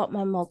just want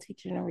my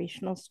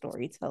multi-generational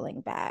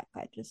storytelling back.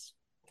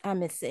 I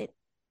miss it.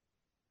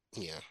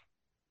 Yeah.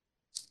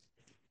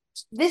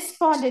 This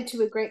spawned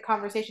into a great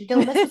conversation.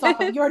 Dylan, this was off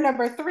of your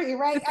number 3,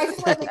 right? I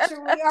just want to make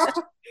sure we are.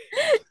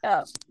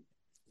 Yeah.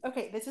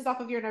 Okay, this is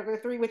off of your number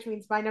 3, which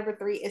means my number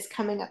 3 is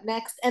coming up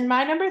next. And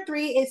my number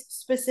 3 is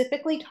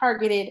specifically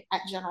targeted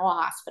at General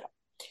Hospital.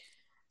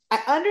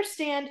 I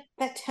understand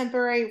that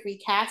temporary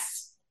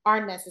recasts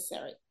are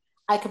necessary.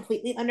 I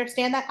completely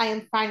understand that. I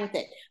am fine with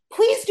it.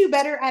 Please do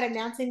better at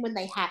announcing when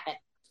they happen.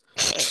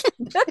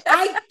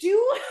 I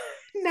do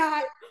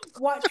not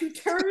want to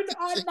turn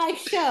on my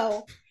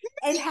show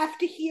and have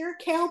to hear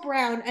Cale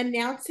Brown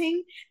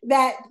announcing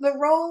that the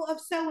role of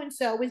so and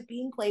so is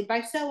being played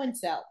by so and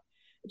so.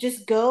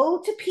 Just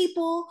go to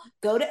People,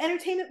 go to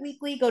Entertainment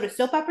Weekly, go to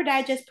Soap Opera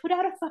Digest, put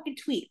out a fucking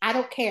tweet. I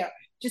don't care.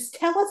 Just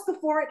tell us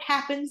before it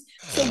happens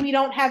so we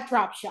don't have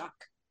drop shock.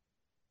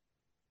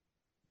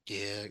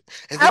 Yeah.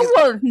 I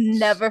will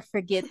never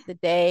forget the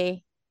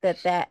day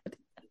that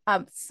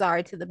I'm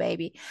sorry to the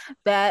baby,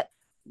 that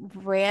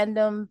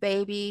random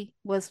baby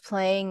was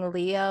playing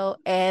Leo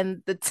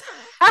and the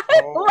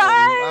Oh,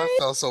 I timeline.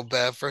 felt so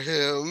bad for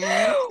him.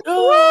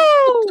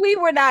 Woo! We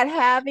were not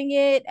having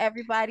it.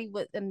 Everybody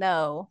would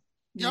no.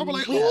 Y'all were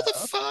like, who No.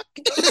 the fuck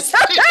is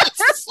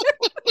this?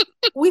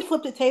 We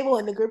flipped a table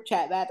in the group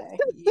chat that day.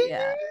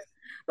 Yeah.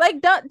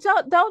 Like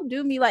don't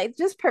do me like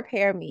just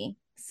prepare me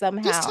Just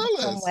somehow, tell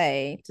some us.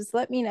 way. Just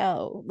let me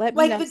know. Let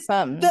me Like know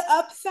something. the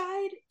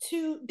upside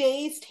to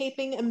days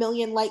taping a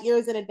million light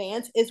years in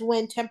advance is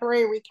when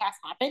temporary recasts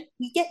happen,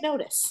 we get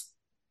notice.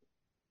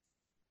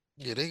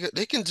 Yeah,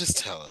 they can just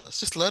tell us.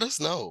 Just let us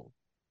know.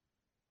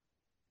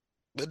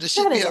 But this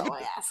shit That be is all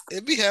happening. I ask.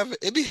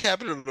 It be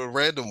happening on a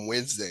random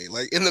Wednesday,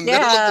 like in the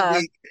middle of the Yeah.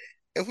 week.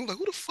 And we're like,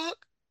 who the fuck?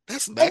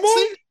 That's And Maxie?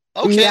 then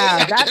Okay, Yeah,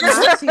 I that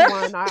guess. Maxi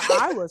one,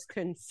 I was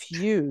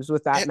confused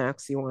with that And,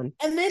 Maxi one.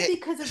 and then and-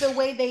 because of the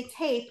way they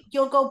tape,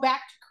 you'll go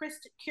back to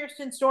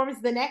Kirsten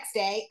Storms the next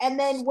day, and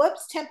then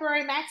whoops,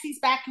 temporary Maxie's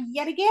back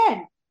yet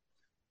again.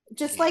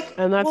 Just yeah. like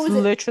And that's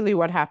literally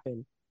what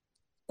happened.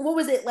 What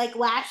was it like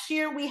last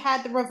year? We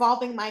had the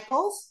revolving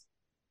Michaels.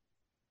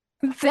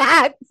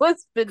 That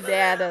was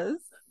bananas.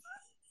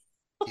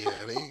 Yeah,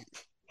 they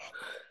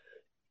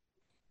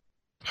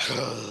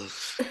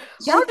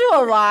Y'all do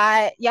a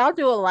lot. Y'all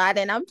do a lot.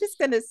 And I'm just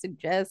gonna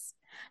suggest,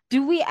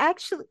 do we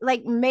actually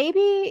like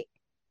maybe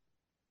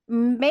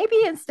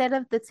instead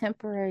of the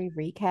temporary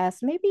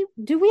recast, maybe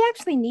do we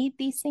actually need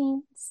these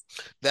scenes?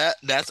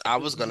 that's I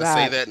was gonna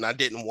say That that and I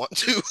didn't want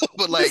to,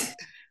 but like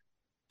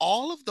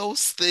all of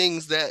those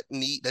things that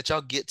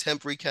y'all get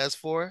temp recast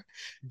for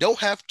don't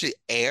have to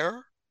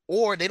air,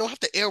 or they don't have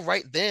to air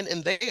right then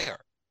and there.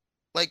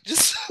 Like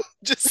just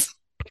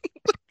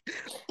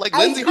like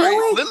I feel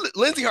like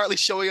Lindsay Hartley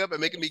showing up and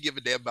making me give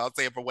a damn about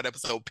saying for what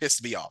episode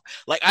pissed me off.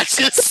 Like I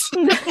just,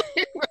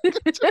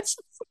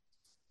 just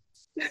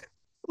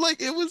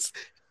like it was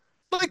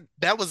like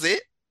that was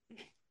it.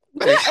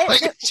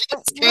 Like, she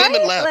just came and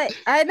Right? left. Like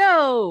I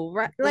know,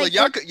 right? Like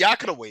y'all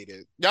could have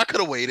waited. Y'all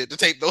could have waited to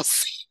tape those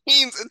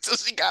scenes until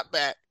she got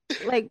back.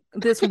 like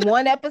this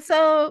one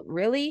episode,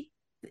 really?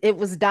 It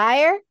was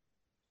dire.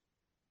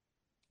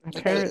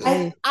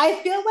 apparently. I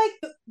feel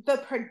like the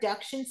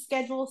production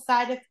schedule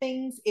side of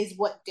things is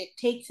what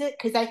dictates it,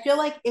 because I feel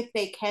like if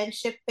they can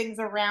shift things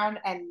around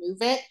and move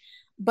it,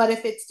 but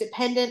if it's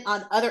dependent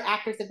on other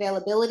actors'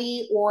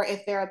 availability, or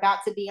if they're about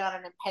to be on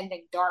an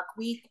impending dark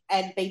week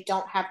and they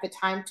don't have the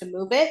time to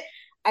move it,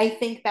 I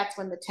think that's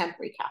when the temp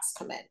recasts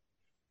come in.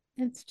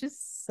 It's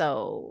just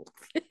so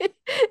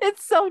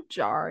it's so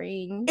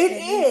jarring. It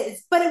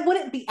is, but it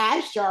wouldn't be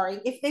as jarring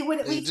if they would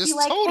at They least be just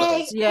like, told "Hey, us.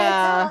 heads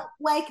Yeah. up,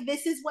 like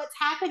this is what's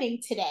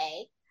happening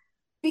today,"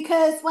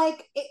 because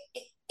like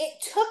it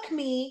took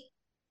me,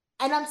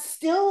 and I'm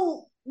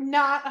still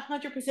not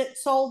 100%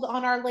 sold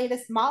on our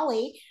latest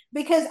Molly,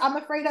 because I'm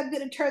afraid I'm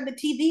going to turn the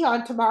TV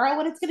on tomorrow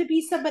and it's going to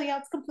be somebody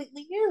else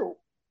completely new.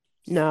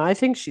 No, I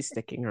think she's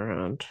sticking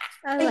around.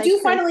 I do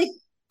finally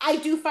I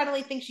do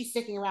finally think she's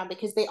sticking around,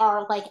 because they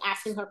are like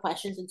asking her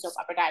questions in Soap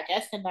Opera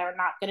Digest, and they're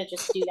not going to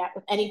just do that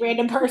with any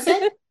random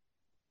person.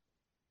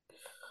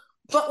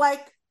 But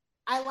like,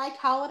 I liked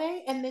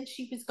Holiday, and then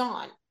she was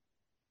gone.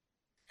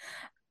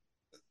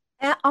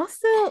 And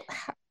also,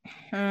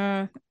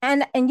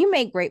 and you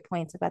make great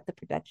points about the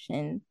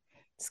production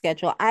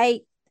schedule.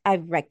 I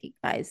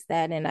recognize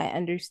that, and I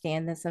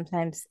understand that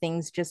sometimes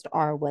things just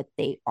are what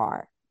they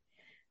are.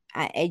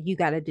 And you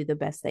got to do the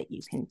best that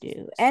you can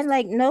do. And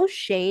like, no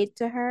shade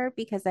to her,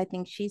 because I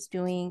think she's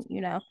doing,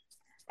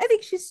 I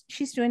think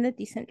she's doing a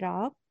decent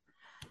job.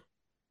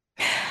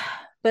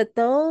 But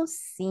those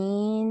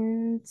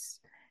scenes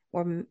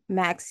where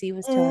Maxie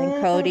was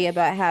telling Cody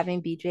about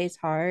having BJ's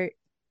heart.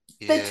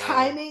 The Yeah.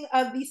 timing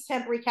of these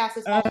temporary casts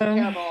is also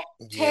terrible.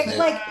 Yeah,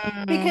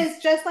 Like, because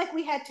just like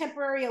we had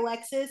temporary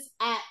Alexis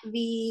at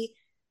the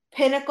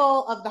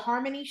pinnacle of the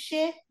Harmony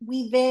shit,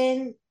 we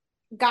then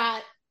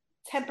got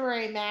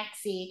temporary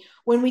Maxie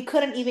when we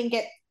couldn't even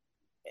get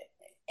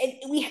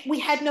we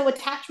had no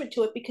attachment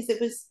to it because it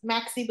was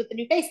Maxie with the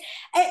new face,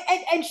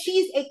 and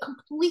she's a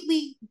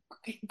completely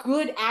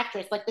good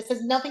actress. Like, this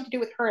has nothing to do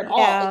with her at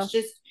all. It's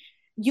just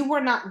you were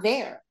not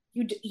there.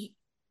 And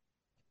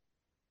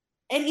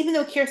even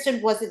though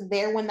Kirsten wasn't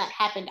there when that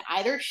happened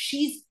either,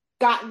 she's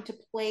gotten to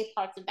play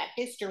parts of that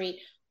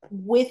history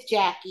with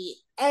Jackie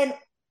and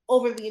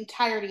over the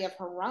entirety of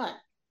her run.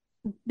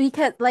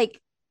 Because like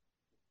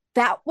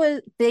that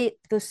was the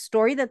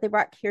story that they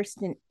brought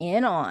Kirsten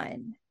in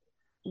on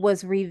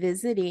was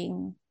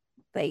revisiting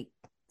like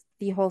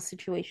the whole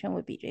situation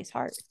with BJ's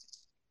heart.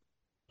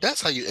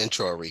 That's how you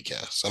intro a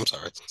recast. I'm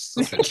sorry.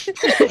 Yeah,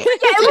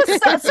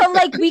 it was so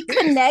like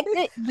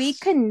we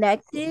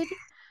connected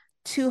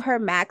to her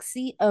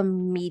Maxie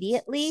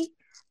immediately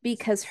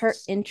because her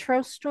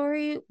intro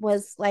story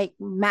was like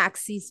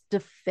Maxie's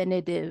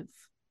definitive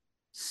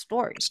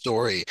story.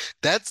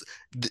 That's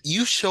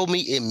you show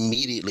me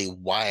immediately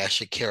why I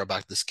should care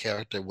about this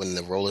character when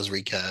the role is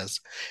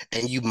recast,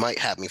 and you might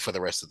have me for the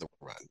rest of the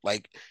run.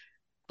 Like,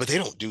 but they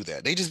don't do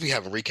that. They just be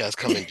having recasts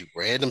come and do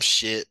random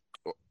shit,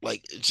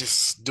 like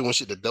just doing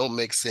shit that don't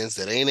make sense,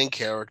 that ain't in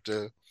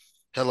character.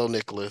 Hello,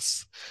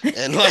 Nicholas,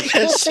 and like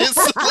it's just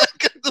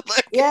like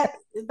Yeah,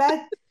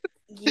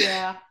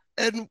 yeah.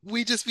 and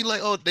we just be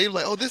like, oh, they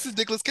like, oh, this is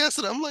Nicholas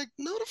Cassidy. I'm like,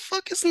 no, the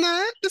fuck it's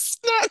not. This is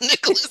not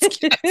Nicholas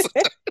Cassidy.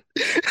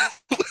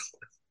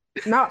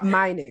 Not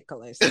my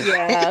Nicholas.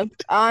 Yeah,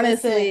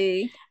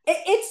 honestly.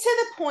 It's to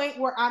the point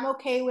where I'm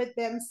okay with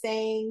them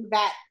saying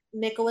that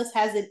Nicholas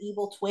has an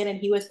evil twin and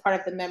he was part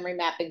of the memory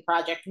mapping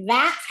project.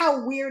 That's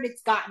how weird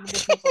it's gotten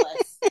with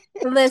Nicholas.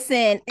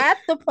 Listen, at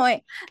the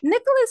point,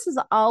 Nicholas is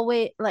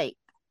always like,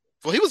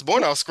 well, he was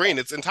born off screen.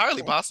 It's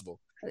entirely possible.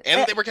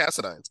 And they were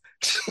Cassidines.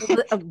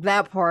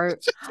 that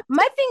part.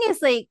 My thing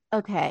is like,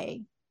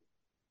 okay,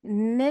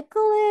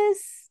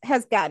 Nicholas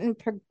has gotten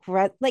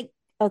progress. Like,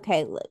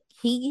 okay, look,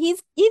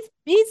 he's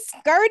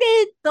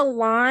skirted the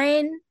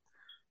line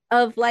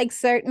of like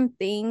certain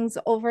things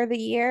over the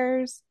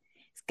years.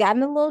 It's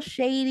gotten a little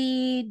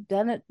shady,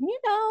 done it,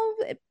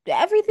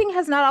 everything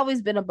has not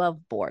always been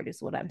above board,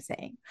 is what I'm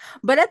saying.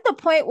 But at the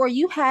point where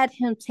you had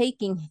him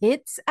taking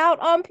hits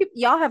out on people,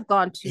 y'all have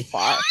gone too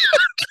far.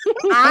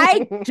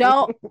 I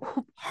don't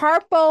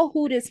Harpo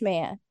who this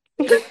man.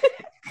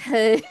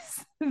 Because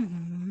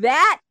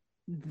that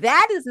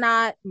is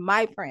not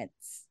my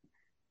prince.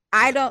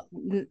 I don't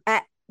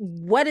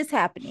what is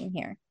happening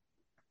here?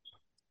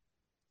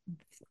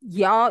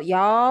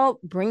 Y'all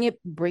bring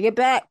it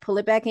back, pull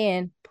it back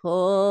in.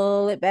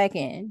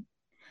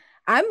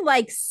 I'm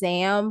like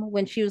Sam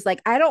when she was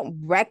like, I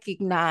don't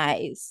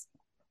recognize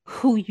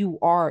who you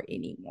are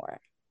anymore.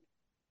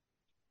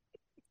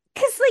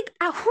 Cause like,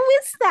 who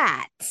is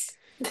that?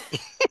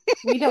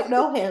 We don't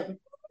know him.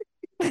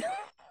 And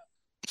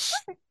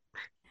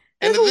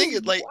the thing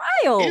is, like,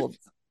 wild.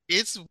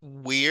 It's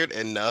weird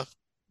enough,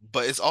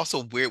 but it's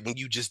also weird when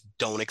you just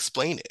don't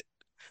explain it.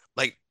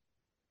 Like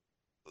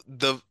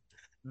the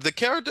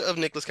character of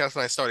Nicholas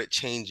Castle started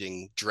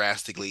changing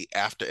drastically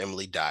after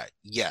Emily died.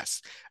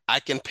 Yes, I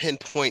can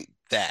pinpoint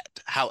that.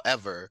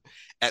 However,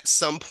 at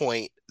some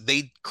point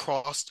they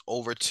crossed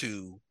over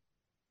to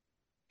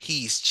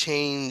he's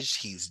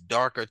changed, he's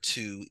darker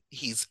to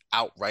he's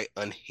outright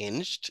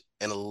unhinged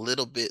and a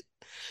little bit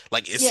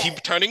like is he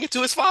turning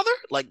into his father?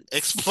 Like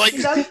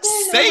say around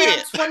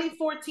it.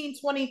 2014,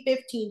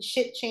 2015,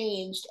 shit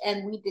changed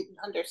and we didn't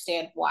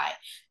understand why.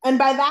 And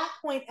by that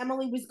point,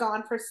 Emily was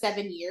gone for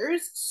 7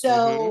 years.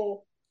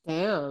 So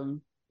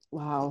damn.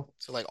 Wow.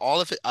 So like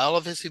all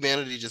of his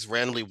humanity just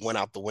randomly went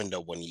out the window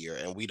one year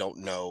and we don't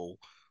know.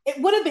 It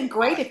would have been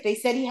great if they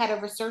said he had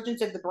a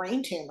resurgence of the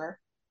brain tumor.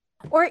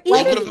 Or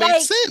even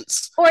like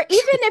sense. Or even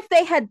if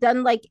they had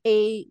done like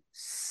a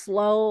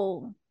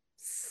slow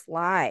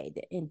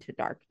slide into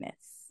darkness.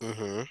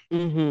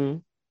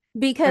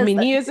 Because I mean,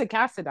 he is a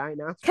Cassidine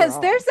now. Because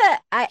there's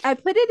I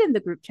put it in the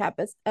group chat,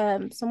 but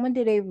someone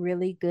did a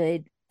really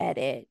good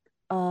edit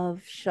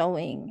of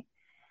showing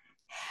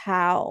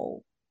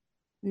how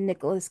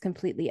Nicholas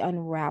completely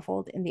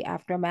unraveled in the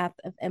aftermath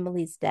of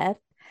Emily's death.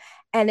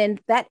 And in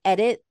that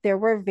edit, there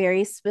were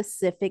very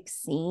specific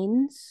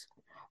scenes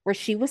where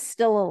she was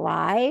still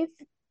alive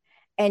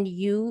and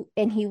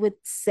he would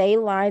say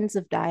lines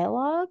of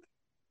dialogue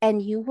and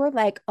you were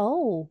like,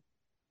 oh,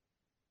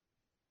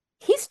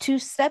 he's 2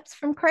 steps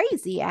from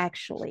crazy,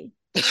 actually.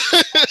 Like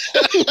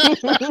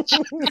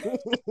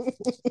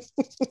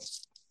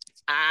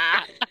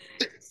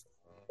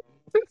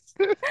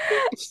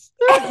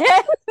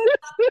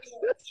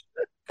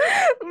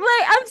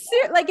I'm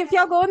serious. Like if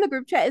y'all go in the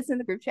group chat, it's in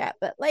the group chat.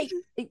 But like,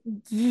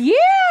 yeah,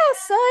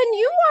 son,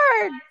 you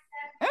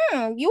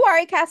are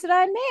a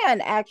Cassidine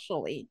man,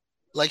 actually.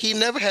 Like he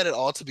never had it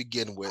all to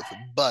begin with,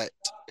 but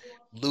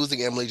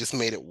losing Emily just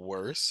made it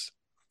worse.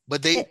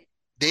 But they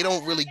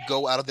don't really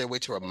go out of their way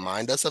to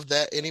remind us of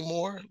that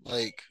anymore.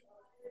 Like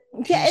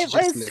he's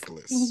just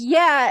Nicholas.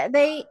 Yeah,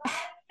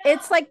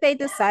 it's like they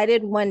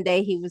decided one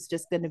day he was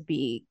just gonna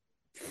be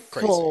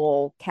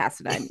full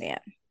Cassidine man.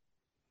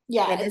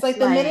 Yeah, it's like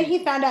the minute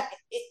he found out,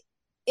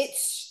 it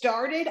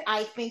started,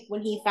 I think,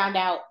 when he found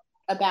out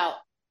about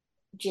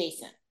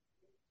Jason.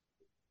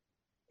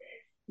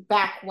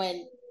 Back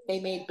when they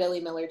made Billy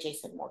Miller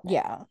Jason Morgan.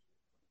 Yeah.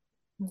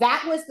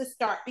 That was the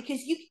start,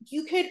 because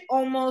you could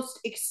almost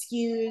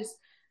excuse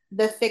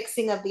the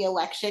fixing of the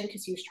election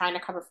because he was trying to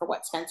cover for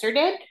what Spencer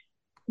did.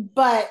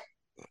 But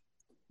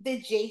the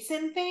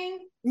Jason thing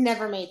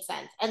never made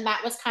sense. And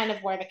that was kind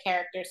of where the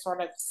character sort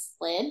of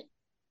slid.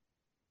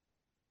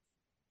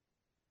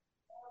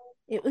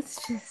 It was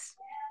just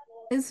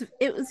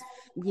It was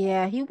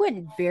yeah, he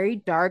went very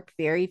dark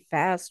very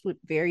fast with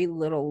very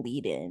little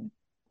lead in.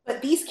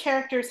 But these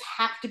characters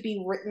have to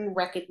be written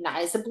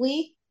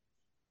recognizably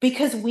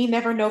because we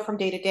never know from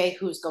day to day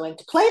who's going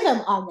to play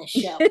them on this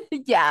show.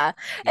 Yeah.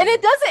 And Yeah.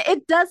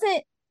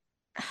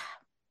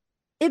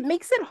 it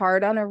makes it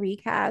hard on a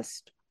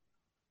recast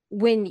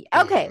when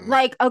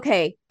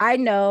Mhm. I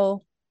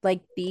know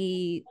like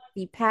the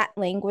pat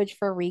language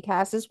for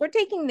recast is we're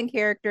taking the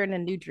character in a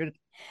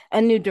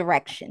new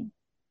direction.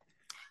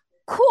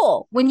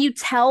 Cool. When you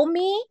tell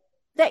me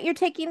that you're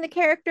taking the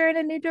character in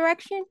a new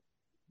direction,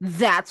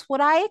 that's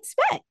what I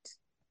expect.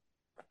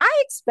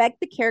 I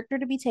expect the character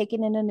to be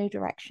taken in a new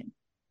direction.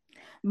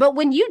 But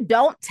when you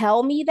don't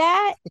tell me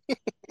that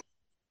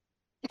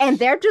and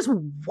they're just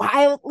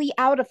wildly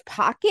out of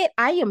pocket,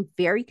 I am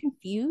very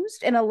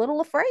confused and a little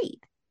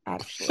afraid,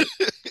 actually.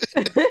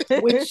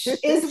 Which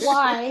is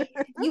why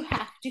you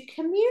have to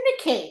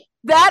communicate.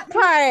 That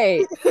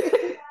part.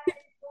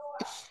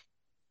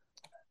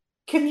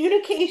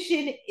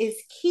 Communication is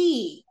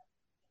key.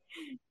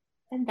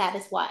 And that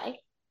is why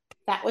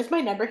that was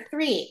my number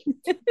 3.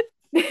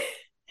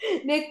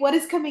 Nick, what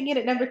is coming in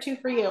at number 2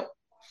 for you?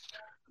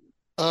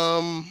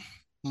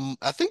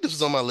 I think this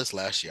was on my list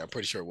last year. I'm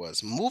pretty sure it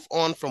was. Move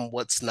on from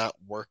what's not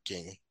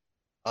working.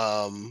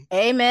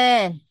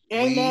 Amen.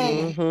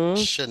 Amen.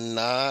 We should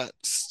not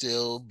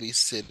still be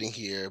sitting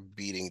here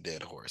beating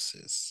dead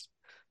horses.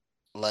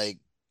 Like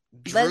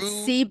Let Drew,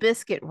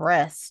 Seabiscuit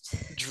rest.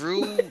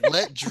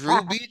 let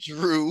Drew be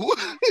Drew.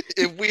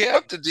 If we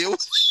have to deal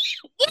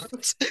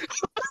with it.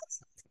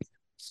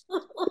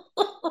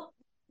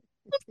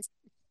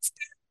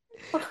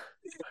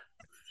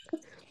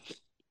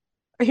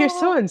 You're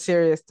so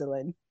unserious,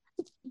 Dylan.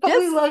 But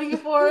we love you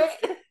for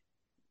it.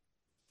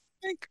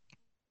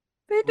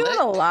 They're doing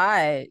a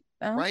lot.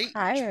 I'm Write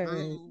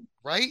tired.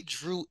 write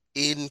Drew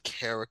in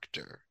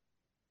character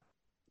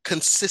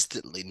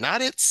consistently,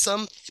 not in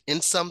some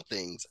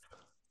things,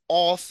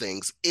 all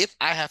things. If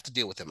I have to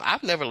deal with him,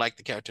 I've never liked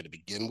the character to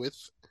begin with,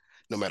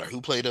 no matter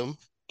who played him.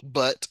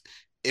 But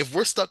if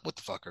we're stuck with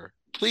the fucker,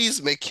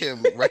 please make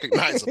him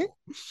recognizable.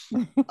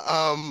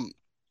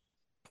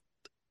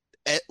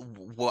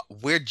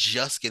 We're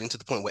just getting to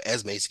the point where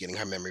Esme's getting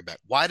her memory back.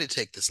 Why did it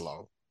take this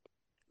long?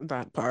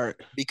 That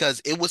part.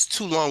 Because it was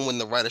too long when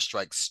the writer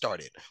strike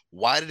started.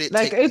 Why did it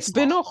Like take it's this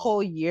been long? a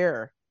whole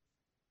year.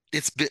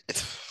 It's been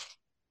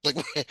like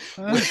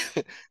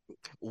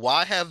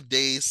why have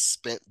days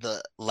spent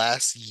the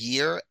last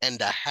year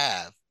and a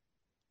half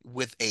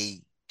with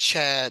a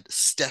Chad,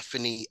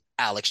 Stephanie,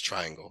 Alex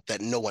triangle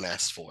that no one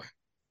asked for?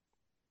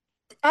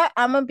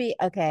 I'm gonna be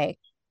okay.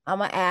 I'm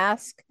gonna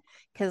ask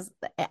because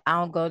I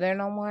don't go there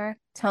no more.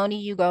 Tony,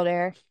 you go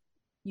there.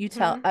 You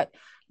tell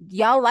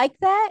y'all like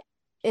that?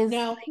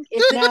 No,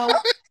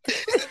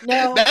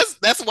 no.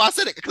 That's why I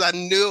said it, because I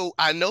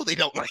know they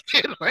don't like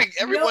it. Like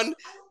everyone,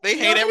 they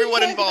hate everyone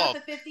cares involved.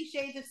 about the 50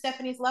 Shades of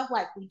Stephanie's love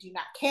life. We do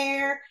not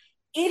care.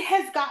 It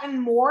has gotten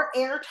more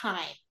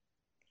airtime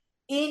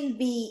in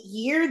the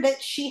year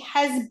that she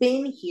has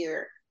been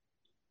here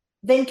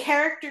than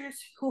characters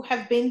who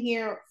have been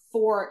here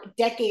for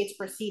decades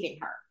preceding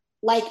her.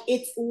 Like,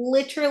 it's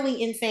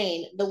literally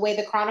insane the way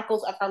the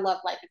chronicles of her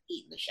love life have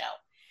eaten the show.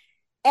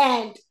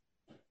 And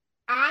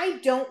I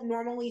don't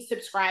normally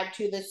subscribe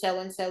to the so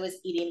and so is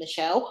eating the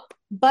show,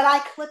 but I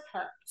clip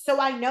her. So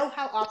I know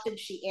how often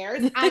she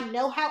airs. I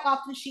know how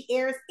often she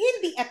airs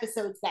in the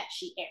episodes that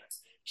she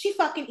airs. She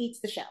fucking eats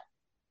the show.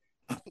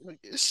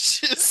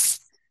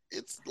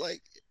 It's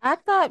like, I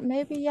thought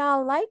maybe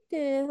y'all liked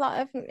it.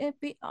 Like it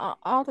be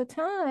all the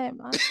time.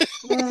 No.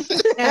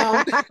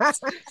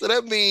 So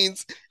that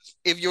means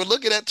if you're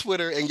looking at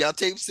Twitter and y'all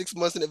tape 6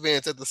 months in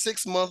advance, at the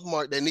 6-month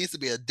mark, there needs to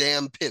be a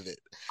damn pivot.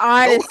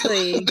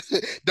 Honestly,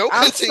 don't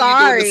I'm continue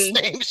sorry. doing the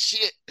same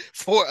shit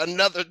for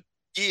another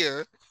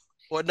year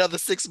or another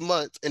 6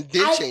 months and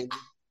then change.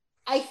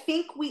 I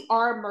think we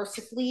are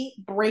mercifully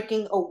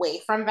breaking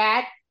away from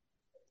that.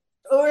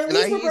 Or at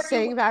least Are you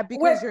saying that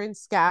because you're in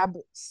scab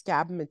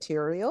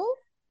material?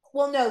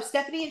 Well, no,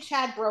 Stephanie and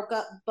Chad broke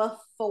up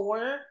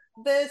before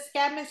the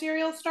scab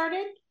material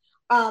started.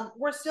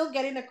 We're still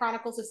getting the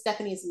chronicles of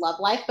Stephanie's love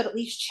life, but at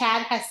least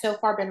Chad has so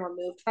far been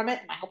removed from it,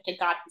 and I hope to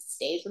God he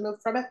stays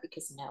removed from it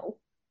because no.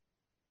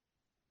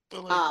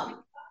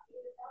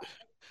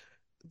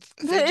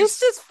 It's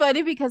just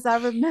funny because I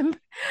remember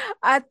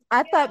I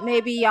thought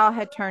maybe y'all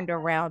had turned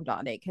around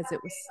on it because it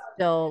was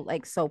still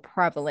like so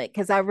prevalent.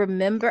 Because I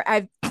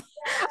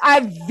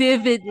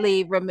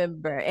vividly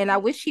remember, and I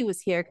wish he was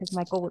here because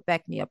Michael would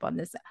back me up on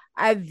this.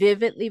 I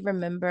vividly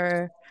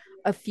remember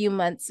a few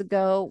months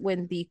ago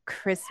when the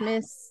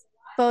Christmas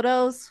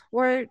photos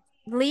were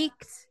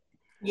leaked.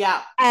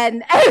 Yeah.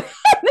 And I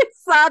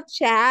saw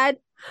Chad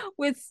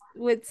with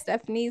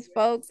Stephanie's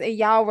folks, and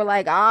y'all were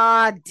like,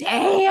 "Ah,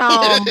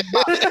 damn."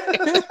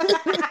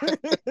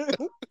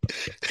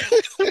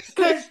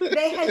 Because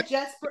they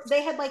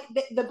had like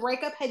the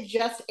breakup had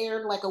just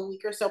aired like a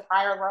week or so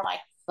prior. We're like,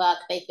 fuck,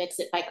 they fixed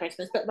it by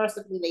Christmas, but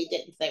mercifully they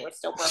didn't. They were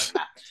still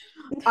broken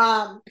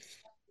up.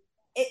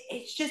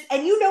 it's just,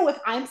 and you know, if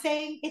I'm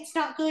saying it's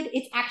not good,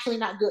 it's actually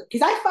not good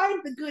because I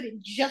find the good in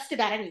just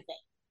about anything.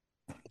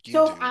 You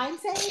So if do. I'm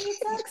saying it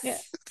Yeah.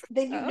 sucks,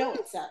 then you know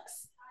it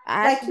sucks.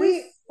 I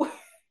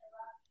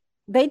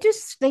Like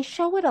just they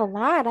show it a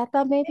lot. I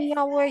thought maybe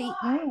y'all were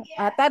eating.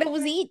 I thought it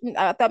was eating.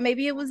 I thought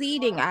maybe it was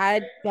eating.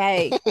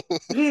 Hey,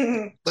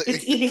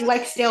 it's eating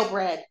like stale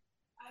bread.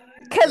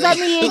 because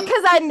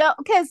I know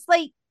because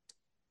like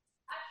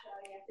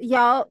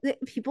y'all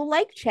people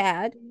like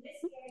Chad,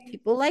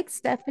 people like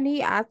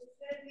Stephanie. I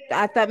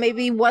thought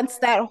maybe once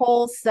that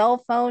whole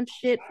cell phone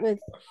shit with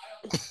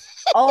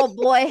old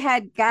boy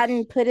had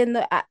gotten put in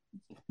the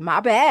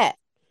my bad.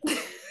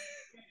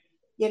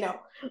 You know,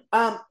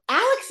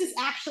 Alex is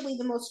actually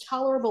the most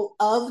tolerable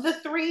of the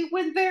three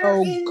when they're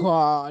Oh in.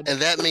 God. And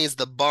that means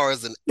the bar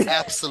is an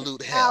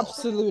absolute hell.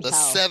 Absolute The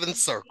hell. seventh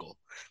circle.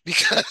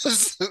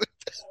 Because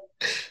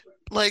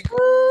like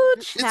Ooh,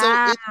 it's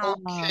child.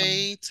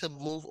 okay to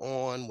move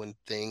on when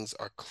things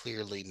are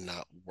clearly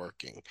not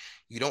working.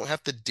 You don't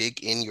have to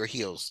dig in your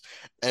heels.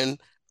 And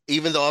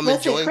even though I'm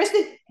Listen, enjoying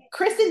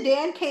Chris and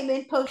Dan came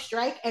in post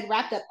strike and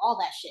wrapped up all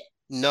that shit.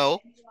 no,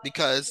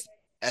 because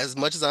as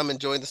much as I'm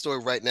enjoying the story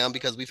right now,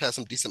 because we've had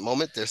some decent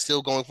moments, they're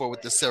still going forward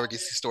with the surrogacy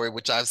story,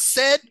 which I've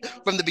said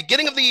from the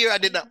beginning of the year I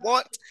did not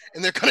want,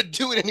 and they're gonna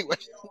do it anyway.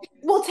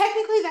 Well,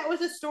 technically, that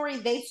was a story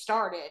they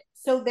started,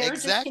 so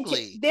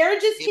Exactly. they're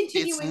just If it's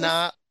continuing this.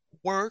 not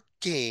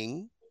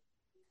working,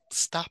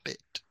 stop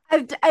it.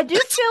 I do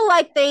feel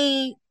like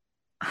they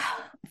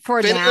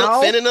for now.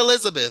 Finn and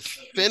Elizabeth.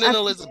 Finn and I,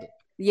 Elizabeth.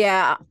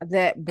 yeah,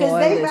 that Because boy.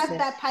 they wrapped Listen,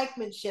 that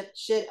pikeman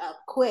shit up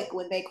quick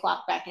when they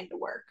clocked back into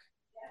work.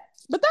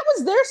 But that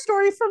was their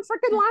story from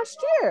freaking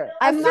last year.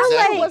 I And feel that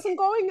Exactly. show wasn't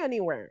going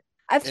anywhere.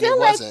 I And it feel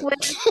like wasn't.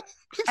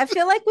 I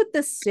feel like with the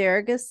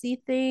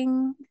surrogacy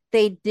thing,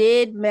 they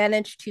did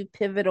manage to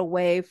pivot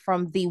away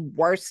from the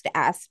worst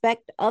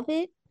aspect of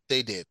it.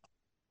 They did.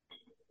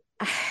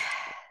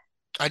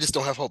 I just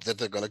don't have hope that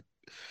they're gonna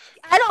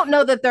I don't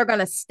know that they're going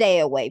to stay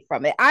away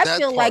from it. I that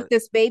feel like part,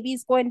 this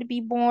baby's going to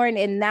be born,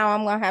 and now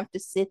I'm going to have to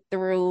sit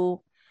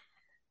through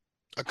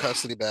a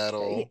custody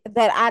battle.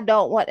 that. I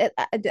don't want it.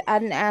 I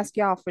didn't ask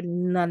y'all for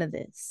none of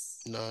this.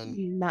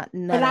 None. Not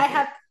none And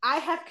of it. I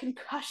have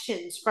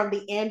concussions from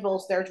the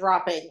anvils they're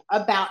dropping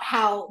about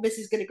how this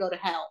is going to go to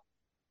hell.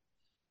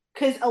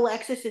 Because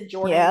Alexis and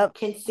Jordan Yep.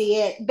 can see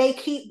it. They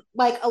keep,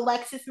 like,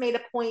 Alexis made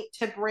a point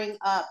to bring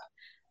up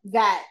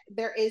that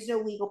there is no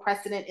legal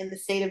precedent in the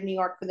state of New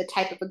York for the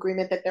type of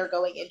agreement that they're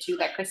going into,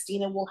 that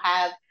Christina will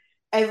have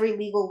every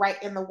legal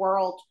right in the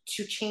world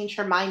to change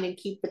her mind and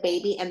keep the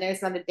baby, and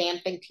there's not a damn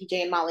thing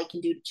TJ and Molly can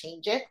do to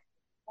change it.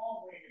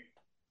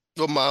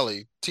 Well,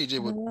 Molly, TJ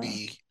would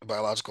be a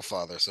biological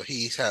father, so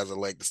he has a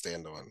leg to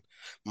stand on.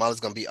 Molly's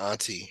gonna be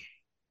auntie.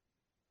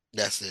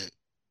 That's it.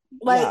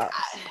 Like, Yeah.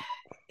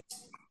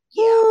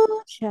 Yeah.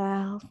 Ooh,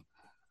 child.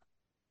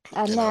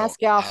 I didn't You know,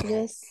 ask y'all for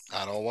this.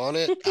 I don't want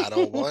it. I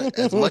don't want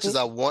as much as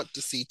I want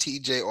to see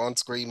TJ on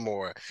screen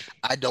more.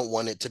 I don't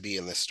want it to be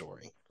in this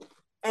story.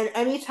 And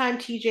anytime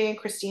TJ and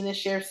Christina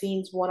share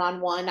scenes one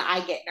on one, I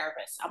get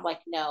nervous. I'm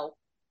like, no,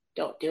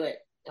 don't do it.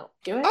 Don't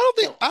do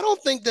it. I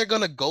don't think they're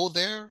gonna go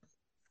there,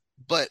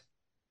 but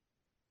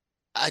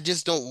I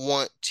just don't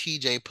want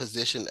TJ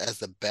positioned as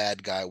the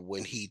bad guy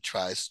when he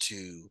tries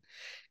to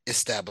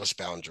establish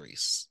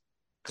boundaries,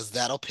 because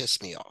that'll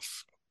piss me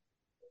off.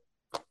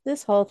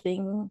 This whole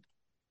thing,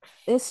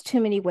 there's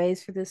too many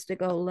ways for this to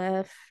go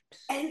left.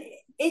 And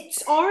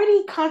it's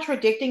already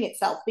contradicting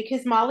itself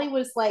because Molly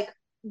was like,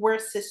 we're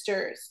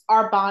sisters.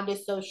 Our bond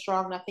is so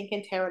strong, nothing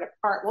can tear it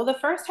apart. Well, the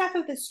first half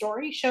of the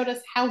story showed us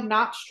how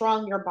not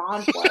strong your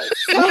bond was.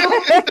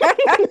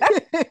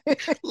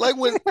 Like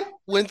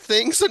when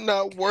things are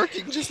not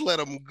working, just let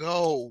them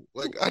go.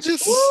 Like I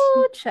just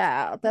Ooh,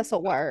 child. That's a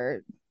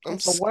word.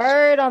 That's a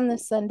word on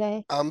this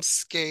Sunday. I'm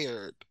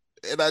scared,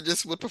 and I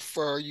just would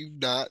prefer you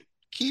not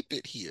keep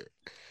it here.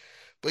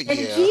 But And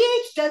yeah,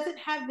 GH doesn't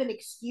have an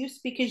excuse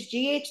because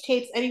GH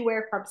tapes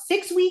anywhere from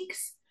 6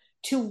 weeks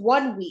to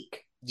 1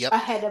 week yep.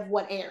 ahead of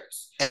what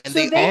airs. And so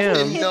they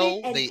can know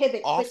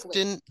pivot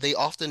quickly. they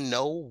often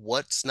know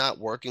what's not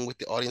working with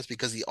the audience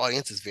because the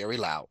audience is very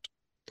loud.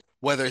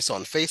 Whether it's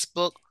on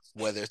Facebook,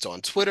 whether it's on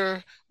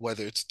Twitter,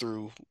 whether it's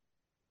through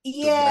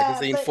the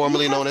magazine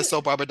formerly known as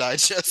Soap Opera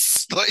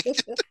Digest. Like,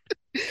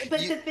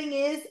 but the thing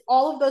is,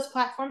 all of those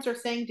platforms are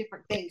saying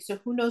different things, so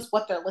who knows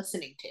what they're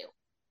listening to?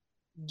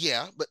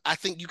 Yeah, but I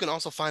think you can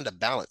also find a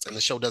balance, and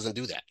the show doesn't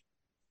do that.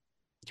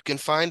 You can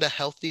find a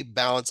healthy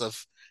balance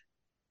of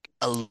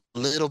a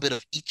little bit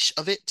of each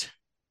of it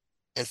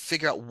and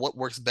figure out what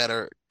works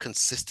better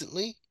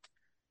consistently,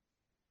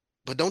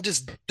 but don't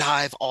just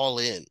dive all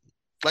in.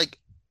 Like,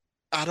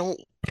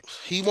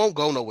 he won't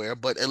go nowhere,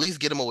 but at least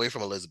get him away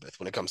from Elizabeth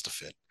when it comes to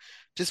Finn.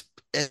 Just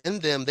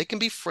end them. They can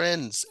be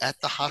friends at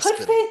the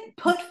hospital.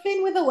 Put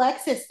Finn with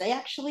Alexis. They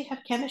actually have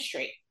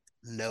chemistry.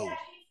 No.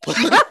 Well,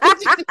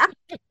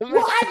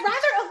 I'd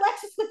rather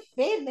Alexis with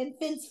Finn than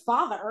Finn's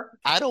father.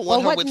 I don't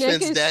want her with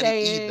Nick Finn's daddy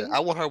saying, either. I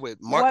want her with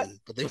Martin,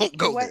 but they won't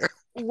go there.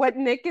 What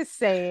Nick is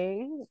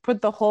saying,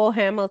 put the whole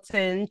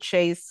Hamilton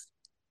Chase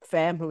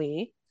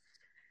family,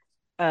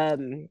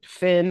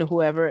 Finn,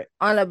 whoever,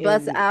 On a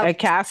bus in out. a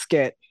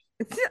casket.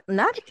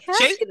 Not a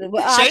Chase, casket.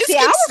 Chase See, I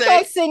can was stay.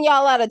 gonna send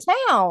y'all out of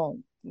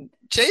town.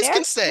 Chase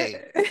can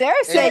stay. Sarah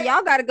said And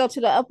y'all got to go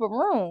to the upper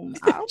room.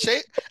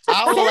 Chase,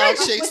 I'll allow Sarah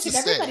just Chase wishing to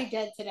everybody stay.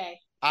 dead today.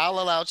 I'll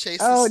allow Chase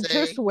to Oh, stay.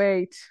 just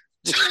wait.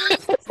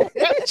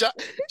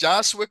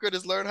 Josh Swickard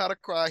has learned how to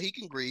cry. He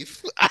can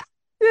grieve.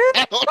 Ooh.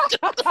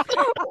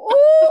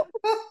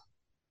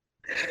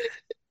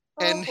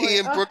 And boy. he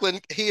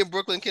and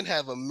Brooklyn can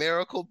have a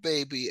miracle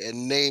baby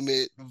and name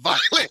it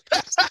Violet.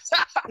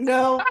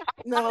 No,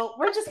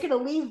 we're just gonna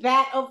leave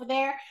that over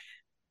there.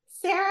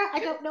 Sarah, I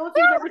don't know if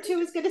your number 2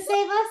 is gonna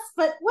save us,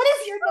 but what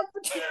is your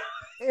number 2?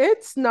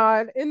 It's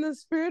not. In the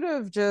spirit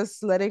of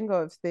just letting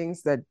go of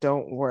things that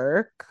don't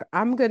work,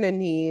 I'm gonna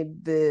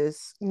need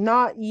this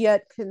not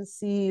yet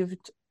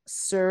conceived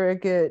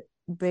surrogate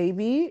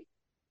baby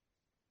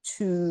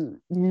to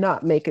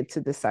not make it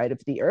to the side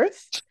of the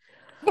earth.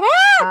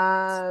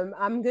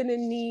 I'm gonna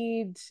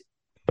need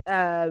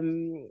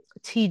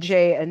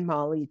TJ and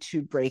Molly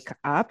to break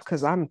up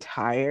because I'm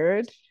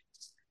tired.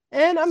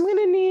 And I'm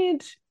gonna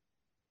need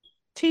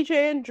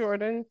TJ and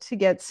Jordan to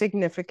get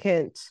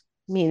significant,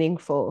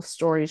 meaningful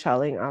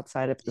storytelling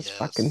outside of this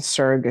fucking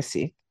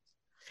surrogacy.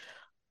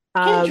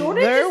 Can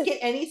Jordan just get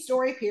any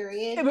story,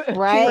 period?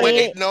 Right.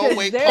 Wait,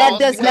 that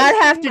does not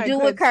have to do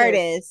with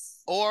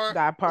Curtis. Or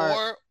that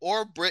part.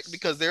 Or Brick,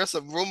 because there are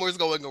some rumors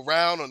going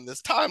around on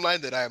this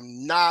timeline that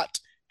I'm not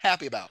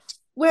happy about.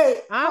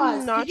 Wait,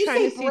 I'm not Did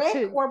trying you to say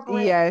Brick or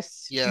Brick?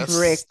 Yes,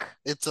 Brick.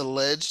 It's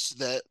alleged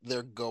that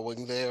they're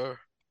going there.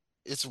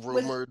 It's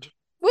rumored.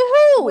 With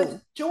who?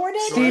 With Jordan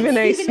Stephen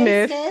A.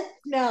 Smith.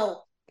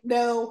 No.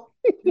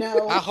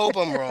 I hope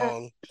I'm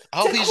wrong. I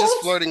hope he's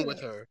just flirting with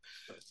her.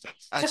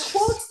 To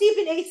quote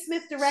Stephen A.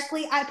 Smith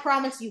directly, I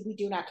promise you we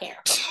do not care.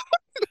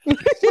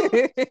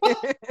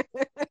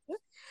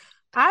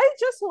 I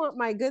just want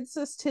my good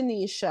sis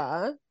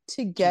Tanisha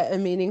to get a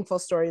meaningful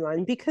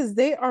storyline because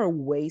they are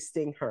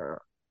wasting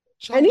her.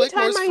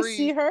 Anytime I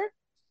see her,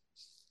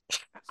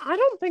 I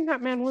don't think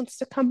that man wants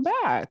to come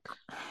back.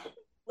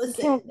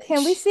 Listen,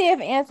 can we see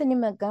if Anthony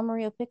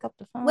Montgomery will pick up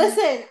the phone?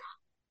 Listen,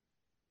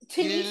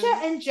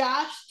 Tanisha and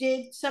Josh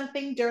did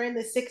something during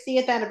the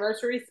 60th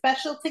anniversary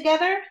special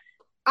together.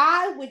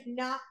 I would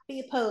not be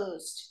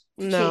opposed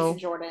to Chase and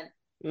Jordan.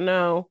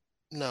 No.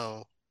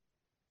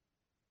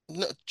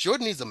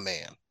 Jordan needs a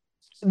man.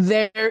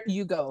 There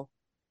you go.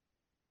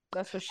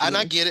 That's what she and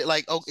needs. I get it.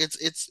 Like, oh,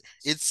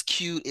 it's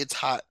cute, it's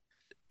hot,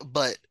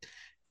 but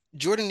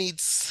Jordan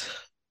needs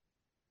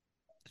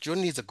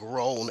a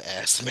grown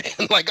ass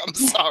man. Like, I'm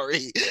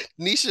sorry,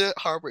 Nisha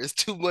Harper is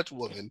too much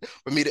woman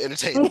for me to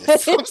entertain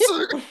this. I'm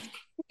sorry.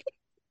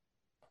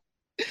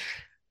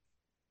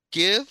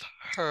 Give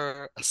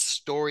her a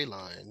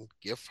storyline.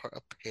 Give her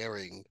a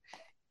pairing.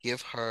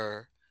 Give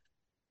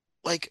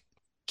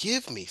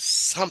me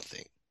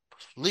something,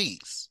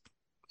 please.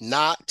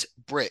 Not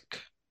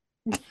Brick.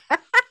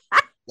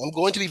 I'm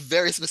going to be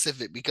very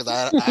specific because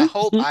I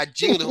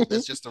genuinely hope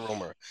that's just a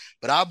rumor,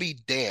 but I'll be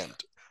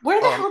damned. Where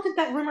the hell did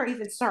that rumor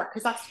even start?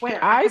 Because I swear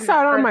I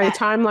saw it on my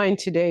timeline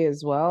today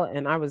as well,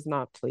 and I was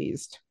not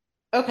pleased.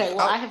 Okay,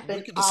 well, I have been.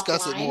 We can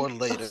discuss it more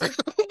later.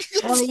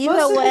 Well, you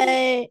know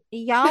what,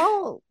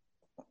 y'all.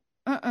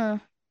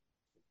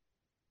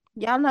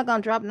 Y'all not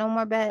gonna drop no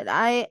more bad.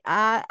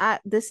 I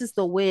this is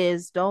the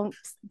Wiz. Don't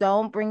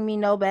bring me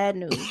no bad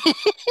news.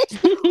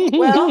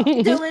 Well,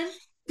 Dylan,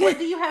 what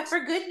do you have for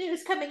good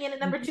news coming in at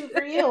number 2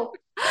 for you?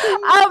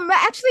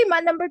 Actually, my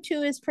number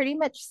 2 is pretty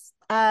much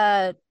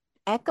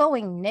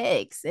echoing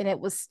Nick's, and it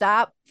was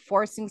stop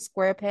forcing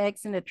square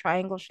pegs into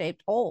triangle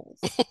shaped holes.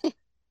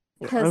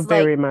 Because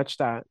very much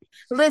that.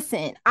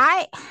 Listen,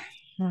 I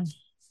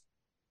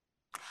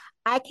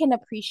can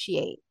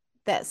appreciate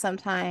that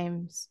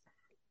sometimes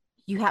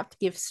you have to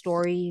give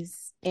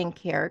stories and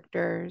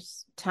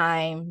characters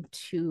time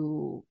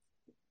to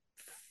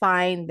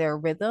find their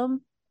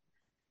rhythm.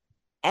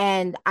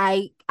 And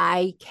I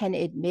can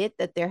admit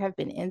that there have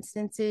been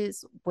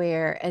instances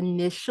where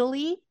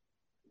initially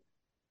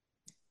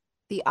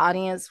the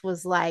audience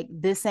was like,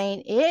 this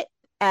ain't it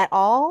at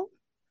all.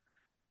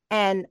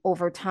 And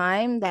over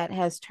time that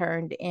has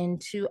turned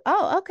into,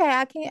 oh, okay,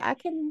 I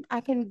can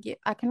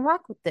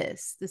rock with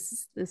this.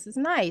 This is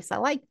nice. I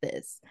like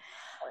this.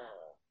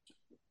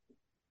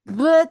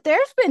 But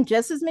there's been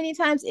just as many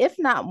times, if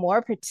not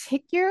more,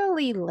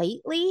 particularly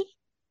lately,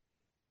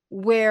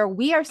 where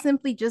we are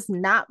simply just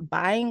not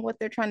buying what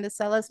they're trying to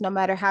sell us, no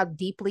matter how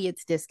deeply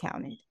it's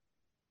discounted.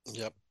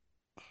 Yep.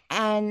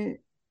 And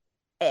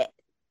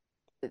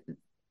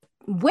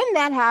when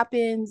that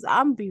happens,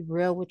 I'm gonna be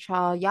real with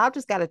y'all. Y'all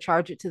just got to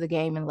charge it to the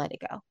game and let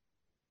it go.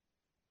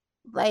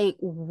 Like,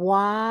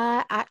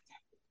 why? I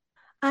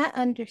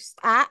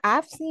understand.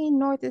 I've seen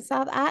North and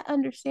South. I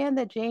understand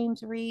that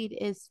James Reed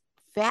is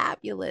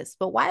fabulous,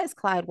 but why is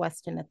Clyde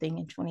Weston a thing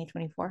in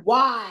 2024?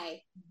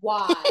 Why?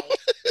 Why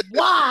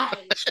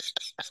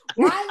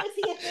was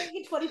he a thing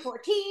in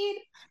 2014?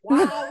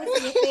 Why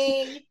was he a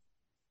thing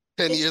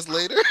 10 years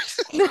later?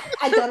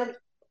 I don't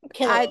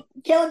kill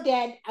him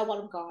dead. I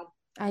want him gone.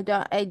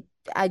 I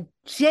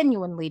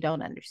genuinely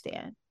don't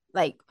understand.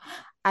 Like,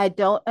 I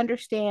don't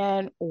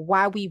understand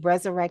why we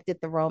resurrected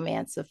the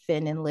romance of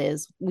Finn and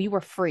Liz. We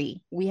were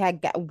free. We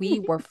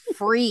were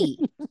free.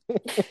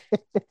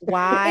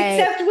 Why?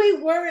 Except we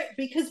weren't,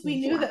 because we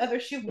knew the other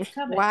shoe was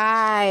coming.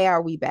 Why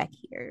are we back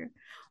here?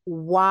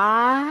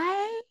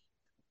 Why?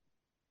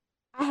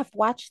 I have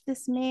watched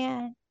this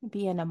man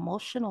be an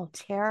emotional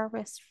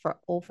terrorist for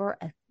over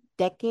a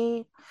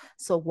decade.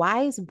 So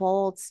why is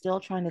Bold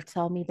still trying to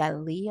tell me that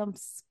Liam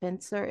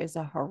Spencer is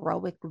a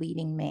heroic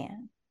leading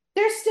man?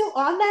 They're still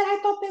on that? I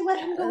thought they let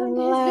him go into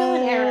his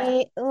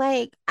villain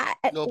era.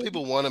 No,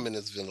 people want him in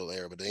his villain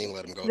era, but they ain't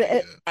let him go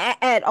there yet.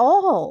 At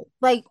all.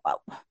 Like,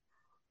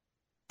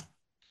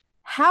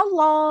 how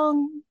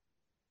long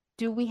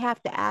do we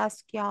have to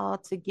ask y'all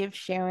to give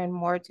Sharon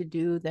more to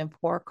do than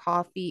pour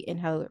coffee in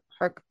her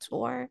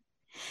couture?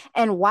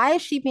 And why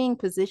is she being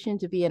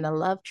positioned to be in a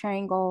love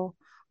triangle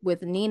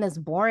with Nina's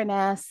boring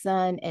ass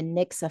son and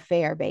Nick's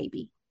affair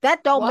baby?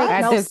 That don't What? make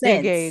At no this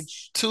sense. big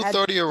age. Two At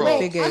 30-year-olds.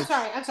 big age.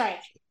 I'm sorry.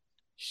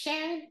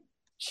 Sharon,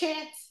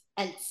 Chance,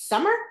 and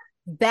Summer?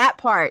 That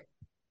part.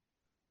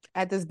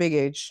 At this big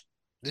age.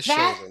 This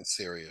That show isn't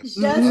serious.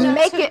 Does not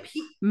Make it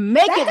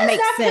make that it does make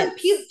not sense.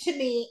 compute to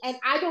me, and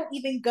I don't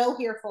even go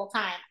here full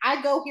time.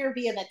 I go here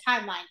via the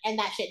timeline, and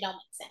that shit don't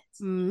make sense.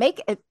 Make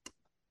it.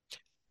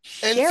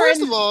 And Sharon,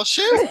 first of all,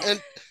 Sharon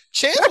and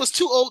Chance was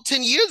too old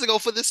 10 years ago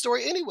for this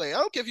story anyway. I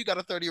don't care if you got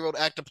a 30-year-old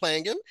actor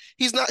playing him.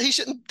 He's not, he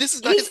shouldn't, this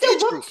is not He his still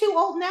age looks group. too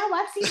old now.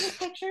 I've seen his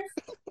pictures.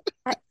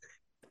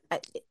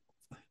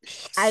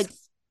 I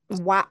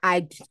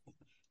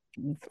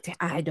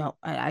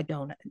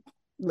don't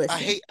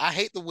listen. I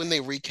hate the when they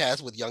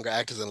recast with younger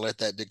actors and let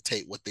that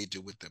dictate what they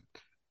do with them.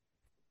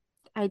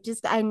 I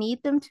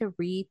need them to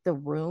read the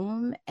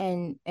room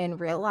and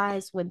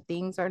realize when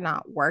things are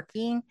not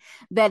working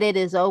that it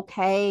is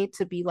okay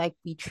to be like,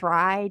 we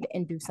tried,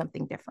 and do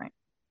something different.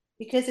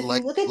 Because if you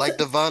look at like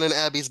Devon and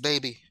Abby's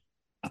baby.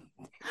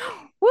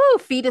 Woo,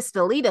 fetus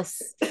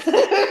deletus.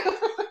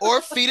 Or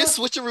fetus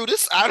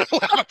switcherootus. I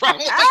don't have a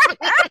problem with that.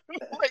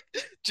 Like,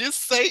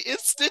 just say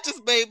it's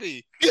Stitch's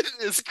baby.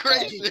 It's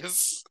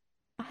gracious.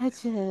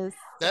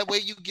 That way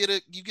you get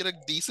a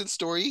decent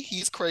story.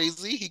 He's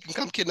crazy. He can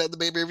come kidnap the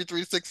baby every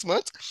 3 to 6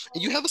 months,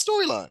 and you have a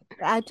storyline.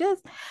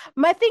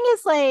 My thing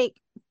is, like,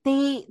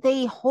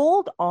 they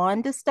hold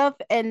on to stuff,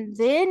 and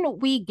then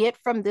we get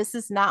from this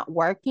is not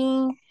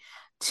working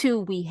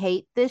to we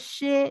hate this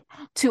shit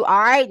to all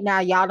right, now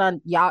y'all done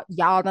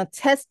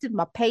tested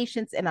my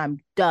patience and I'm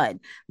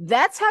done.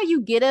 That's how you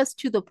get us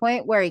to the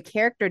point where a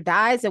character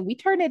dies and we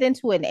turn it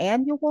into an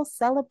annual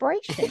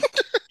celebration.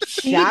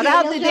 Shout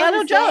out to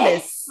Daniel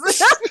Jonas.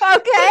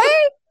 Okay.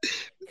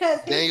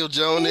 Daniel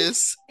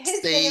Jonas.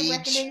 His day of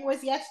reckoning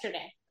was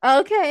yesterday.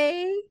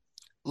 Okay.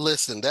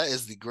 Listen, that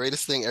is the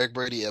greatest thing Eric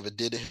Brady ever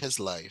did in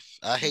his life.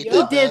 I hate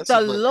he did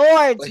the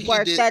Lord's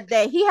work that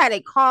day. He had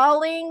a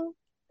calling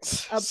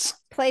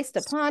placed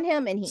upon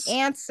him, and he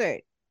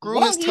answered.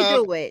 Won't he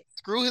do it?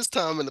 Screw his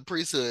time in the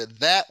priesthood.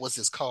 That was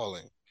his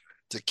calling,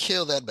 to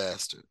kill that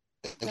bastard,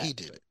 and he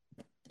did it.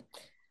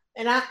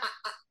 And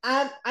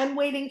I'm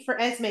waiting for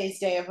Esme's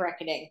day of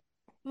reckoning.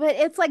 But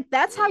it's like,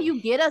 that's how you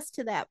get us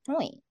to that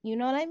point. You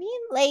know what I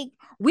mean? Like,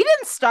 we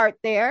didn't start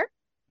there.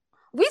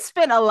 We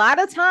spent a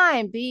lot of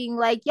time being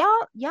like,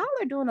 y'all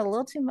are doing a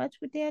little too much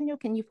with Daniel.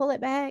 Can you pull it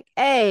back?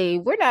 Hey,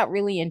 we're not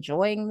really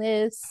enjoying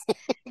this.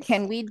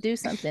 Can we do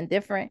something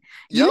different?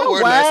 Y'all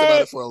were nice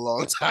about it for a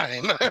long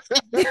time.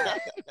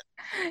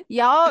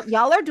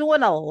 y'all are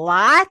doing a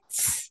lot,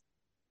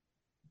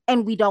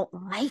 and we don't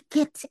like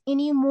it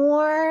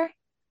anymore.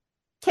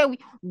 Can we?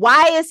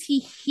 Why is he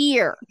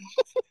here?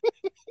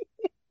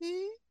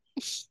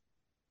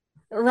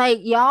 Like,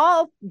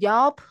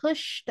 y'all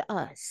pushed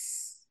us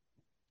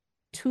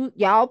to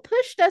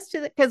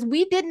the, because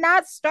we did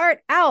not start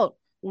out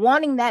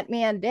wanting that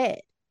man dead.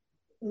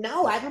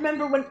 No, I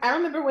remember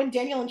when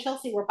Daniel and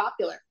Chelsea were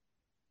popular.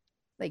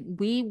 Like,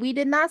 we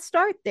did not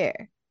start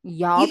there.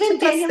 Y'all even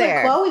took Daniel us there.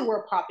 And Chloe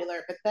were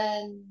popular, but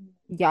then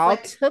y'all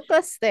took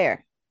us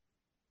there.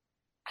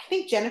 I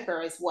think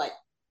Jennifer is what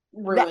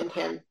ruined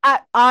him.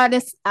 I'm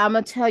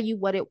gonna tell you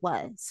what it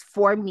was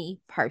for me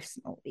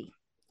personally.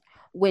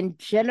 When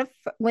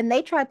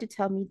they tried to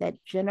tell me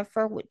that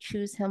Jennifer would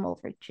choose him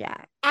over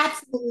Jack.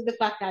 Absolutely the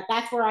fuck not.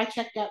 That's where I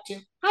checked out too.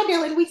 Hi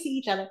Dylan, we see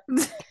each other.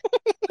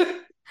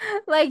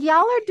 Like,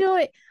 y'all are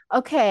doing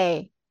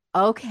okay.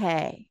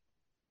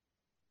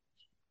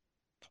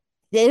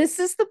 This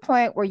is the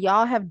point where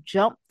y'all have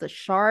jumped the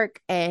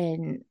shark,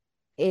 and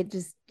it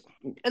just.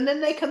 And then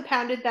they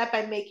compounded that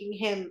by making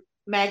him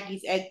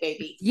Maggie's egg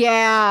baby.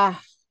 Yeah,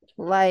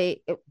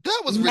 like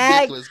that was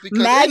ridiculous because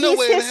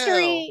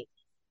Maggie's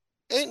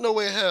ain't no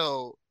way in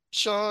hell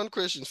Sean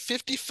Christian's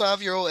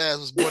 55-year-old ass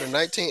was born in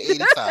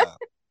 1985.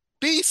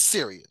 Be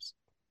serious.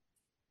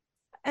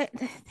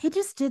 They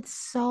just did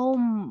so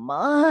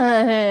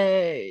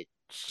much.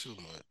 Too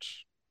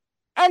much.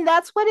 And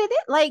that's what it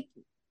is. Like,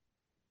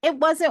 it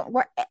wasn't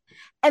work.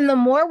 And the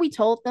more we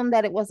told them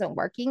that it wasn't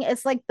working,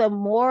 it's like the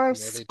more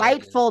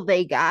spiteful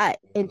they got.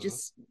 And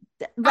just,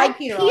 like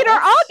Peter Peter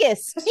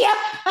August. August.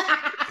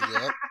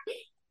 Yep.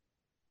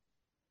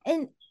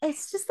 And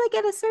it's just like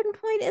at a certain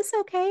point, it's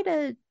okay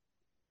to,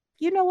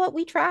 you know what,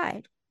 we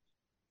tried.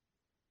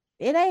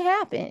 It ain't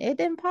happened. It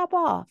didn't pop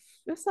off.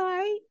 It's all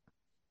right.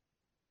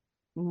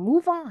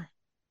 Move on.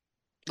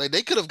 Like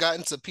they could have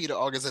gotten to Peter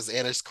August as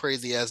Anna's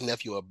crazy ass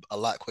nephew a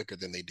lot quicker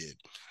than they did.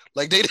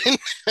 Like they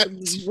didn't have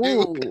to.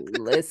 Woo,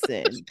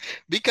 listen.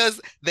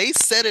 Because they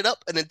set it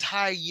up an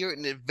entire year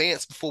in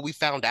advance before we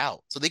found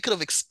out. So they could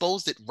have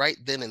exposed it right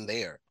then and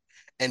there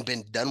and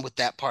been done with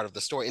that part of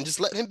the story and just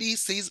let him be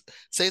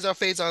Cesar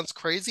Faison's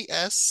crazy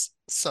ass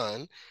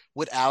son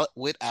with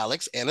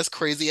Alex, Anna's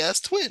crazy ass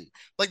twin.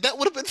 Like that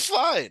would have been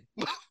fine.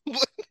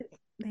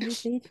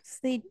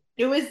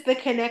 It was the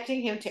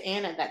connecting him to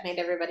Anna that made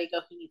everybody go,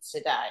 he needs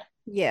to die.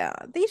 Yeah,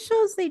 these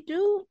shows, they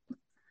do,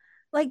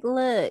 like,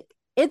 look,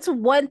 it's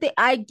one thing,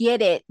 I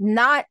get it.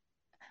 Not,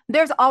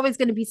 there's always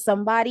going to be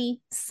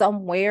somebody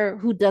somewhere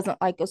who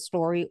doesn't like a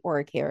story or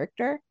a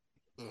character.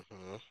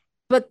 Mm-hmm.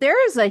 But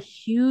there is a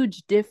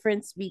huge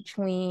difference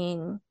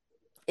between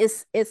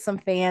it's some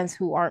fans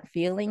who aren't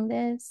feeling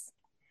this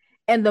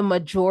and the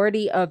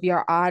majority of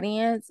your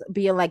audience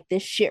being like,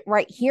 this shit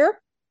right here,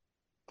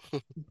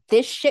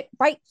 this shit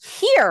right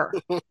here.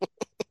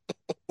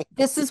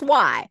 This is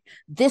why.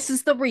 This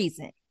is the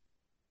reason.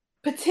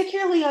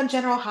 Particularly on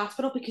General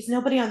Hospital, because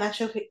nobody on that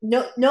show,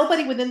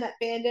 nobody within that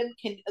fandom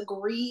can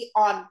agree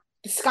on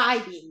the sky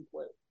being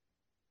blue.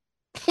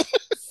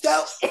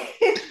 So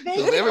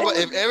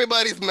if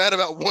everybody's mad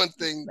about one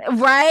thing,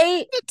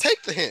 right?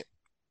 Take the hint.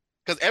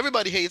 Because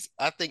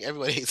I think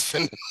everybody hates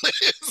Finn. Like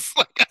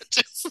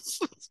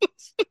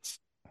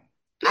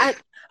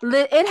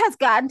it has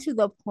gotten to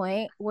the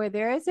point where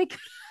there is a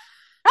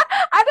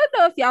I don't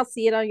know if y'all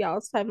see it on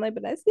y'all's timeline,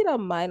 but I see it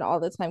on mine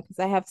all the time because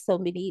I have so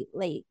many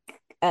like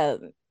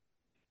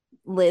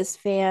Liz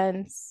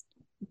fans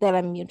that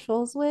I'm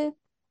mutuals with.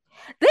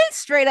 They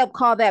straight up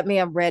call that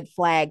man Red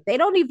Flag. They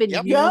don't even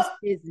use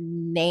his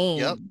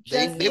name.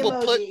 Yep.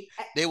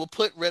 They will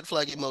put red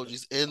flag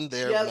emojis in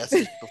their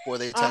message before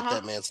they type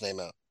that man's name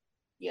out.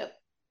 Yep.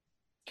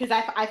 Because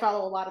I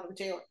follow a lot of them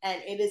too,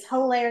 and it is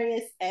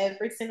hilarious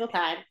every single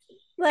time.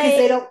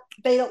 Because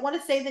they don't want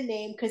to say the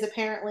name because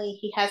apparently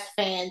he has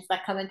fans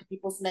that come into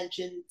people's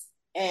mentions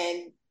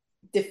and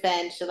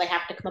defend, so they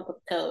have to come up with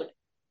a code.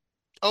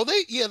 Oh,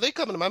 they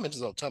come into my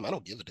mentions all the time. I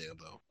don't give a damn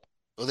though.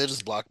 Or they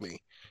just block me.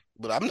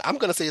 But I'm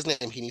gonna say his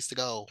name. He needs to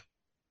go.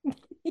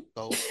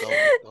 Go.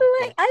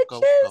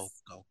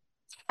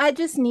 I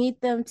just need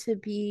them to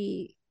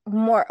be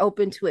more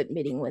open to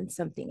admitting when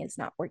something is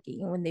not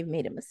working, when they've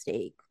made a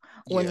mistake,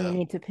 when they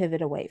need to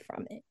pivot away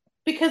from it.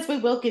 Because we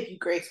will give you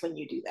grace when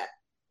you do that.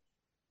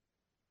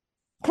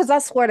 Because I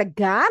swear to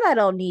God, I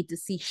don't need to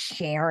see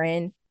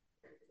Sharon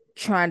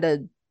trying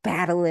to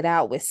battle it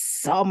out with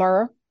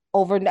Summer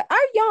over.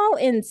 Are y'all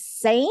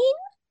insane?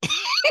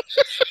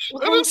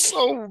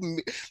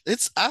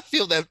 I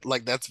feel that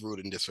like that's rude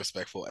and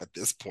disrespectful at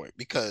this point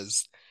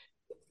because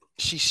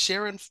she's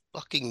Sharon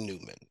fucking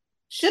Newman.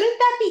 Shouldn't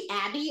that be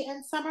Abby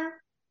and Summer?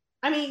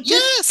 I mean,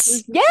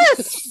 yes.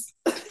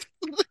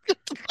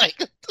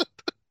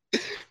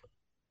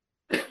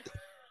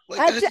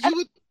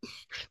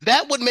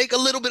 That would make a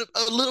little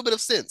bit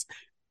of sense,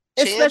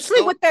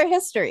 especially with their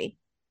history.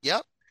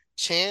 Yep,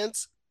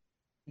 Chance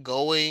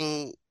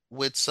going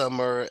with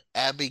Summer,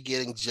 Abby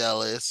getting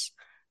jealous.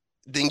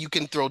 Then you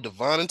can throw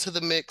Devon into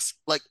the mix.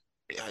 Like,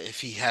 if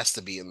he has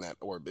to be in that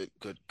orbit,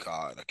 good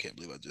God, I can't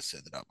believe I just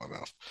said that out my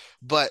mouth.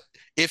 But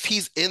if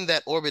he's in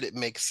that orbit, it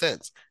makes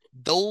sense.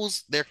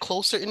 They're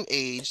closer in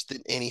age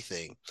than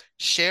anything.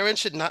 Sharon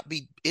should not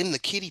be in the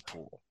kiddie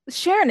pool.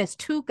 Sharon is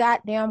too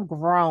goddamn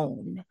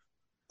grown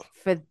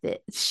for this.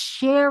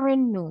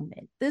 Sharon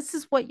Newman. This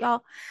is what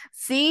y'all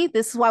see.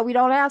 This is why we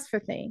don't ask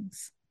for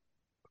things.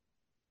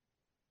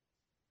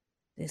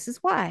 This is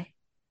why.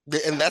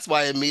 And that's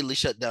why I immediately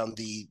shut down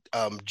the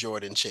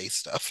Jordan Chase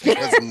stuff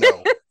because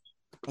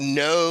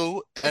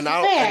no, and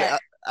I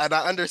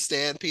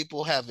understand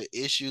people have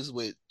issues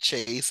with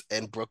Chase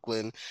and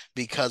Brooklyn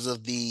because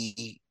of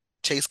the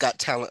Chase Got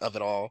Talent of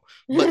it all,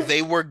 but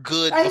they were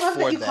good I before love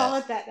that you that. call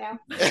it that now.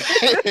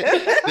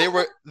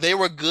 they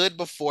were good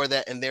before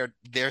that, and they're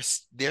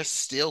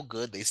still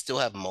good. They still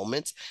have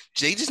moments.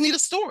 They just need a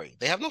story.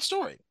 They have no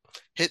story.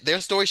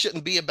 Their story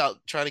shouldn't be about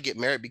trying to get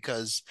married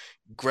because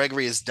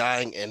Gregory is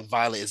dying and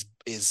Violet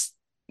is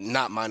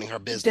not minding her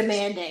business.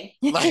 Demanding.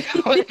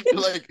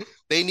 Like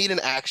they need an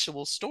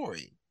actual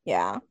story.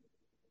 Yeah.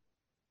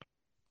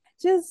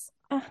 Just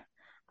I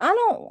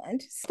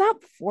don't just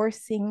stop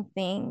forcing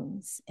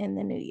things in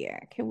the new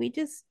year. Can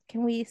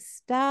we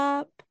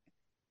stop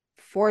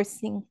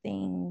forcing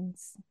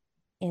things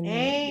in the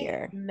new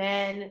year?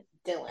 Amen,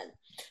 Dylan.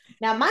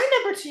 Now my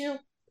number 2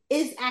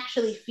 is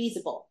actually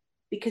feasible.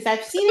 Because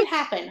I've seen it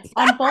happen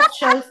on both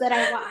shows that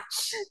I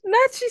watch.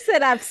 Not she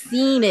said I've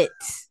seen it.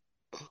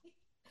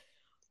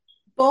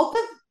 Both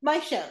of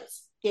my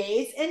shows,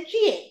 Days and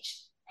GH,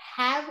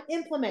 have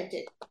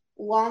implemented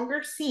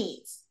longer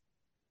scenes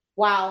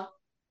while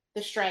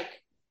the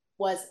strike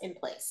was in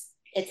place.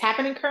 It's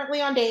happening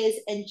currently on days,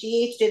 and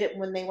GH did it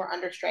when they were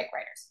under strike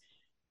writers.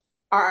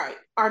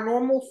 Our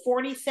normal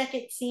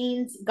 40-second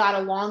scenes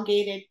got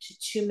elongated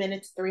to 2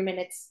 minutes, 3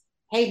 minutes,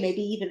 hey,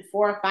 maybe even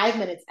 4 or 5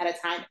 minutes at a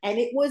time. And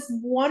it was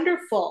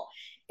wonderful.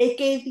 It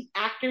gave the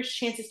actors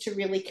chances to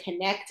really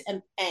connect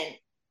and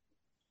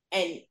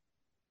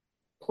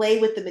play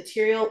with the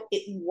material.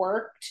 It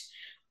worked.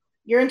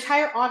 Your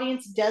entire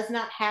audience does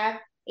not have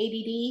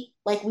ADD.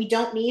 Like, we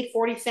don't need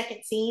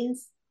 40-second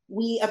scenes.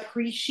 We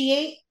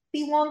appreciate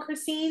the longer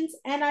scenes,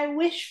 and I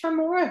wish for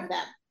more of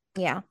them.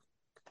 Yeah.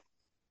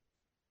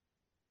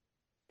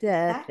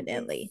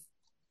 Definitely.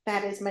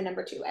 That is my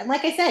number 2. And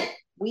like I said,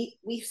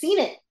 we've seen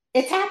it.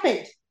 It's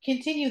happened.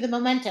 Continue the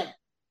momentum.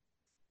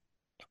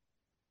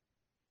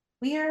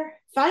 We are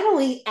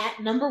finally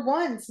at number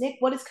 1s. Nick,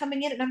 what is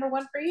coming in at number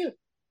 1 for you?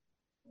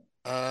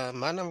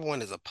 My number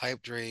 1 is a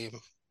pipe dream,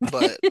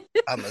 but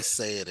I must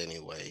say it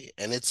anyway,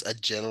 and it's a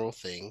general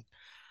thing.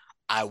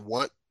 I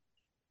want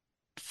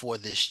for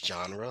this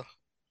genre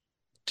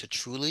to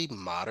truly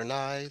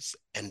modernize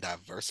and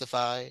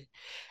diversify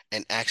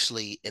and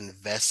actually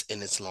invest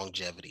in its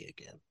longevity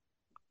again.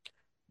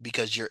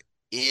 Because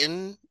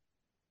in,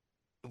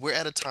 we're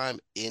at a time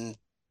in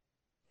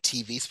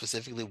TV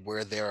specifically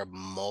where there are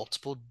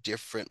multiple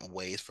different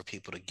ways for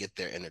people to get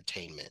their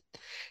entertainment.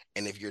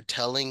 And if you're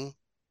telling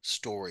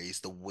stories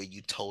the way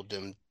you told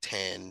them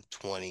 10,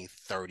 20,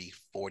 30,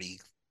 40,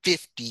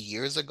 50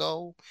 years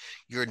ago,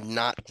 you're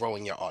not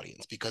growing your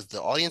audience because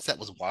the audience that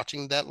was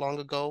watching that long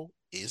ago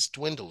is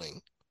dwindling.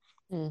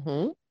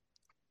 Mm-hmm.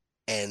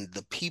 And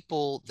the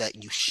people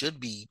that you should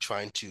be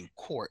trying to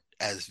court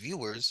as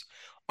viewers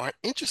aren't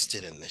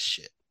interested in this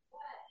shit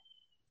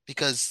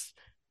because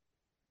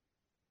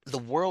the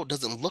world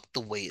doesn't look the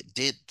way it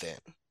did then.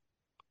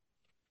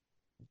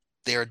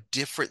 There are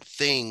different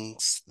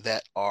things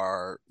that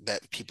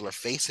people are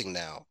facing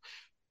now.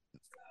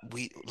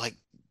 We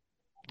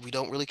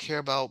don't really care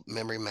about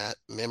memory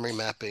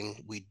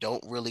mapping. We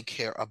don't really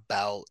care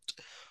about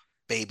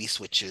baby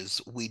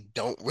switches. We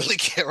don't really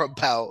care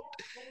about,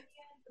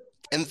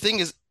 and the thing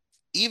is,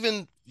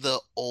 even the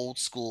old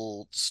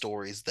school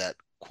stories that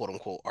quote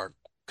unquote are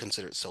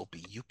considered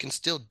soapy, you can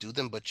still do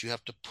them, but you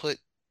have to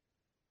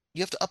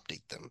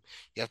update them.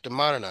 You have to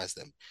modernize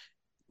them.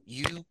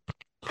 You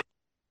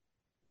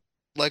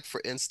like,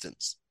 for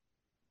instance,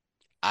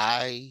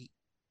 I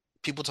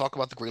people talk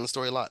about the Greenland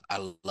story a lot.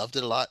 I loved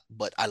it a lot,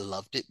 but I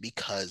loved it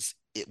because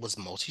it was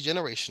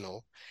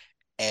multi-generational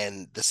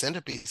and the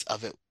centerpiece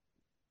of it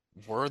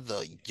were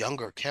the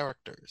younger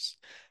characters.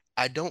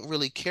 I don't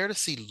really care to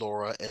see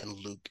Laura and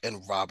Luke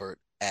and Robert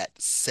at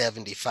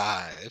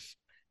 75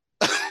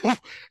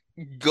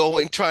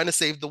 going trying to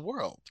save the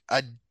world.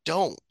 I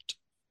don't.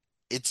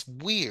 It's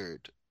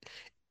weird.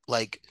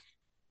 Like,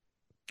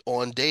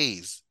 on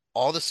days,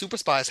 all the super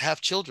spies have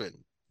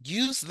children.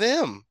 Use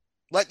them.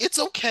 Like, it's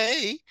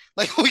okay.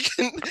 Like, we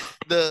can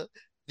the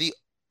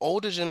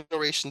older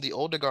generation, the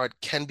older guard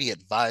can be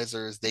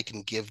advisors. They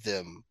can give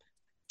them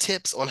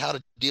tips on how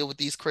to deal with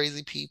these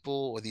crazy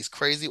people or these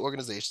crazy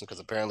organizations, because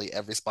apparently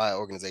every spy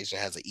organization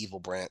has an evil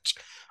branch.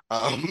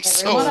 Every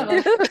one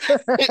of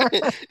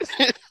them.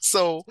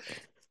 So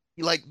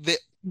like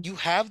you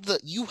have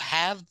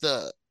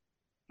the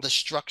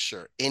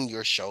structure in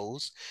your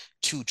shows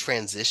to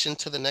transition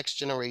to the next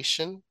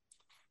generation,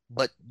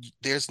 but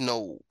there's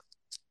no,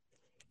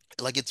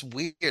 like, it's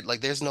weird.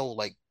 Like, there's no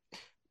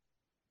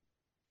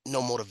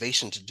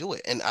motivation to do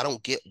it. And I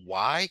don't get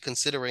why,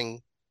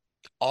 considering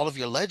all of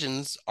your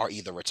legends are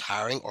either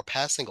retiring or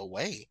passing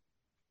away.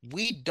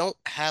 We don't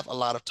have a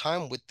lot of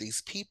time with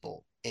these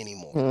people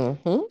anymore.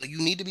 Mm-hmm. So you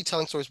need to be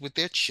telling stories with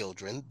their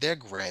children, their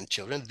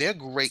grandchildren, their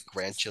great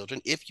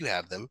grandchildren, if you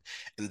have them.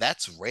 And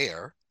that's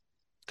rare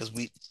because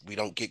we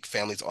don't get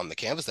families on the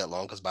canvas that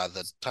long, because by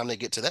the time they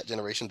get to that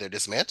generation, they're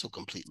dismantled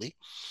completely.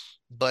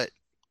 But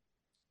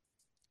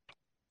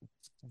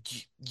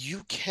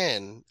you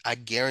can, I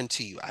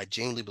guarantee you, I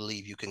genuinely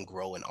believe you can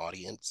grow an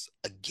audience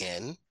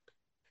again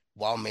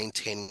while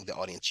maintaining the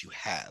audience you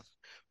have.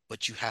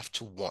 But you have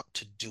to want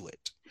to do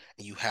it.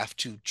 And you have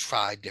to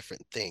try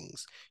different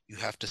things. You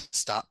have to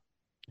stop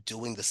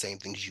doing the same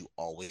things you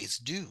always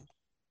do.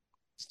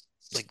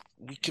 Like,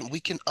 we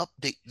can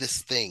update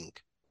this thing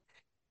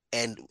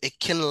and it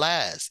can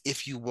last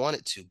if you want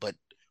it to, but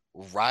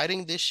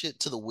riding this shit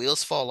till the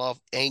wheels fall off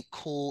ain't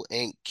cool,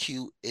 ain't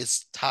cute,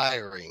 it's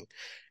tiring.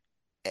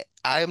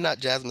 I am not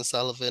Jasmine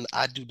Sullivan.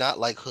 I do not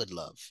like hood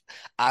love.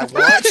 I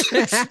want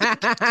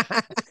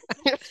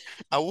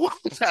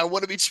I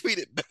want to be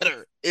treated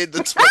better in the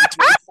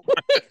 2024.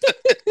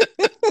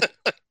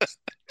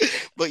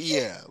 But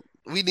yeah,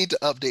 we need to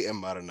update and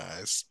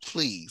modernize,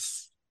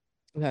 please.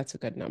 That's a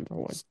good number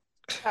 1.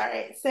 All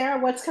right, Sarah,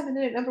 what's coming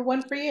in at number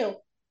 1 for you?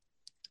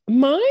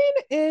 Mine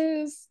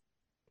is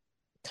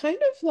kind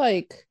of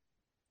like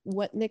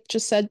what Nick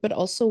just said, but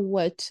also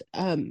what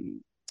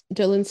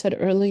Dylan said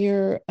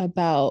earlier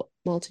about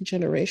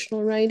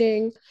multi-generational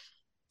writing.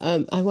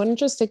 I want to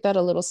just take that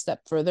a little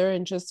step further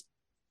and just,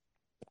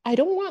 I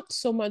don't want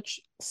so much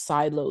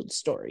siloed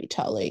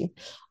storytelling.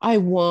 I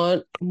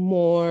want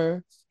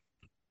more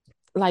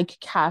like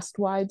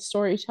cast-wide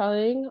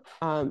storytelling.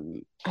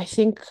 I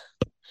think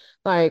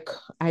like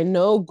I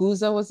know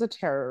Guza was a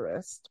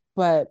terrorist,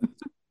 but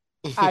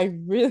I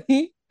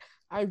really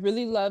I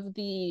really love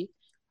the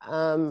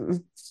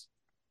um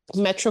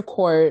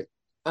Metrocourt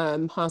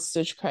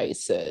hostage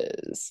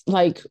crisis.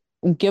 Like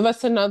give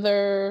us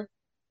another,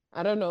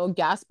 I don't know,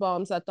 gas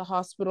bombs at the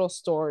hospital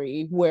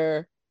story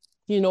where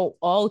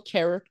all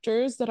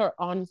characters that are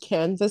on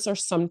canvas are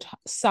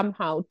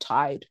somehow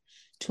tied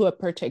to a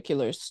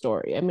particular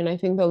story. I mean, I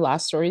think the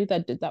last story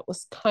that did that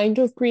was kind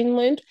of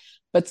Greenland,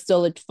 but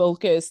still it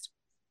focused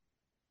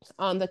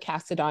on the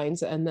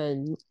Cassidines and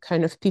then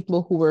kind of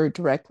people who were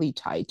directly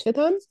tied to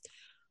them.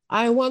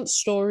 I want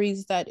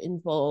stories that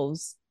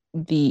involves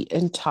the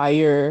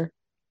entire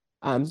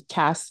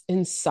cast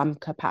in some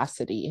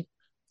capacity.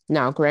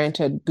 Now,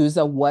 granted,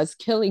 Guza was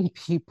killing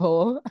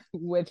people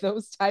with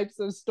those types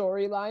of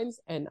storylines,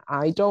 and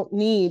I don't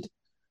need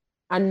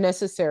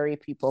unnecessary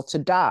people to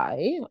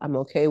die. I'm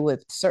okay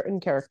with certain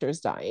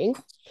characters dying,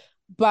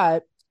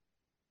 but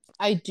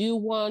I do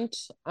want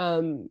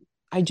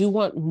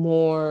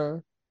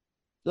more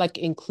like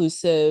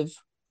inclusive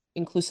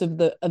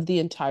of the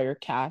entire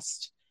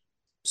cast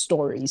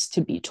stories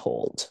to be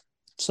told.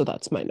 So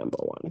that's my number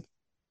one.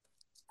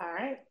 All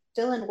right.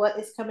 Dylan, what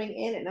is coming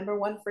in at number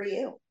one for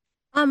you?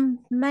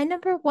 My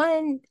number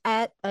one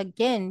at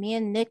again, me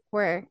and Nick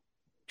were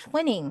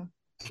twinning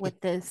with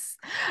this.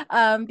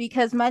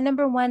 Because my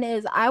number one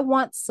is I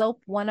want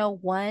Soap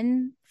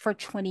 101 for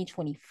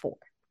 2024.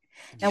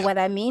 And Yep. what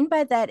I mean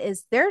by that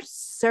is there's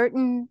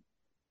certain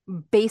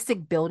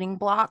basic building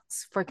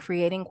blocks for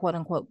creating quote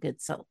unquote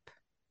good soap.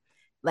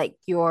 Like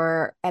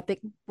your epic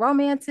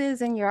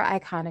romances and your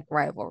iconic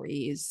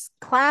rivalries,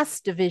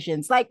 class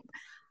divisions. Like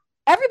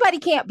everybody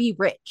can't be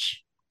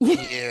rich.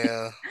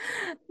 Yeah.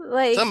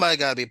 Like Somebody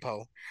gotta be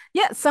Poe.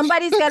 yeah,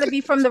 somebody's got to be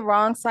from the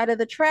wrong side of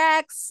the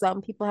tracks.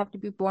 Some people have to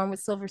be born with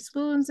silver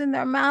spoons in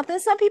their mouth,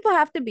 and some people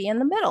have to be in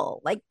the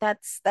middle. Like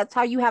that's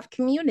how you have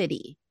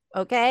community.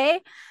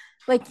 Okay,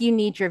 like you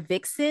need your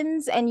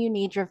vixens and you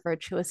need your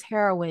virtuous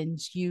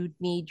heroines. You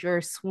need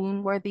your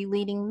swoon-worthy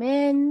leading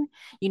men.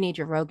 You need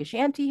your roguish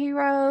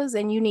anti-heroes,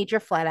 and you need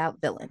your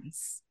flat-out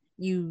villains.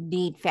 You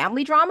need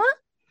family drama.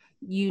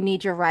 You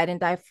need your ride and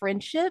die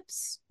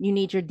friendships. You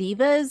need your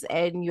divas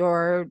and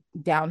your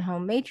down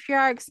home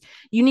matriarchs.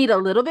 You need a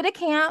little bit of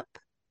camp.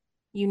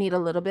 You need a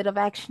little bit of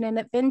action and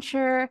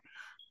adventure.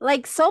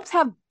 Like soaps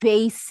have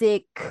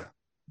basic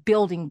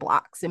building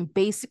blocks and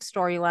basic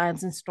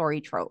storylines and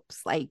story tropes.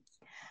 Like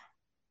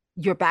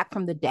you're back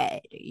from the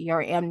dead,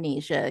 your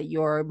amnesia,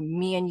 your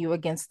me and you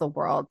against the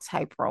world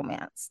type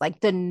romance.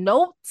 Like the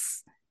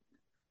notes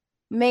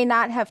may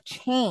not have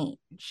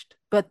changed,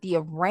 but the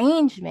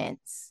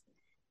arrangements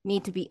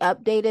need to be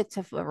updated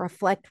to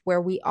reflect where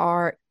we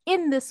are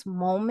in this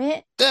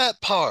moment,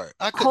 That part.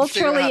 I couldn't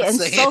figure out how culturally to and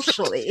say it.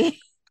 socially.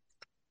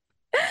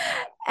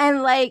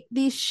 And like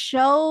these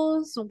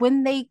shows,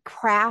 when they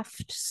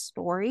craft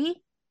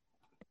story,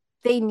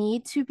 they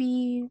need to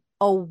be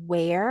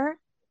aware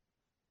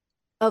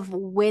of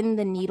when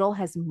the needle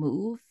has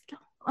moved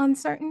on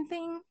certain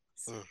things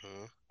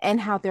Mm-hmm.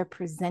 and how they're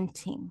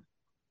presenting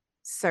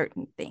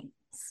certain things.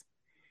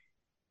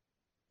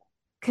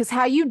 Because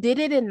how you did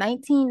it in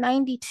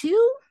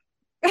 1992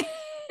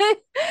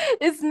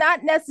 is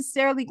not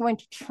necessarily going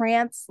to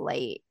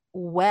translate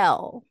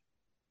well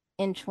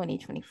in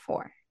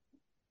 2024.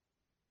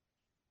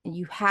 And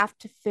you have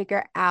to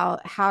figure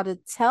out how to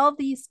tell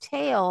these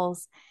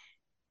tales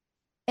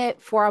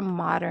for a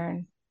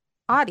modern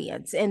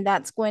audience. And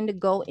that's going to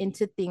go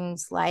into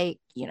things like,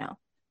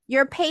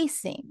 your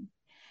pacing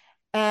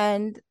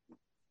and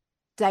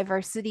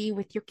diversity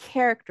with your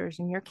characters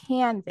and your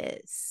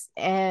canvas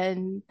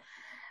and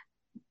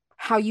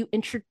how you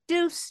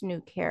introduce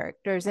new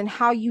characters and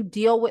how you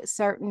deal with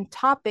certain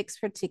topics,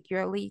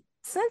 particularly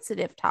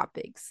sensitive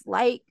topics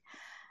like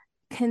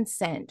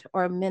consent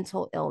or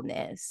mental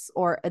illness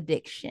or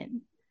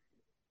addiction.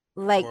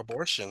 Like Or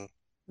abortion.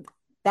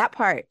 that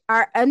part,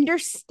 our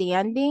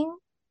understanding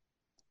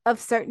of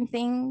certain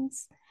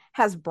things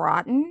has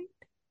broadened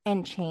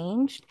and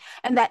changed,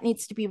 and that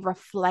needs to be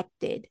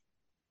reflected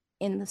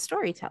in the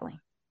storytelling.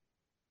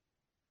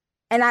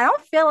 And I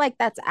don't feel like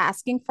that's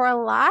asking for a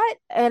lot.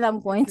 And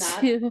I'm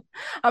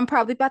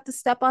probably about to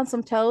step on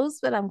some toes,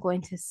 but I'm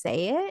going to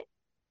say it.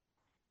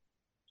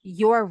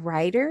 Your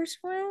writers'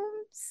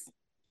 rooms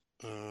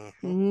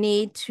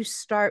need to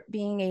start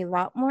being a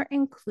lot more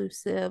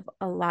inclusive,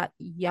 a lot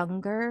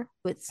younger,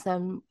 with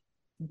some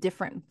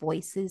different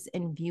voices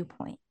and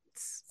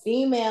viewpoints.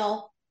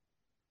 Female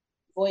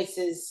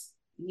voices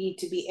need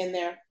to be in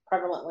there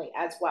prevalently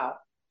as well.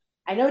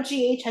 I know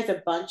GH has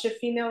a bunch of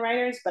female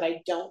writers, but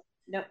I don't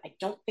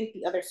think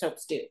the other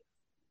soaps do.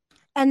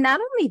 And not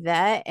only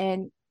that,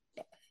 and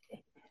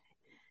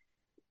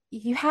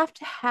you have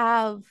to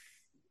have,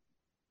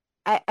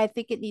 I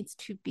think it needs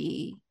to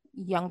be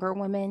younger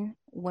women,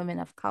 women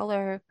of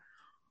color,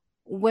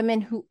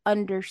 women who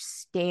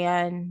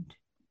understand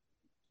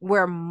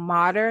where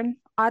modern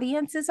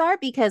audiences are,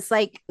 because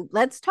like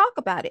let's talk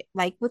about it,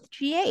 like with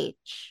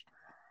GH,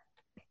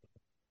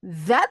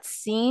 That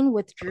scene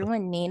with Drew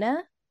and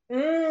Nina,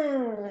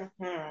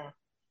 Mm-hmm.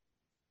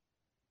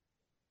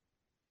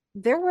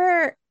 there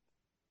were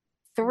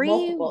three,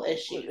 Multiple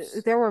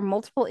issues. there were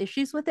multiple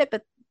issues with it,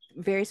 but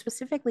very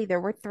specifically, there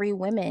were three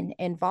women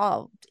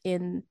involved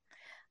in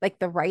like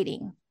the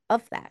writing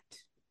of that.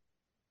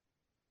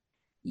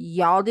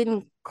 Y'all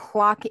didn't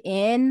clock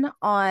in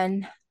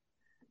on,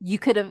 you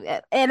could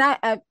have, and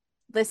I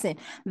listen,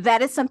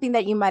 that is something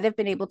that you might have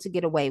been able to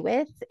get away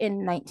with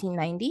in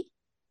 1990.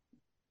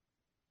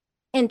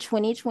 In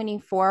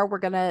 2024, we're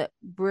gonna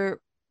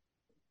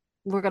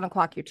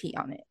clock your T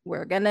on it.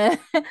 We're gonna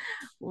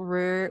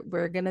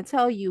we're gonna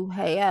tell you,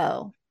 hey,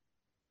 oh,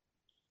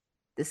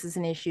 this is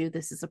an issue,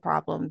 this is a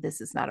problem,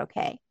 this is not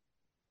okay.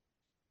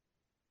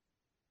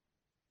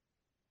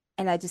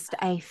 And I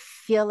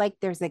feel like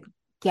there's a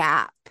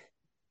gap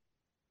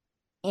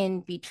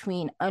in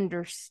between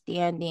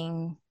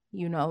understanding,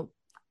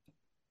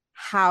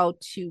 how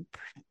to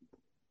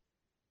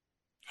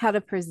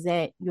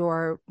present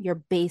your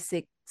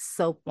basic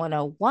soap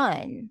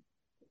 101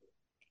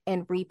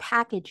 and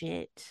repackage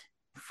it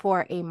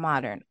for a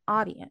modern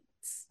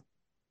audience.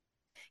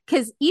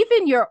 Because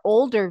even your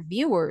older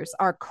viewers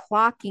are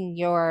clocking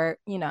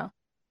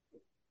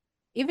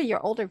even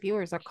your older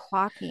viewers are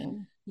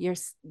clocking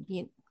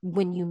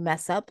when you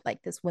mess up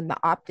like this, when the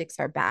optics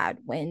are bad,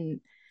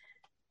 when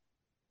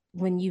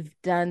you've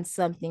done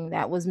something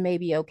that was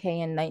maybe okay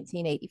in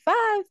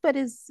 1985, but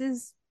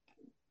is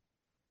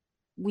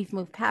we've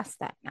moved past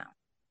that now.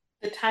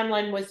 The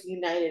timeline was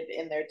united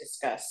in their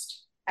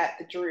disgust at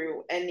the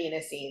Drew and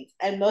Nina scenes,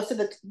 and most of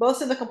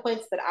the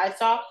complaints that I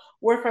saw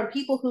were from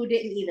people who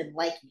didn't even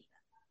like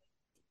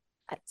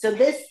Nina. So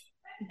this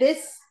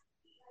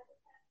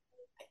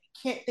I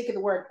can't think of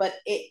the word, but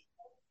it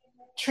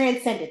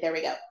transcended. There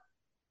we go.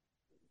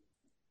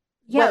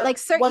 Yeah, like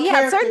what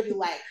character you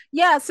like?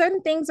 Yeah,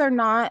 certain things are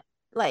not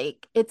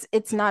like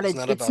it's not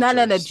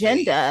an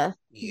agenda.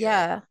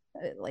 Yeah,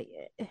 like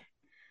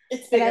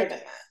it's bigger than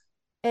that.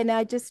 And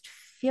I just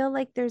feel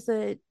like there's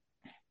a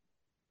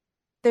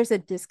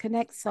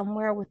disconnect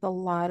somewhere with a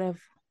lot of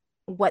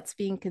what's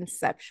being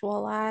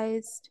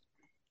conceptualized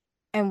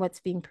and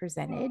what's being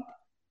presented,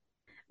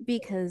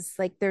 because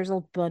like there's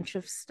a bunch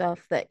of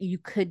stuff that you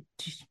could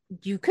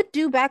do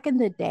back in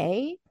the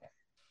day.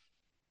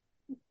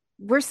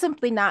 We're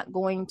simply not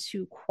going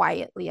to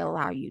quietly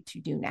allow you to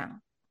do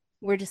now.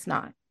 We're just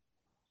not.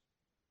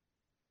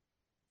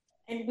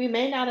 And we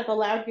may not have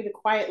allowed you to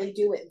quietly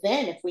do it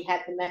then if we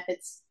had the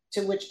methods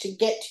to which to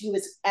get to you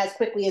as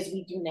quickly as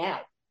we do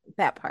now.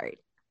 That part.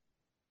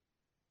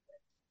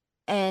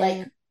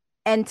 And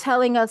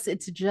telling us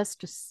it's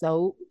just a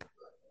soap.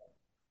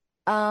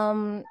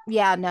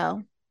 Yeah,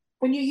 no.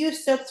 When you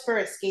use soaps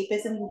for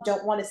escapism, you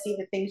don't want to see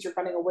the things you're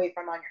running away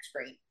from on your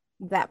screen.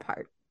 That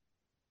part.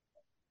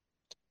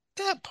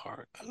 I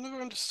never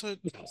understood.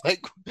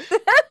 Like,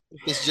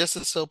 it's just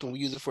a soap and we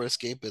use it for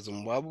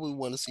escapism. Why would we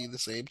want to see the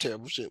same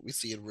terrible shit we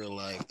see in real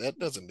life? That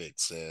doesn't make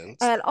sense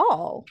at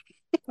all.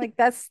 Like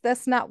that's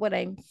not what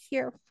I'm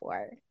here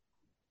for.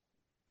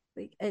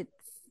 Like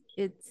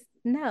it's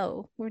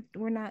no,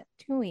 we're not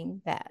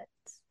doing that.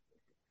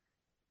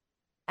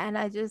 And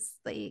I just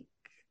like,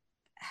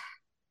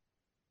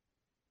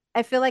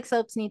 I feel like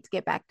soaps need to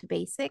get back to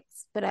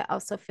basics, but I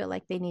also feel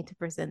like they need to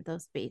present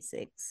those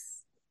basics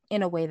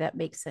in a way that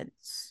makes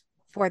sense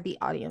for the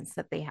audience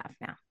that they have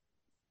now.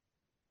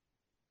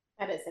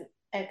 That is an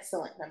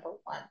excellent number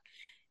one.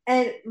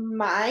 And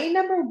my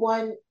number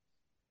one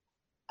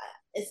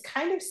is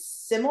kind of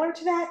similar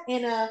to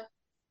that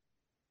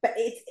but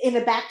it's in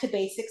a back to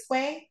basics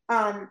way.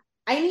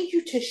 I need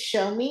you to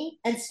show me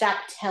and stop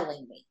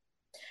telling me.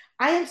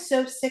 I am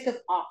so sick of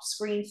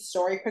off-screen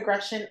story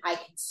progression, I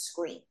can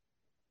scream.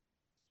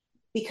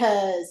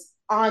 Because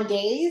on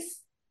days,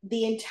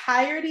 the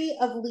entirety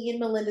of Lee and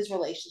Melinda's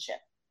relationship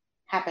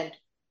happened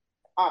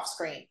off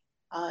screen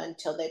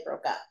until they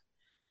broke up.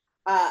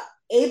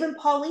 Abe and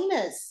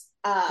Paulina's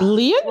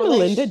Lee and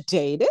Melinda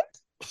dated?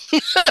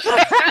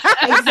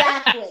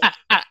 Exactly.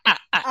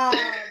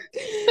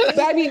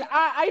 I mean,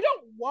 I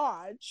don't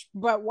watch,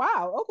 but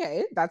wow,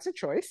 okay, that's a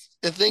choice.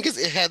 The thing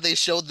is, had they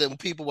showed them,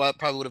 people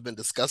probably would have been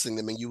discussing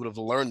them, and you would have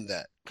learned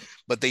that.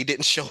 But they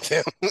didn't show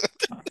them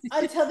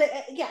until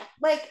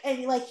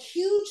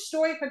huge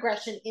story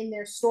progression in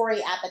their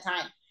story at the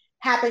time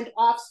happened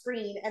off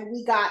screen, and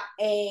we got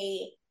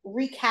a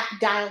recap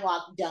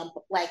dialogue dump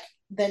like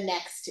the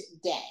next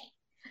day.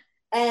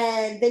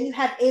 And then you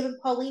have Abe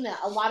and Paulina.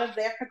 A lot of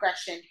their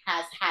progression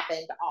has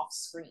happened off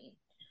screen.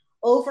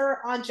 Over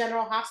on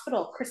General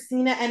Hospital,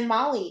 Christina and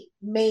Molly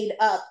made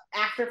up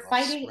after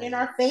fighting in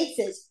our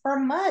faces for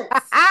months.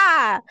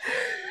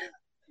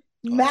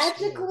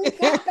 Magically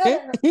got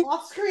better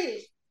off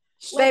screen.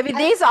 Baby,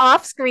 these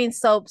off screen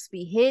soaps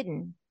be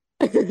hidden.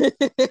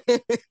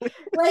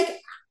 Like,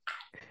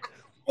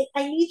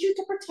 I need you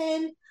to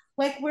pretend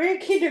like we're in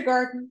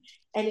kindergarten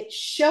and it's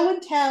show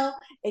and tell,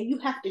 and you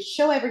have to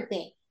show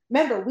everything.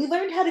 Remember, we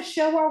learned how to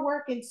show our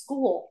work in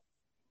school.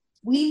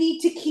 We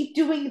need to keep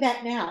doing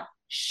that now.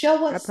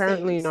 Show us.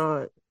 Apparently things.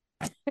 not.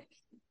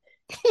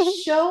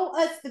 Show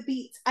us the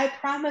beats. I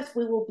promise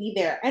we will be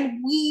there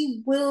and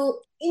we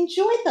will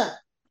enjoy them.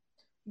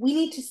 We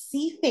need to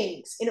see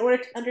things in order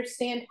to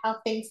understand how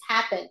things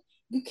happen.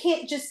 You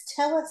can't just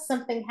tell us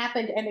something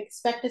happened and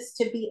expect us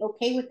to be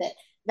okay with it.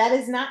 That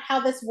is not how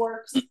this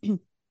works.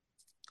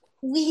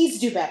 Please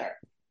do better.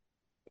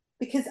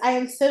 Because I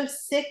am so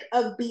sick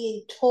of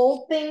being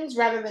told things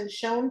rather than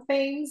shown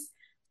things.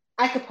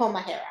 I could pull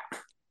my hair out.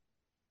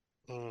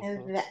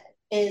 And that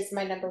is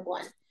my number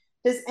one.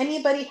 Does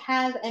anybody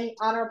have any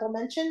honorable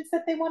mentions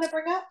that they want to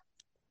bring up?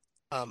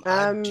 I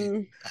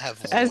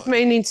have Esme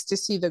one. needs to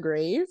see the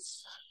grave.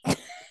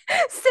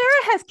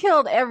 Sarah has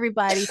killed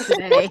everybody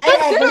today.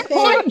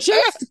 Everything.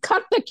 Just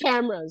cut the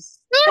cameras.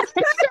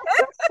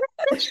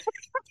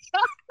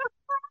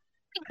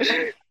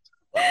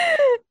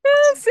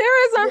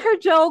 Sarah's on her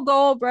Joe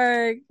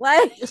Goldberg.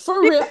 Like,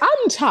 for real,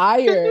 I'm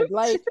tired.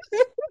 Like,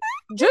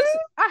 just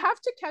I have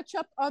to catch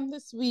up on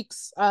this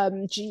week's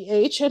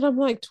GH, and I'm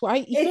like, do I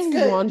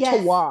even want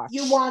to watch?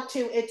 You want to?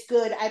 It's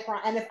good. I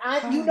promise. And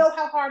if you know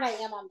how hard I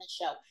am on this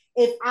show.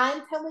 If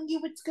I'm telling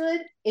you it's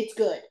good, it's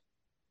good.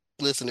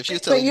 Listen, if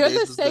she's telling you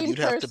Days is good, you'd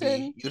have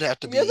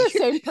to be. You're the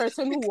same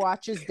person who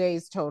watches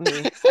Days, Tony.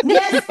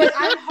 Yes, but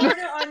I'm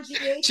harder on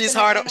GH. She's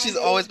harder. She's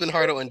always been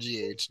harder on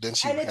GH than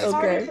she has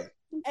been.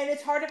 And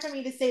it's harder for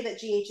me to say that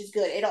GH is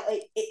good.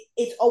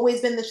 It's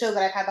always been the show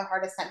that I've had the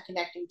hardest time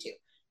connecting to.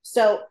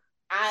 So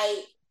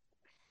I'm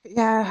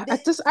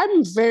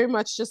very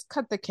much just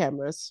cut the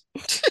cameras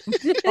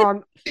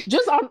on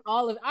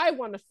all of. I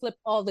want to flip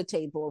all the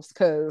tables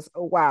because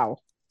wow.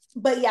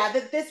 But yeah,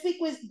 this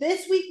week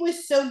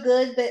was so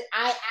good that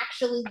I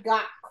actually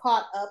got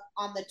caught up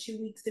on the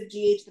 2 weeks of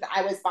GH that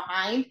I was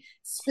behind,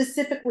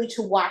 specifically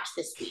to watch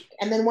this week.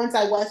 And then once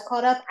I was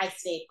caught up, I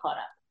stayed caught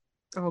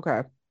up.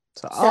 Okay,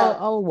 so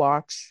I'll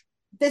watch.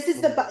 This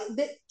is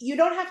you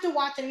don't have to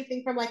watch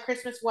anything from like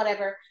Christmas,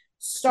 whatever.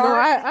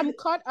 I'm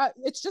caught.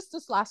 It's just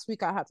this last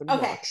week I haven't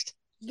watched.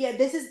 Yeah,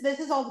 this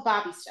is all the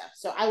Bobby stuff,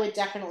 so I would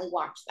definitely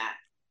watch that.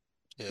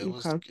 Yeah,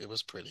 it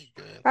was pretty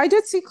good. I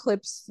did see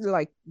clips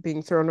like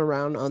being thrown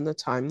around on the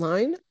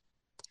timeline.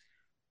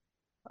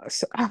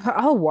 So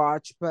I'll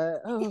watch,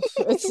 but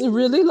it's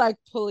really like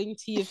pulling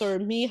teeth or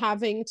me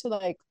having to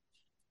like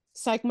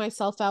psych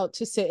myself out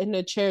to sit in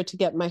a chair to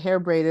get my hair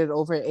braided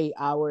over 8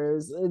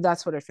 hours.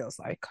 That's what it feels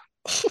like.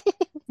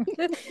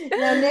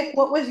 Now, Nick,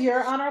 what was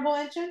your honorable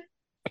mention?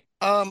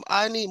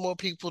 I need more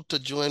people to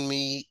join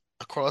me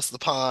across the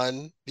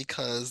pond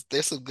because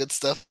there's some good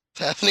stuff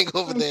happening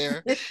over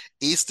there.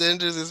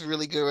 EastEnders is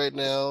really good right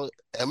now.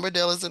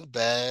 Emmerdale isn't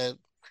bad.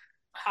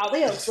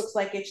 Hollyoaks looks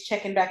like it's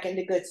checking back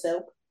into good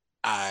soap.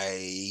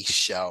 I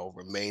shall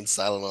remain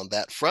silent on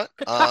that front.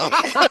 But,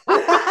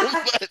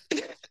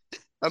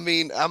 I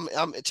mean,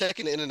 I'm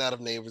checking in and out of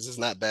Neighbors is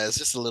not bad. It's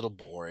just a little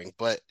boring,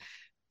 but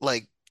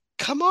like,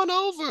 come on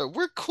over.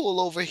 We're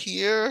cool over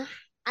here.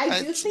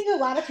 I do think a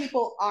lot of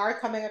people are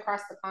coming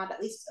across the pond,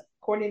 at least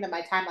according to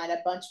my timeline. A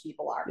bunch of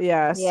people are.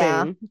 Yeah,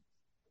 same.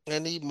 I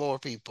need more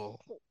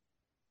people.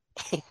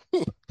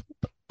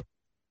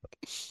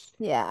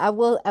 Yeah, I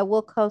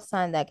will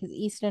co-sign that because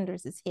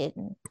EastEnders is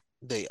hidden.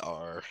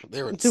 They're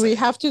insane. Do we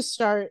have to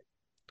start?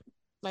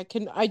 Like,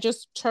 can I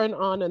just turn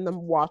on and then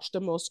watch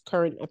the most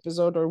current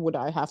episode, or would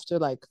I have to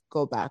like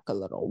go back a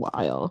little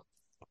while?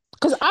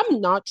 Because I'm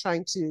not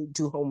trying to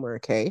do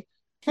homework, okay?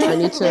 I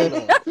need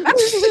to.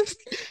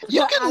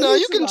 You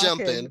can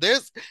jump in.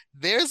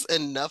 There's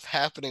enough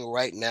happening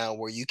right now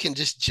where you can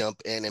just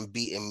jump in and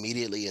be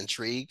immediately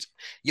intrigued.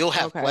 You'll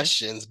have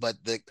questions, but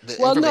the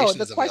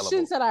information is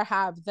questions that I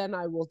have, then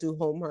I will do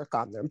homework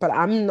on them. But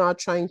I'm not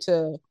trying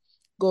to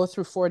go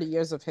through 40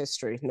 years of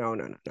history. No.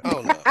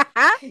 Oh no.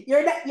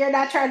 You're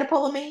not trying to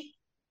pull a me?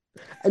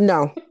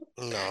 No.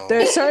 No. There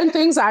are certain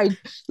things I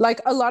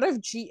like. A lot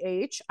of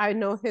GH, I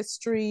know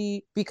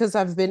history because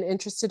I've been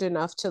interested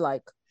enough to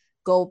like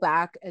go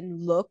back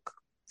and look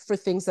for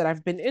things that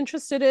I've been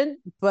interested in,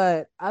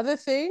 but other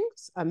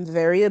things I'm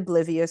very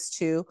oblivious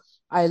to.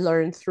 I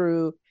learned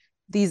through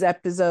these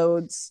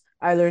episodes.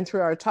 I learned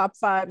through our top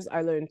fives.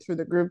 I learned through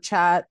the group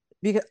chat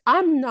because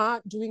I'm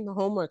not doing the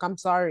homework. I'm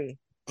sorry.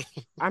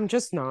 I'm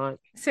just not.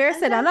 Sarah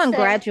said I done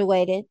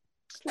graduated.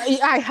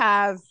 I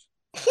have.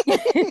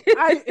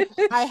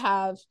 I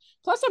have.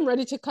 Plus, I'm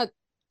ready to cut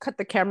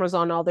the cameras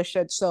on all this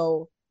shit.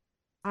 So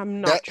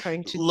I'm not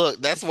trying to look.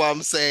 That's why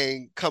I'm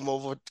saying come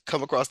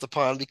across the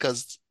pond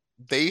because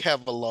they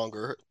have a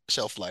longer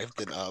shelf life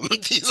than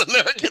these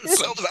American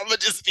soaps. I'm gonna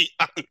just be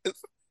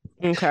honest.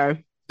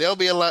 Okay. They'll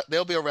be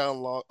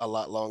around a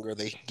lot longer.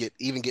 They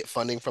get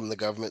funding from the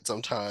government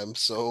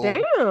sometimes. So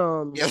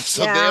damn. Yeah.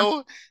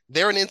 So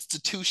they're an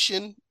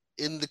institution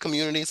in the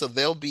community. So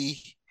they'll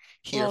be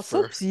here for.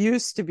 Soaps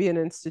used to be an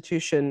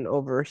institution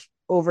over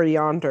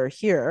yonder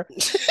here,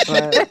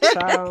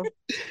 but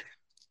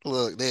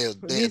look,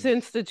 these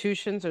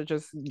institutions are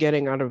just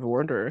getting out of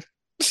order.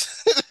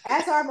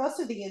 As are most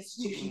of the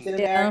institutions in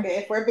America,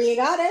 if we're being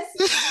honest.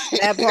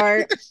 That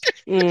part.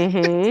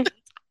 Mm-hmm.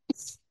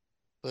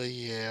 But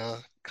yeah,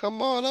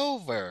 come on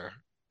over.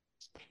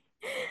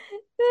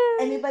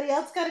 Anybody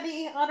else got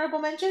any honorable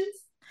mentions?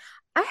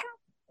 I have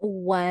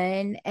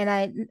one, and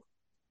I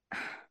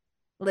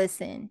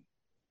listen.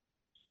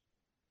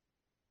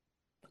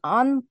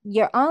 On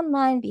your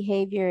online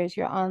behavior is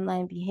your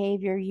online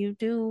behavior. You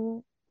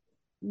do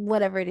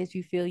whatever it is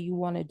you feel you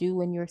want to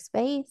do in your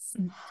space.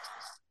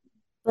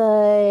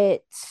 But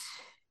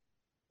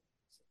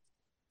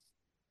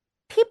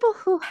people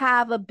who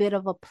have a bit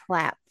of a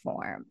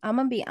platform, I'm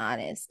gonna be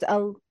honest,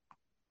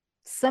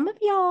 some of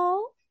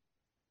y'all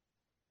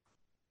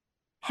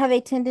have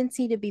a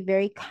tendency to be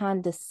very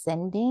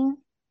condescending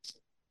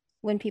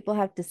when people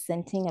have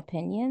dissenting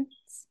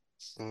opinions.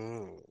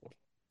 Mm.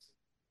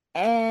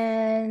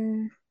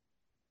 And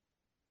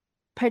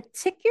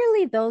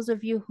particularly those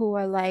of you who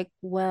are like,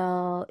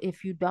 well,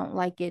 if you don't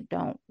like it,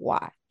 don't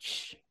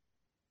watch.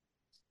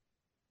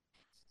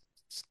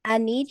 I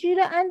need you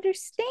to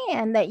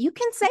understand that you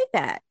can say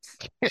that.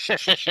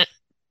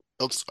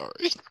 I'm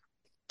sorry.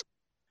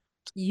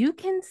 You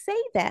can say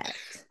that.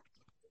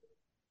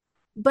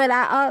 But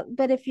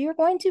if you're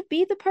going to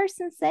be the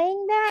person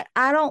saying that,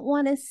 I don't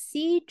want to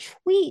see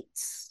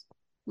tweets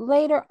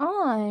later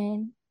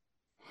on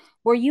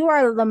where you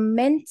are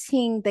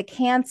lamenting the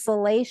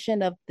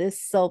cancellation of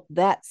this soap,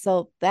 that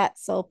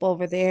soap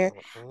over there,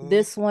 Mhm.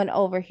 this one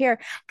over here.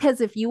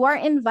 Because if you are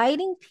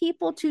inviting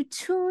people to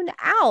tune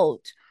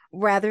out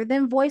rather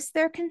than voice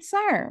their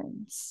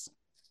concerns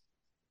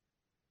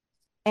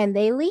and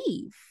they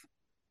leave,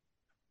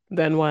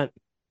 Then what?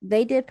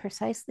 they did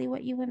precisely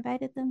what you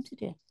invited them to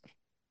do.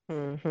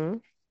 Mm-hmm.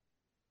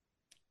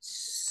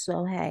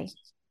 So, hey.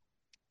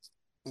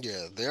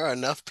 Yeah, there are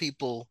enough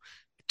people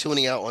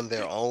tuning out on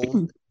their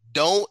own.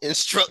 Don't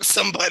instruct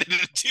somebody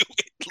to do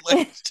it.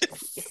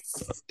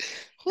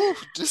 Like,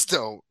 just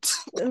don't.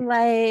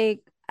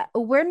 Like,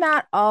 we're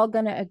not all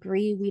going to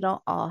agree. We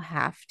don't all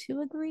have to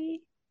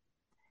agree.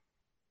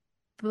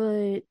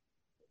 But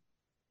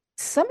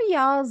some of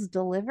y'all's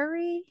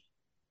delivery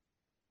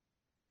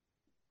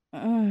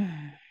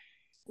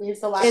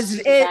Leaves a lot to be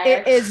it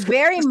desired. is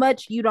very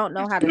much you don't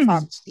know how to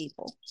talk to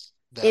people.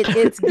 That part.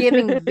 It's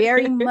giving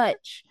very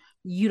much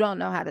you don't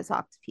know how to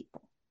talk to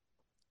people.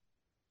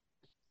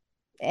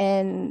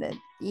 And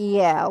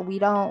yeah, we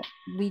don't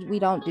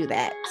do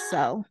that.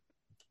 So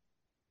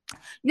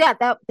yeah,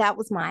 that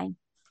was mine.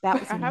 That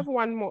was I me. have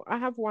one more. I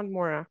have one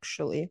more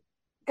actually.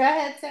 Go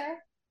ahead,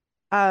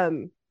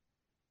 Sarah.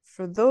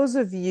 For those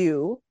of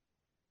you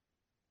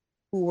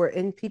who were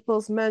in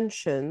people's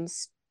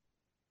mentions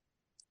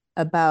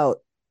about,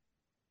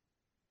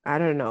 I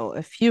don't know,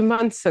 a few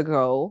months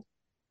ago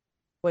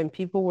when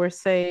people were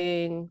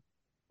saying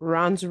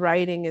Ron's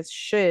writing is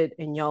shit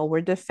and y'all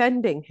were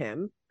defending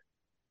him.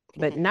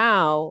 But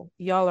now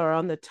y'all are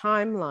on the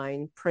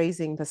timeline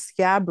praising the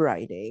scab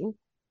writing.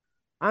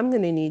 I'm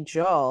going to need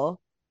y'all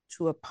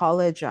to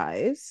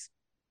apologize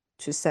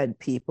to said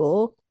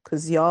people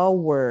because y'all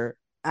were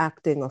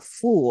acting a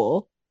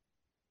fool.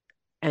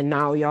 And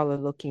now y'all are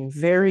looking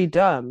very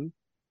dumb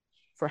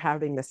for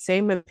having the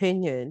same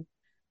opinion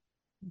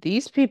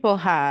these people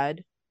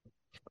had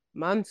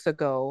months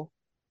ago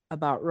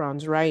about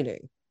Ron's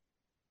writing.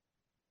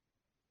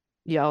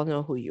 Y'all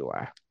know who you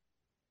are.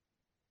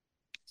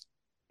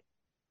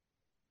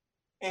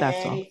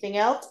 That's all. Anything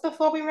else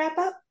before we wrap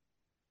up?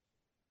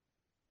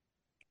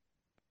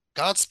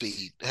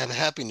 Godspeed and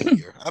Happy New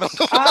Year. I don't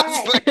know what All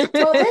else. right.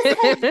 Well, this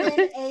has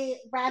been a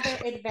rather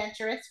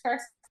adventurous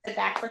first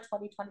back for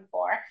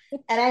 2024.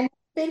 And I've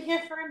been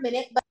here for a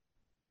minute, but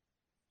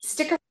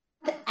stick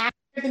around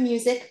after the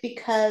music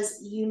because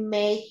you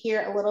may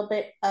hear a little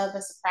bit of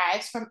a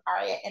surprise from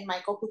Aria and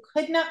Michael, who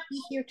could not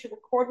be here to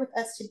record with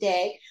us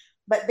today,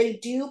 but they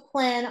do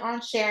plan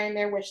on sharing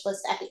their wish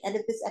list at the end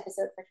of this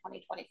episode for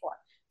 2024.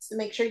 So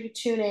make sure you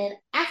tune in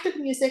after the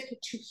music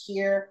to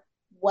hear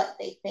what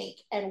they think,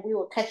 and we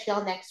will catch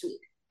y'all next week.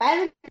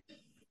 Bye.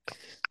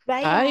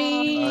 Bye, Bye,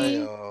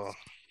 y'all. y'all.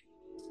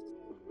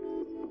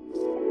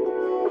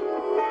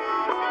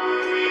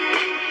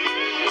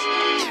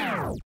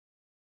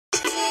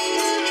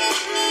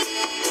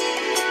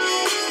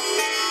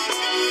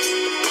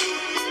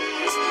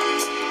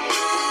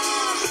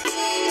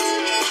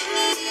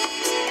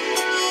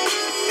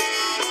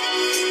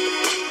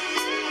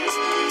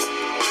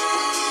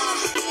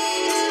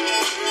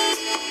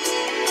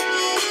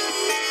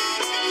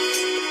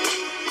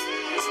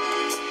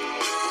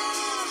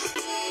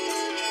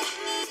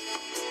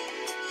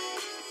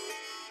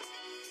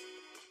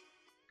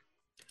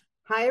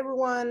 Hi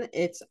everyone,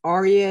 it's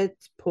Aria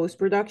post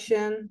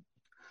production.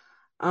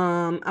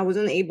 I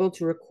wasn't able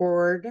to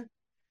record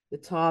the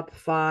top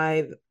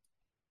 5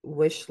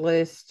 wish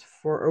list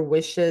for or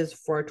wishes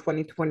for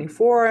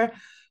 2024,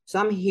 so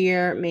I'm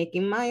here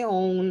making my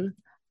own.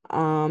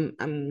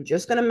 I'm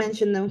just gonna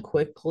mention them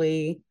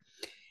quickly,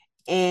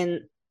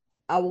 and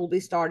I will be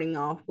starting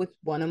off with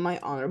one of my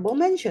honorable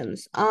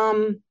mentions.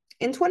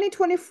 In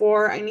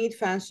 2024, I need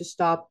fans to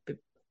stop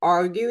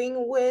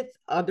arguing with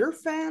other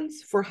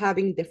fans for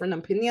having different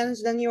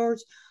opinions than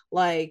yours.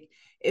 Like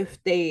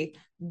if they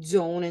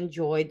don't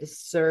enjoy the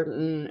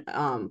certain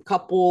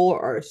couple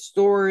or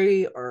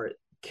story or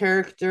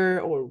character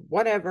or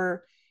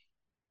whatever,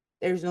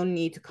 there's no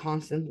need to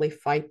constantly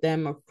fight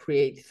them or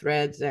create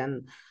threads.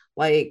 And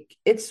like,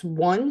 it's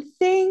one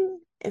thing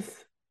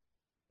if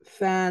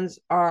fans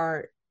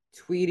are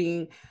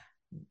tweeting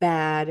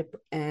bad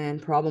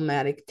and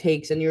problematic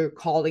takes and you're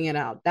calling it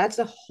out. That's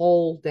a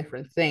whole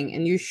different thing,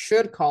 and you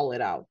should call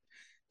it out.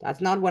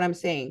 That's not what I'm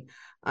saying.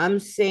 I'm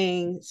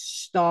saying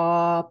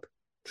stop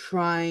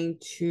trying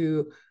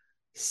to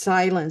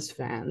silence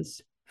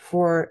fans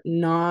for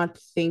not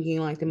thinking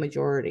like the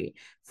majority,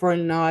 for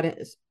not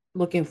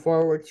looking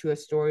forward to a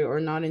story, or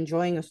not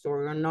enjoying a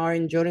story, or not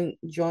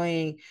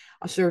enjoying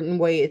a certain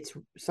way it's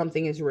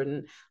something is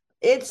written.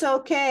 It's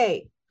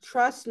okay.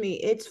 Trust me,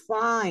 it's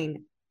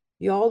fine.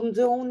 Y'all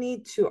don't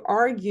need to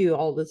argue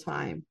all the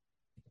time.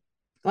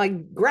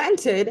 Like,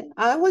 granted,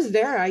 I was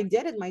there, I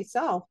did it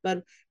myself,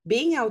 but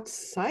being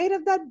outside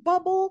of that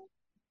bubble,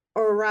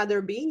 or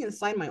rather being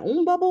inside my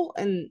own bubble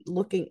and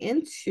looking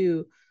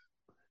into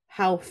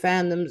how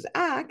fandoms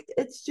act,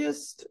 it's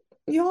just,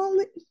 y'all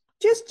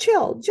just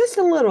chill, just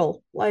a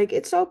little. Like,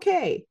 it's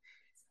okay.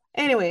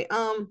 Anyway,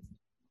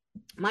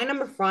 my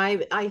number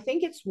 5, I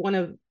think it's one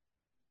of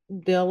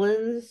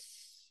Dylan's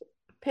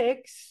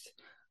picks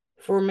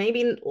for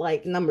maybe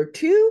like number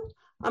 2.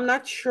 I'm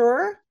not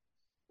sure.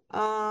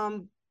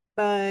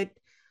 But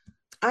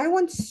I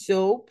want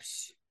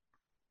soaps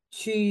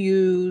to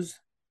use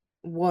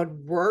what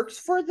works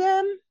for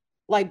them.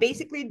 Like,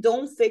 basically,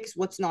 don't fix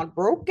what's not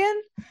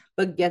broken,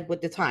 but get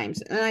with the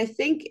times. And I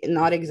think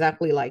not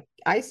exactly like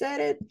I said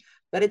it,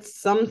 but it's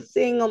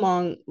something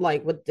along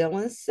like what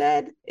Dylan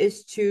said,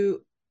 is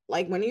to,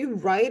 like, when you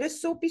write a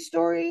soapy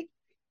story,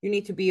 you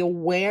need to be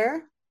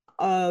aware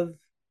of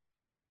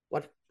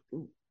what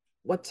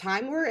what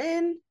time we're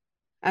in,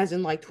 as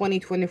in like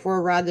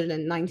 2024 rather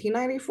than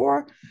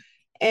 1994.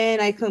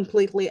 And I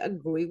completely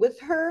agree with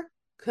her,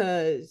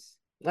 because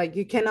like,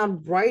 you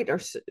cannot write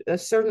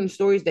certain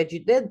stories that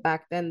you did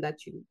back then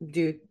that you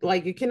do,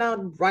 like, you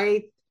cannot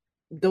write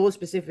those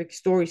specific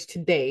stories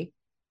today.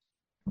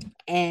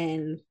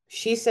 And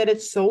she said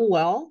it so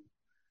well.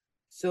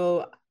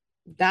 So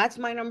that's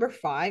my number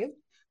 5.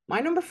 My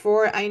number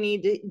 4, I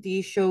need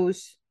these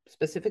shows,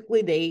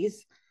 specifically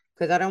days,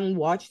 because I don't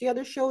watch the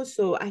other shows,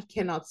 so I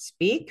cannot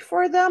speak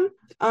for them.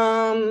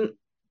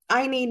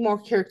 I need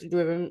more character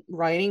driven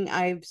writing.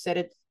 I've said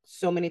it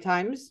so many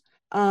times.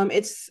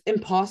 It's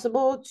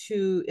impossible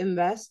to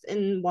invest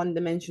in one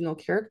dimensional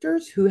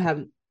characters who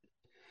have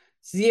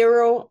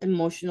zero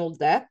emotional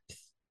depth.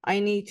 I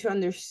need to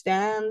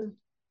understand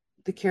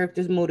the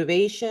characters'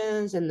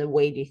 motivations and the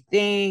way they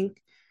think,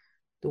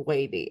 the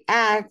way they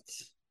act.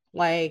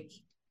 Like,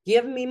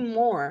 give me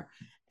more,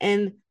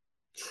 and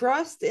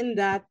trust in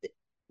that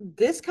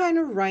this kind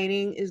of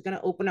writing is going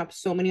to open up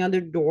so many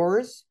other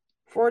doors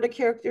for the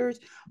characters,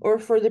 or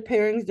for the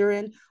pairings they're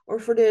in, or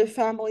for the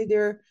family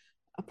they're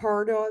a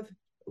part of.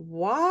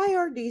 Why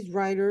are these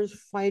writers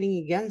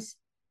fighting against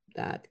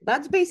that?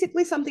 That's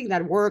basically something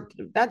that worked.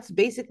 That's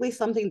basically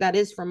something that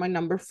is for my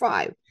number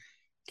 5.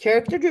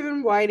 Character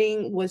driven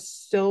writing was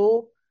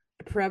so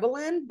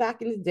prevalent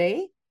back in the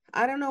day.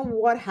 I don't know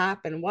what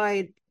happened,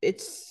 why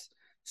it's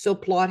so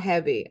plot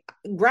heavy.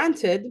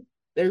 Granted,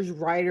 there's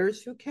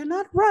writers who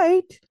cannot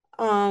write,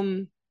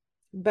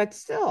 but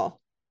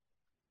still,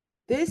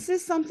 this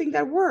is something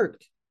that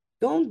worked.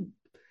 Don't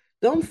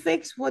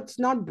fix what's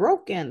not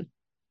broken.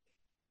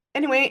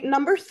 Anyway,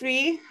 number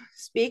 3,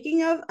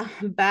 speaking of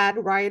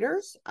bad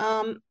writers,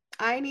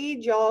 I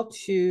need y'all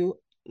to,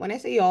 when I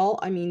say y'all,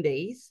 I mean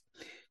days,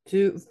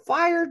 to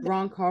fire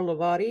Ron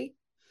Carlovati.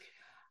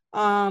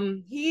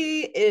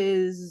 He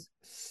is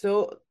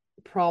so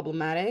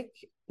problematic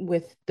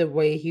with the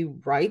way he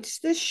writes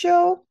this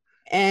show,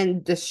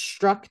 and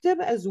destructive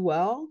as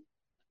well,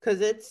 because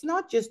it's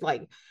not just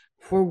like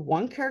for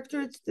one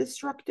character it's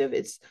destructive,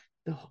 it's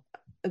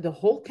the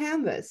whole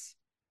canvas,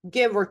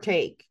 give or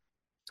take.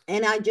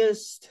 And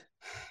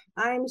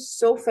I'm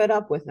so fed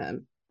up with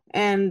him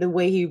and the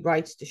way he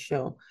writes the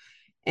show.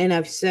 And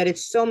I've said it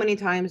so many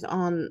times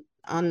on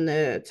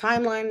the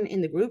timeline,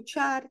 in the group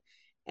chat,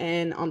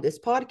 and on this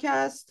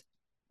podcast.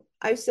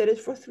 I've said it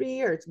for 3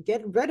 years.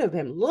 Get rid of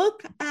him.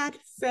 Look at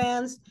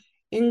fans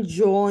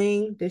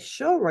enjoying this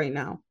show right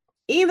now.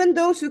 Even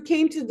those who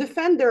came to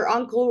defend their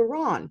Uncle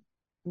Ron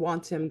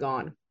want him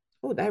gone.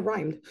 Oh, that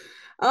rhymed.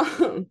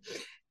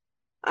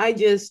 I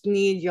just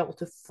need y'all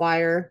to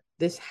fire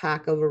this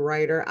hack of a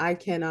writer. I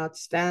cannot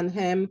stand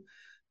him,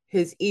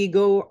 his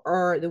ego,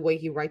 or the way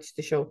he writes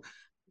the show.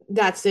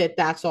 That's it.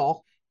 That's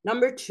all.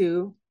 Number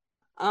 2,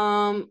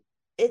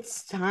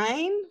 it's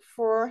time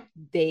for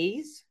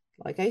Days.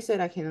 Like I said,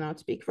 I cannot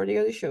speak for the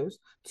other shows,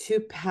 to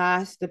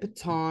pass the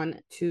baton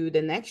to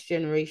the next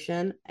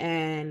generation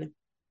and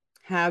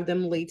have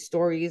them lead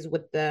stories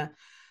with the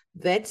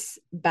vets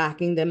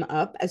backing them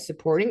up as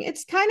supporting.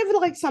 It's kind of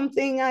like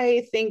something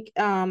I think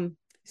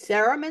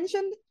Sarah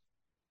mentioned.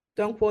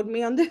 Don't quote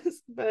me on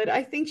this, but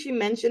I think she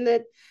mentioned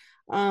it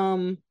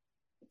for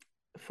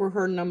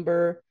her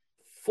number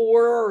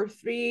 4 or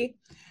 3.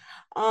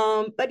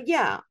 But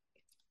yeah,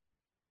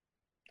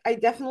 I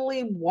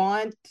definitely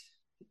want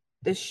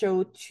the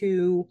show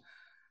to,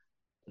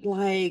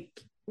 like,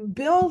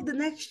 build the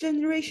next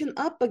generation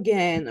up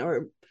again,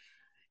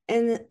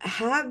 and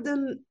have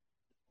them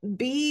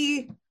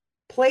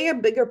play a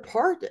bigger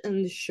part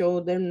in the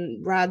show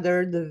than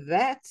rather the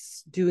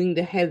vets doing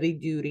the heavy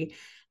duty.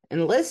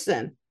 And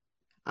listen,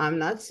 I'm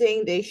not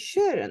saying they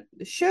shouldn't,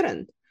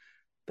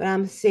 but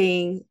I'm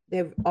saying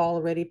they've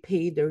already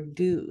paid their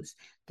dues.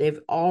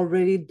 They've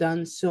already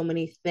done so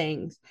many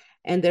things,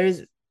 and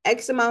there's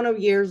X amount of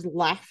years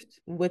left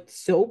with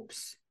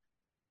soaps.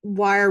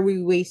 Why are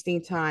we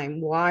wasting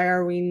time? Why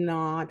are we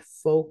not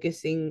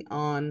focusing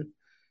on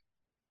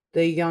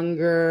the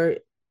younger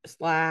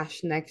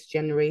slash next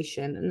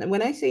generation? And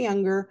when I say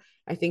younger,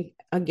 I think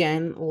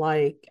again,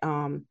 like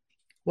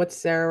what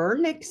Sarah or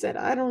Nick said,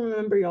 I don't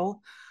remember,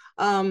 y'all.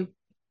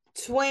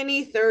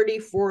 20, 30,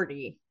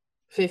 40,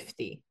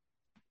 50,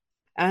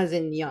 as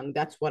in young.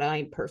 That's what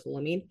I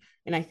personally mean.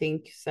 And I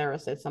think Sarah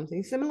said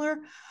something similar.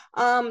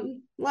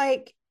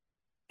 Like,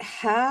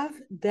 have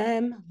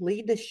them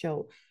lead the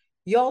show.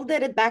 Y'all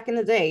did it back in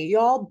the day.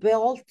 Y'all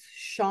built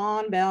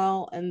Sean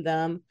Bell and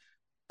them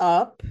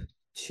up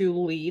to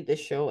lead the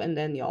show, and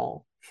then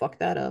y'all fuck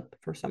that up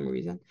for some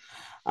reason.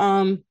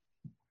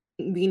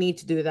 We need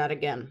to do that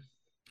again.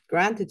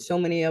 Granted, so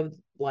many of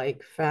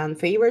like fan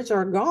favorites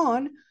are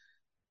gone,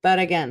 but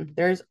again,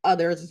 there's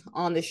others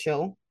on the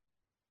show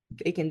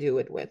they can do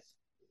it with.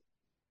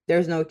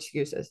 There's no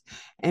excuses.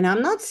 And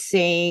I'm not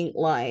saying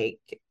like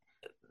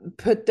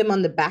put them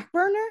on the back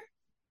burner,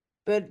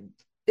 but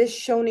this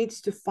show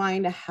needs to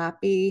find a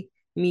happy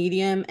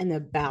medium and a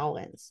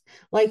balance.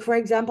 Like, for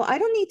example, I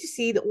don't need to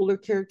see the older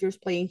characters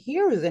playing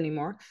heroes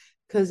anymore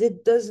because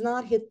it does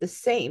not hit the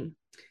same.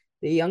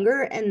 The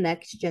younger and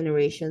next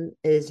generation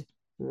is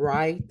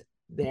right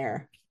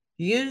there.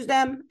 Use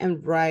them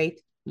and write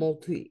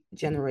multi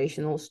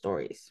generational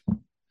stories.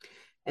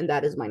 And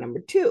that is my number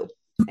two.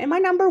 And my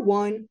number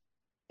one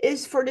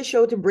is for the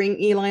show to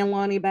bring Eli and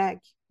Lonnie back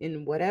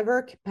in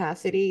whatever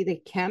capacity they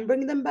can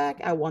bring them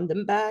back. I want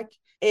them back.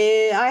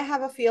 I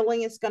have a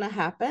feeling it's going to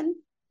happen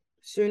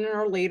sooner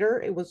or later.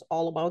 It was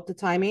all about the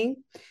timing.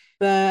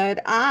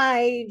 But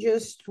I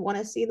just want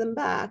to see them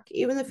back,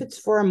 even if it's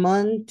for a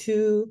month,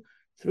 2,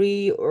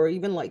 3, or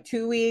even like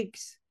 2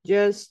 weeks.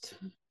 Just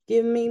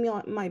give me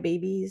my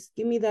babies.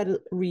 Give me that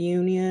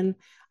reunion.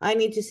 I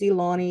need to see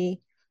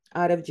Lonnie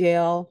out of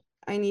jail.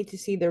 I need to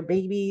see their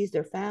babies,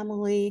 their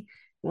family.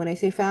 When I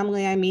say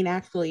family, I mean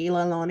actually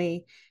Eli,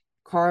 Lonnie,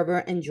 Carver,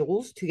 and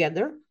Jules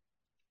together,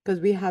 because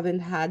we haven't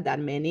had that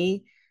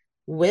many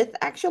with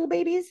actual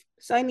babies.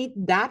 So I need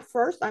that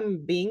first.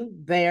 I'm being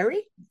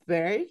very,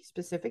 very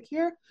specific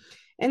here.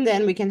 And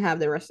then we can have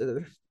the rest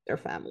of their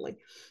family.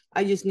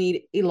 I just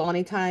need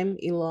Ilani time,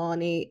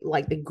 Ilani,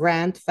 like the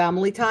Grant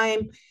family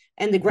time,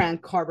 and the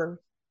Grant Carver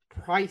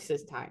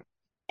Price's time.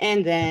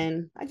 And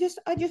then I just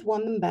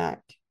want them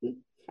back.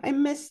 I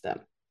miss them.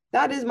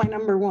 That is my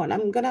number one.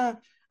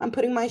 I'm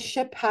putting my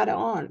shipper hat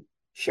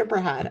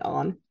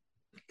on,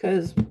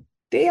 because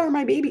they are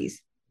my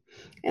babies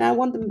and I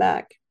want them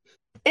back.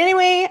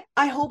 Anyway,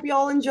 I hope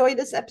y'all enjoyed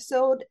this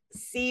episode.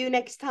 See you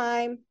next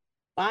time.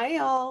 Bye,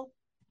 y'all.